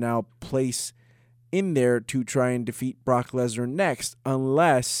they going to now place in there to try and defeat Brock Lesnar next,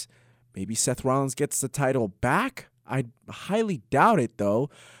 unless maybe Seth Rollins gets the title back. I highly doubt it, though.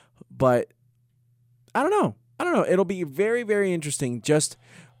 But I don't know. It'll be very, very interesting. Just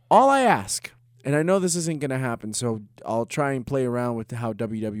all I ask, and I know this isn't going to happen, so I'll try and play around with how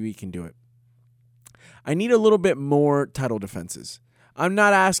WWE can do it. I need a little bit more title defenses. I'm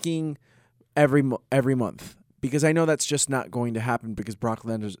not asking every month, because I know that's just not going to happen because Brock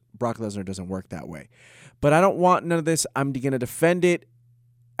Lesnar doesn't work that way. But I don't want none of this. I'm going to defend it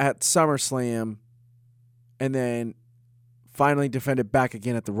at SummerSlam and then finally defend it back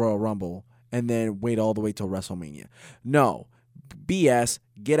again at the Royal Rumble and then wait all the way till WrestleMania. No. BS.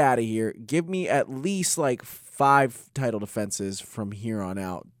 Get out of here. Give me at least like 5 title defenses from here on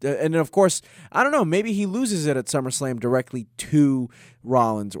out. And of course, I don't know, maybe he loses it at SummerSlam directly to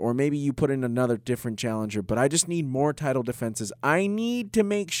Rollins, or maybe you put in another different challenger, but I just need more title defenses. I need to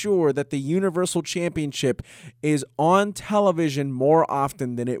make sure that the Universal Championship is on television more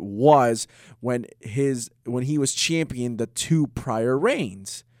often than it was when he was champion the 2 prior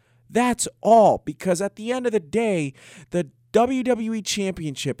reigns. That's all, because at the end of the day, the WWE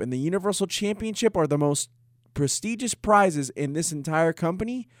Championship and the Universal Championship are the most prestigious prizes in this entire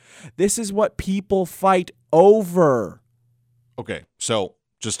company. This is what people fight over. Okay, so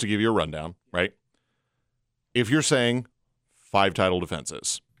just to give you a rundown, right? If you're saying 5 title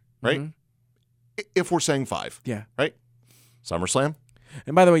defenses, right? Mm-hmm. If we're saying 5, yeah, right? SummerSlam.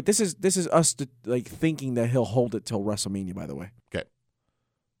 And by the way, this is us thinking that he'll hold it till WrestleMania. By the way, okay.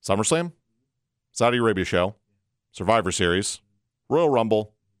 SummerSlam, Saudi Arabia show, Survivor Series, Royal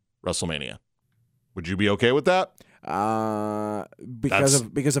Rumble, WrestleMania. Would you be okay with that?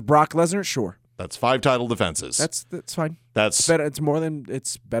 Because of Brock Lesnar, sure. That's 5 title defenses. That's fine. That's better.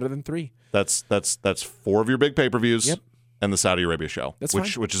 It's better than 3. That's 4 of your big pay-per-views. Yep. And the Saudi Arabia show, That's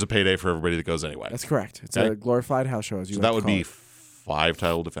which is a payday for everybody that goes anyway. That's correct. It's Okay. a glorified house show, as you So like that to would call be it. 5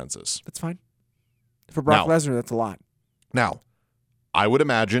 title defenses. That's fine. For Brock Now- Lesnar, that's a lot. Now, I would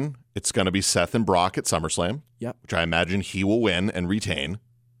imagine it's going to be Seth and Brock at SummerSlam, Yep. which I imagine he will win and retain.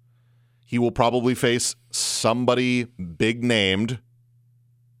 He will probably face somebody big named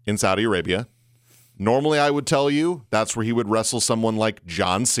in Saudi Arabia. Normally, I would tell you that's where he would wrestle someone like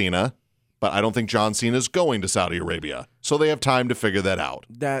John Cena, but I don't think John Cena is going to Saudi Arabia. So they have time to figure that out.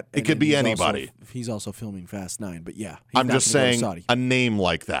 It could be he's anybody. He's also filming Fast 9, but yeah. I'm just saying a name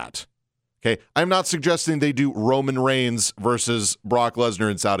like that. Okay, I'm not suggesting they do Roman Reigns versus Brock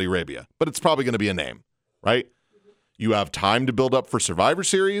Lesnar in Saudi Arabia, but it's probably going to be a name, right? You have time to build up for Survivor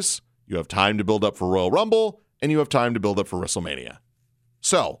Series, you have time to build up for Royal Rumble, and you have time to build up for WrestleMania.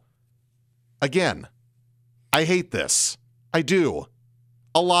 So, again, I hate this. I do.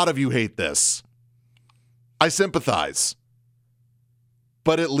 A lot of you hate this. I sympathize.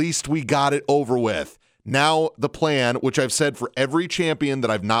 But at least we got it over with. Now the plan, which I've said for every champion that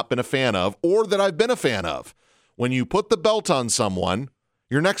I've not been a fan of or that I've been a fan of, when you put the belt on someone,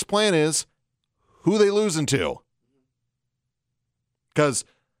 your next plan is who they losing to. Because,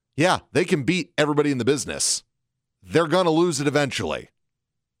 yeah, they can beat everybody in the business. They're going to lose it eventually.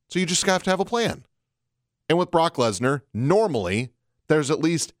 So you just have to have a plan. And with Brock Lesnar, normally there's at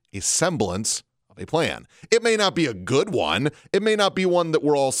least a semblance of a plan. It may not be a good one. It may not be one that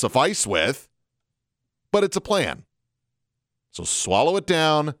we're all suffice with. But it's a plan. So swallow it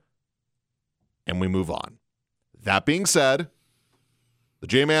down, and we move on. That being said, the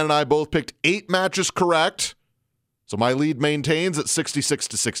J-Man and I both picked 8 matches correct. So my lead maintains at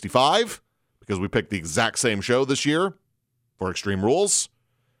 66-65 because we picked the exact same show this year for Extreme Rules.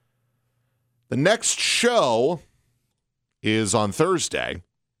 The next show is on Thursday.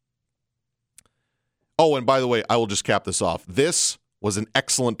 Oh, and by the way, I will just cap this off. This was an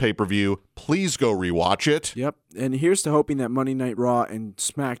excellent pay-per-view. Please go rewatch it. Yep. And here's to hoping that Monday Night Raw and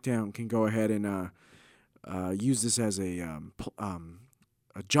SmackDown can go ahead and use this as a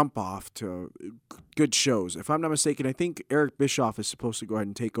jump-off to good shows. If I'm not mistaken, I think Eric Bischoff is supposed to go ahead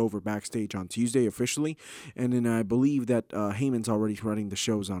and take over backstage on Tuesday officially. And then I believe that Heyman's already running the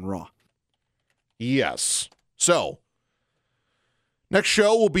shows on Raw. Yes. So, next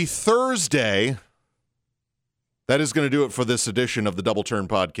show will be Thursday. That is going to do it for this edition of the Double Turn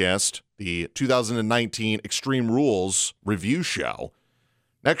Podcast, the 2019 Extreme Rules review show.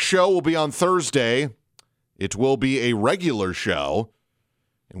 Next show will be on Thursday. It will be a regular show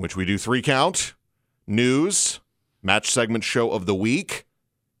in which we do 3 count, news, match segment show of the week,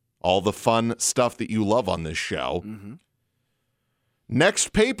 all the fun stuff that you love on this show. Mm-hmm.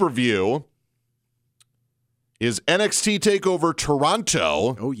 Next pay-per-view is NXT TakeOver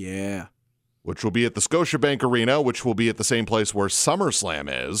Toronto. Oh, yeah. Which will be at the Scotiabank Arena, which will be at the same place where SummerSlam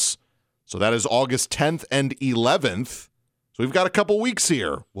is. So that is August 10th and 11th. So we've got a couple weeks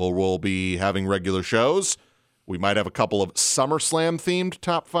here. We'll be having regular shows. We might have a couple of SummerSlam-themed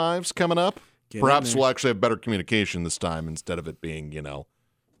top 5s coming up. Perhaps we'll actually have better communication this time instead of it being, a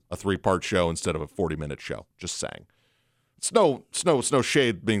 3-part show instead of a 40-minute show. Just saying. It's no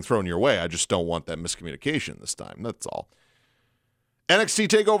shade being thrown your way. I just don't want that miscommunication this time. That's all. NXT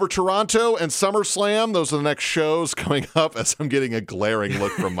TakeOver Toronto and SummerSlam. Those are the next shows coming up as I'm getting a glaring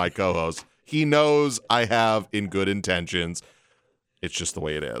look from my co-host. He knows I have in good intentions. It's just the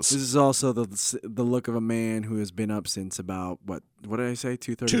way it is. This is also the look of a man who has been up since about, what did I say,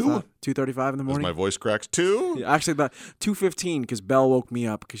 2:35? 2:35 in the morning? As my voice cracks, 2? Yeah, actually, about 2:15 because Belle woke me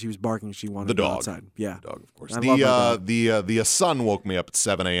up because she was barking. She wanted to go outside. Yeah. The dog, of course. I love my dog. The sun woke me up at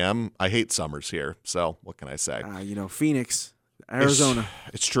 7 a.m. I hate summers here, so what can I say? Phoenix, Arizona.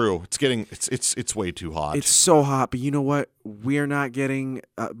 It's true. It's way too hot. It's so hot, but you know what? We're not getting.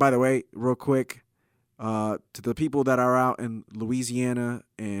 By the way, real quick, to the people that are out in Louisiana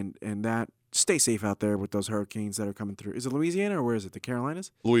and that, stay safe out there with those hurricanes that are coming through. Is it Louisiana or where is it? The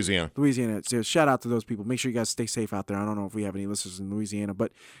Carolinas? Louisiana. So shout out to those people. Make sure you guys stay safe out there. I don't know if we have any listeners in Louisiana,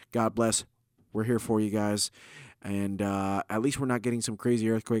 but God bless. We're here for you guys. And at least we're not getting some crazy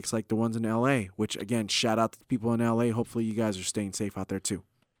earthquakes like the ones in L.A., which, again, shout out to the people in L.A. Hopefully you guys are staying safe out there, too.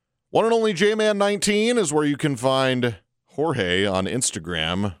 One and only J-Man19 is where you can find Jorge on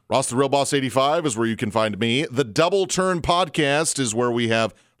Instagram. Ross the Real Boss 85 is where you can find me. The Double Turn Podcast is where we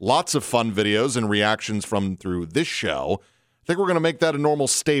have lots of fun videos and reactions from through this show. think we're going to make that a normal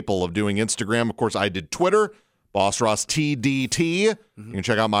staple of doing Instagram. Of course, I did Twitter, Boss Ross TDT. You can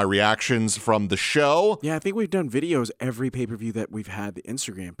check out my reactions from the show. Yeah, I think we've done videos every pay-per-view that we've had the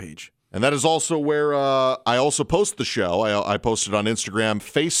Instagram page. And that is also where I also post the show. I posted on Instagram,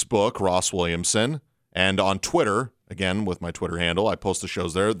 Facebook, Ross Williamson, and on Twitter, again, with my Twitter handle. I post the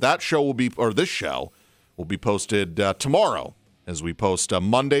shows there. That show will be, or this show, will be posted tomorrow, as we post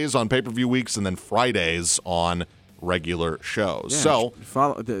Mondays on pay-per-view weeks and then Fridays on regular shows. Yeah, so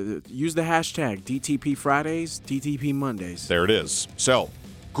use the hashtag DTP Fridays, DTP Mondays. There it is. So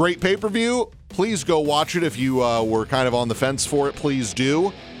great pay-per-view. Please go watch it if you were kind of on the fence for it. Please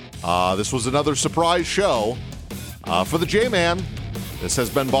do. This was another surprise show for the J-Man. This has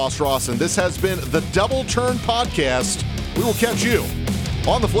been Boss Ross, and this has been the Double Turn Podcast. We will catch you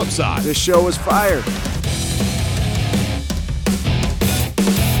on the flip side. This show was fire.